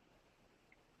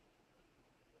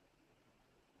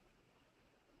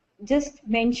just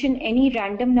mention any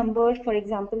random number, for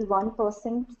example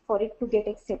 1%, for it to get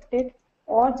accepted,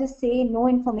 or just say no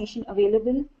information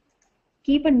available.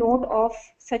 Keep a note of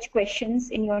such questions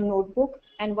in your notebook,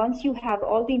 and once you have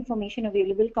all the information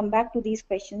available, come back to these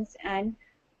questions and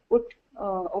put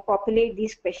or populate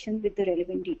these questions with the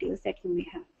relevant details that you may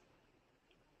have.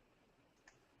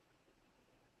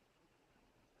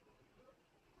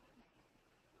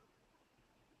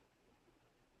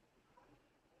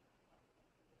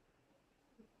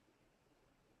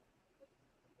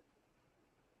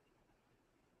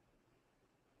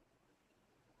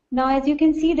 Now, as you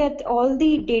can see that all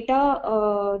the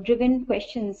data driven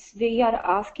questions, we are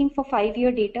asking for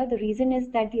 5-year data. The reason is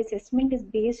that the assessment is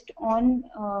based on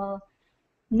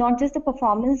not just the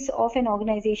performance of an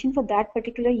organization for that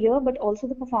particular year, but also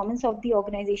the performance of the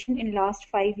organization in last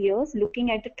 5 years,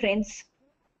 looking at the trends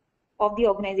of the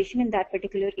organization in that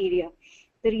particular area.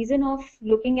 The reason of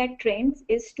looking at trends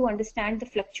is to understand the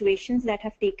fluctuations that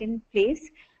have taken place,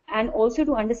 and also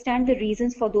to understand the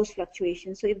reasons for those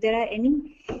fluctuations. So if there are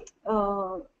any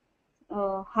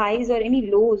highs or any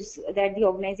lows that the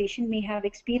organization may have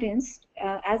experienced,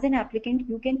 as an applicant,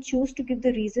 you can choose to give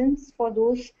the reasons for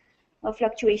those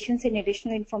fluctuations in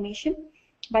additional information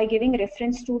by giving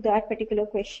reference to that particular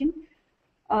question.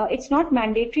 It's not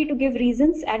mandatory to give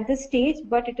reasons at this stage,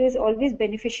 but it is always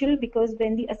beneficial, because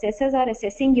when the assessors are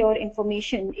assessing your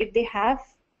information, if they have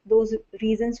those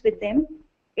reasons with them,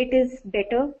 it is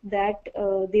better that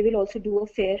they will also do a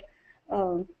fair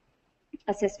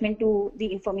assessment to the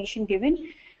information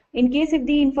given. In case if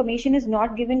the information is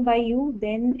not given by you,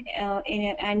 then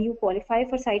and you qualify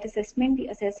for site assessment, the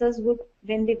assessors would,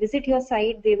 when they visit your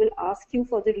site, they will ask you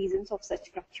for the reasons of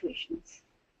such fluctuations.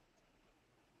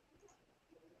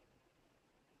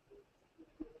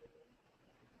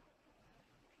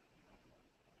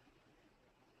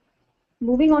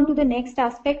 Moving on to the next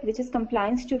aspect, which is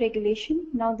compliance to regulation.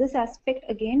 Now this aspect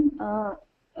again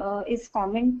is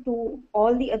common to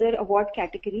all the other award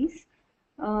categories.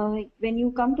 When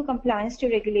you come to compliance to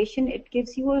regulation, it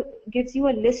gives you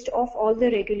a list of all the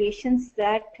regulations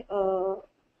that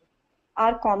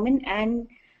are common and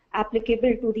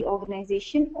applicable to the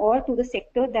organization or to the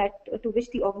sector to which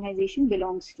the organization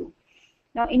belongs to.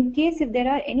 Now, in case if there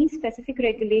are any specific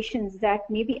regulations that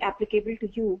may be applicable to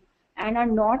you and are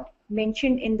not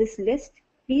mentioned in this list,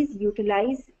 please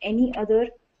utilize any other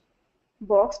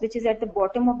box which is at the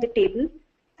bottom of the table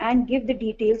and give the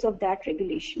details of that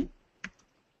regulation.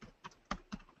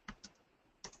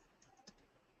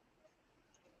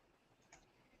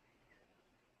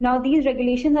 Now these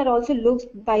regulations are also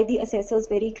looked by the assessors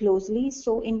very closely.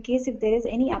 So in case if there is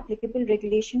any applicable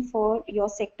regulation for your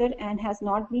sector and has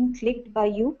not been clicked by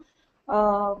you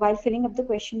while filling up the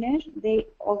questionnaire,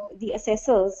 the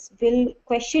assessors will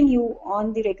question you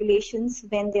on the regulations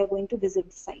when they are going to visit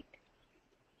the site.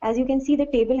 As you can see, the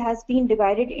table has been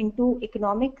divided into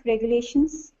economic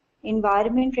regulations,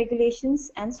 environment regulations,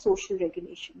 and social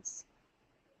regulations.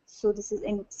 So this is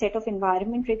a set of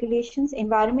environment regulations,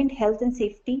 environment, health and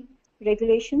safety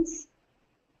regulations,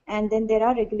 and then there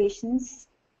are regulations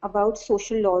about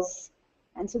social laws.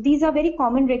 And so these are very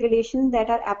common regulations that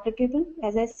are applicable.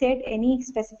 As I said, any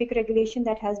specific regulation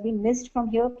that has been missed from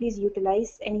here, please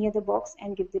utilize any other box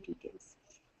and give the details.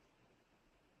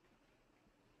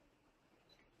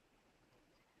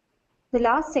 The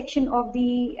last section of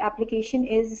the application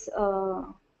is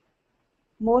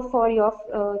more for your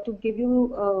to give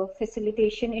you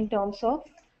facilitation in terms of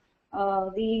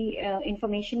the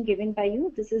information given by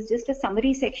you. This is just a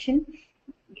summary section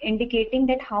indicating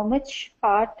that how much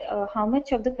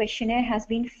of the questionnaire has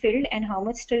been filled and how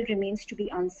much still remains to be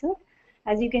answered.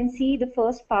 As you can see, the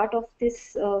first part of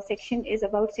this section is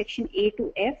about section A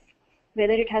to F,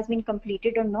 whether it has been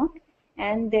completed or not.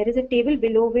 And there is a table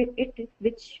below it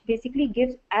which basically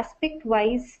gives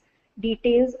aspect-wise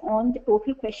details on the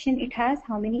total question it has,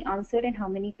 how many answered and how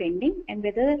many pending, and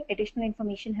whether additional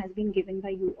information has been given by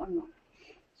you or not.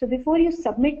 So before you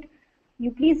submit,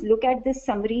 you please look at this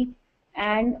summary,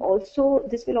 and also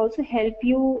this will also help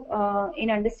you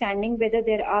in understanding whether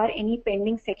there are any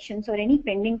pending sections or any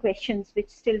pending questions which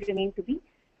still remain to be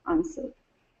answered.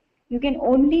 You can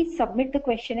only submit the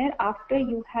questionnaire after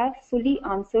you have fully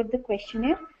answered the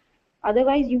questionnaire.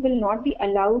 Otherwise, you will not be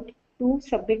allowed to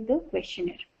submit the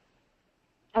questionnaire.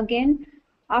 Again,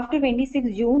 after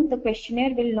 26 June, the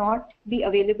questionnaire will not be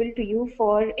available to you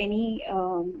for any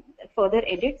further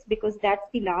edits, because that's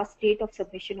the last date of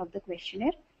submission of the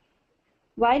questionnaire.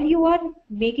 While you are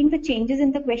making the changes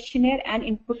in the questionnaire and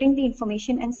inputting the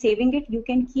information and saving it, you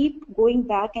can keep going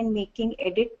back and making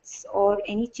edits or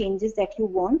any changes that you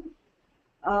want.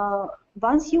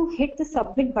 Once you hit the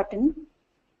submit button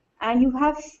and you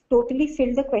have totally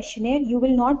filled the questionnaire, you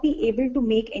will not be able to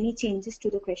make any changes to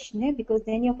the questionnaire, because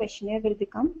then your questionnaire will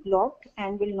become locked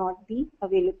and will not be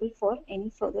available for any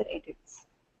further edits.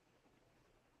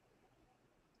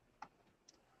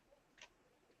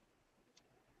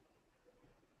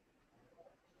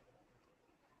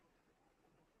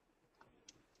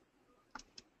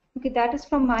 Okay, that is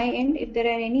from my end. If there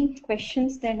are any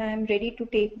questions, then I am ready to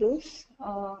take those,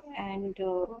 and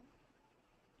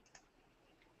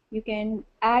you can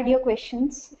add your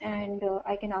questions and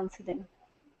I can answer them.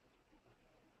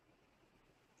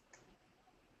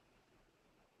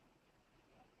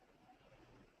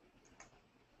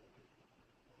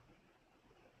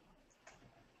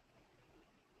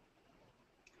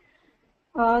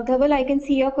 Dhaval, I can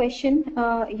see your question.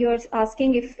 You're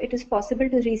asking if it is possible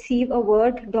to receive a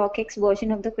Word docx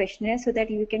version of the questionnaire so that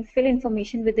you can fill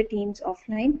information with the teams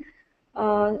offline.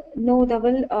 No,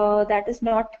 Dhaval, that is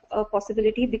not a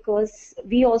possibility, because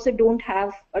we also don't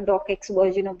have a docx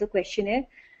version of the questionnaire.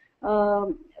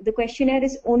 The questionnaire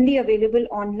is only available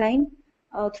online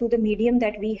through the medium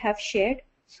that we have shared.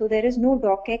 So there is no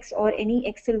docx or any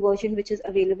Excel version which is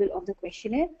available of the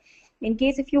questionnaire. In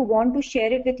case if you want to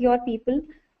share it with your people,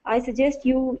 I suggest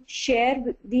you share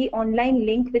the online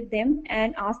link with them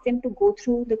and ask them to go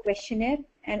through the questionnaire,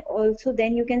 and also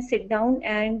then you can sit down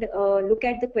and look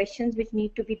at the questions which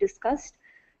need to be discussed,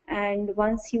 and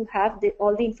once you have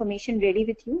all the information ready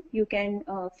with you, you can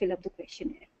fill up the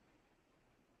questionnaire.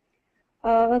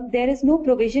 There is no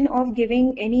provision of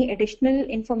giving any additional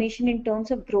information in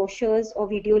terms of brochures or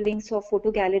video links or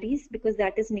photo galleries, because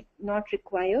that is not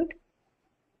required.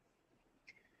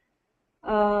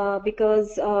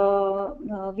 Because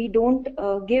we don't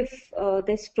give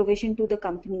this provision to the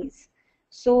companies.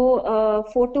 So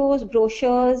photos,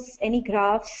 brochures, any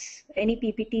graphs, any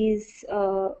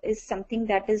PPTs is something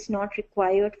that is not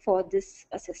required for this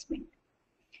assessment.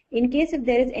 In case if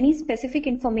there is any specific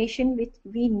information which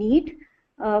we need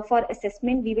for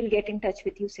assessment, we will get in touch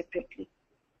with you separately.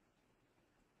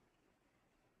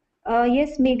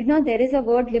 Yes, Meghna, there is a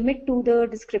word limit to the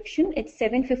description. It's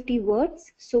 750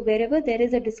 words. So wherever there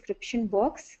is a description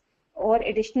box or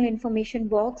additional information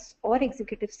box or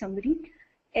executive summary,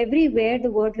 everywhere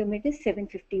the word limit is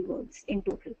 750 words in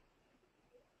total.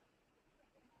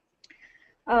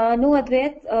 No,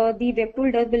 Advait, the web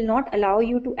tool will not allow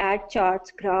you to add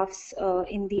charts, graphs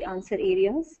in the answer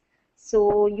areas.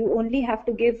 So you only have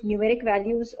to give numeric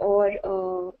values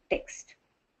or text.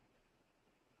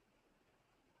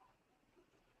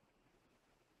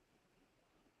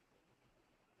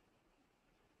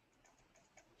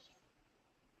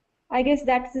 I guess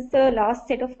that is the last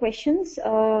set of questions.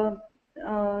 In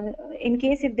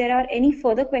case if there are any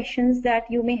further questions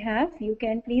that you may have, you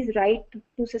can please write to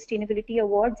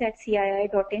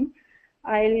sustainabilityawards@cii.in.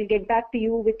 I'll get back to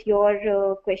you with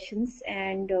your questions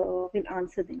and will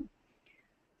answer them.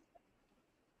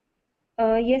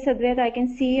 Yes, Advait, I can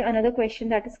see another question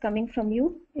that is coming from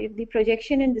you. If the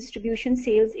projection in distribution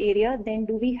sales area, then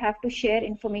do we have to share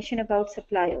information about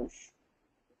suppliers?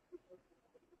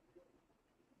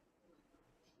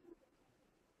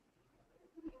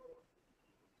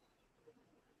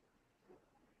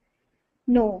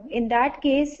 No, in that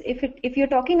case, if you're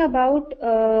talking about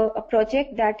a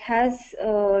project that has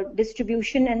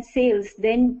distribution and sales,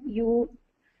 then you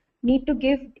need to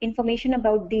give information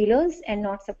about dealers and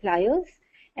not suppliers.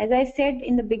 As I said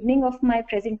in the beginning of my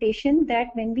presentation,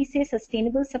 that when we say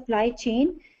sustainable supply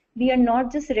chain, we are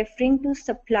not just referring to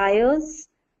suppliers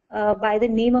by the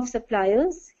name of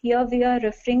suppliers. Here we are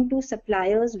referring to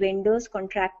suppliers, vendors,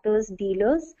 contractors,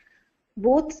 dealers,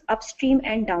 both upstream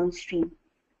and downstream.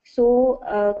 So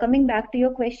coming back to your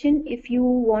question, if you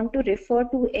want to refer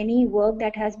to any work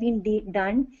that has been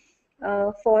done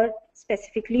for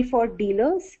specifically for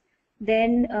dealers,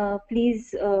 then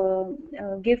please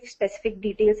give specific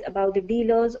details about the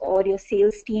dealers or your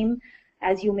sales team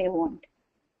as you may want.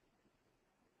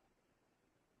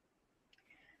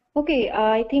 Okay,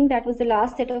 I think that was the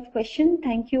last set of questions.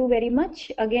 Thank you very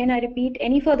much. Again, I repeat,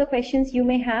 any further questions you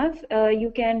may have, you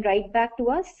can write back to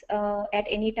us at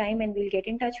any time and we'll get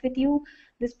in touch with you.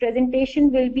 This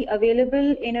presentation will be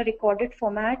available in a recorded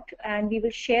format and we will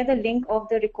share the link of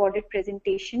the recorded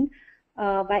presentation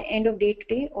by end of day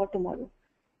today or tomorrow.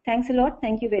 Thanks a lot.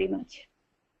 Thank you very much.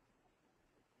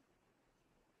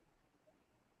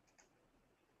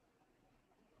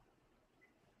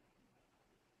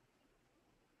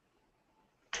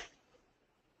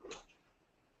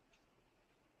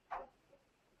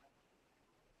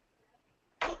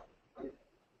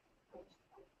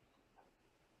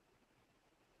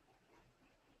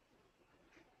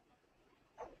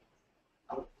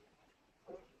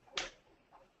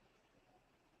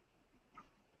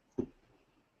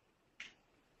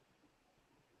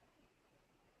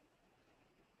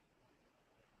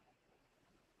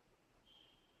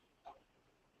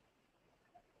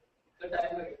 The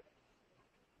time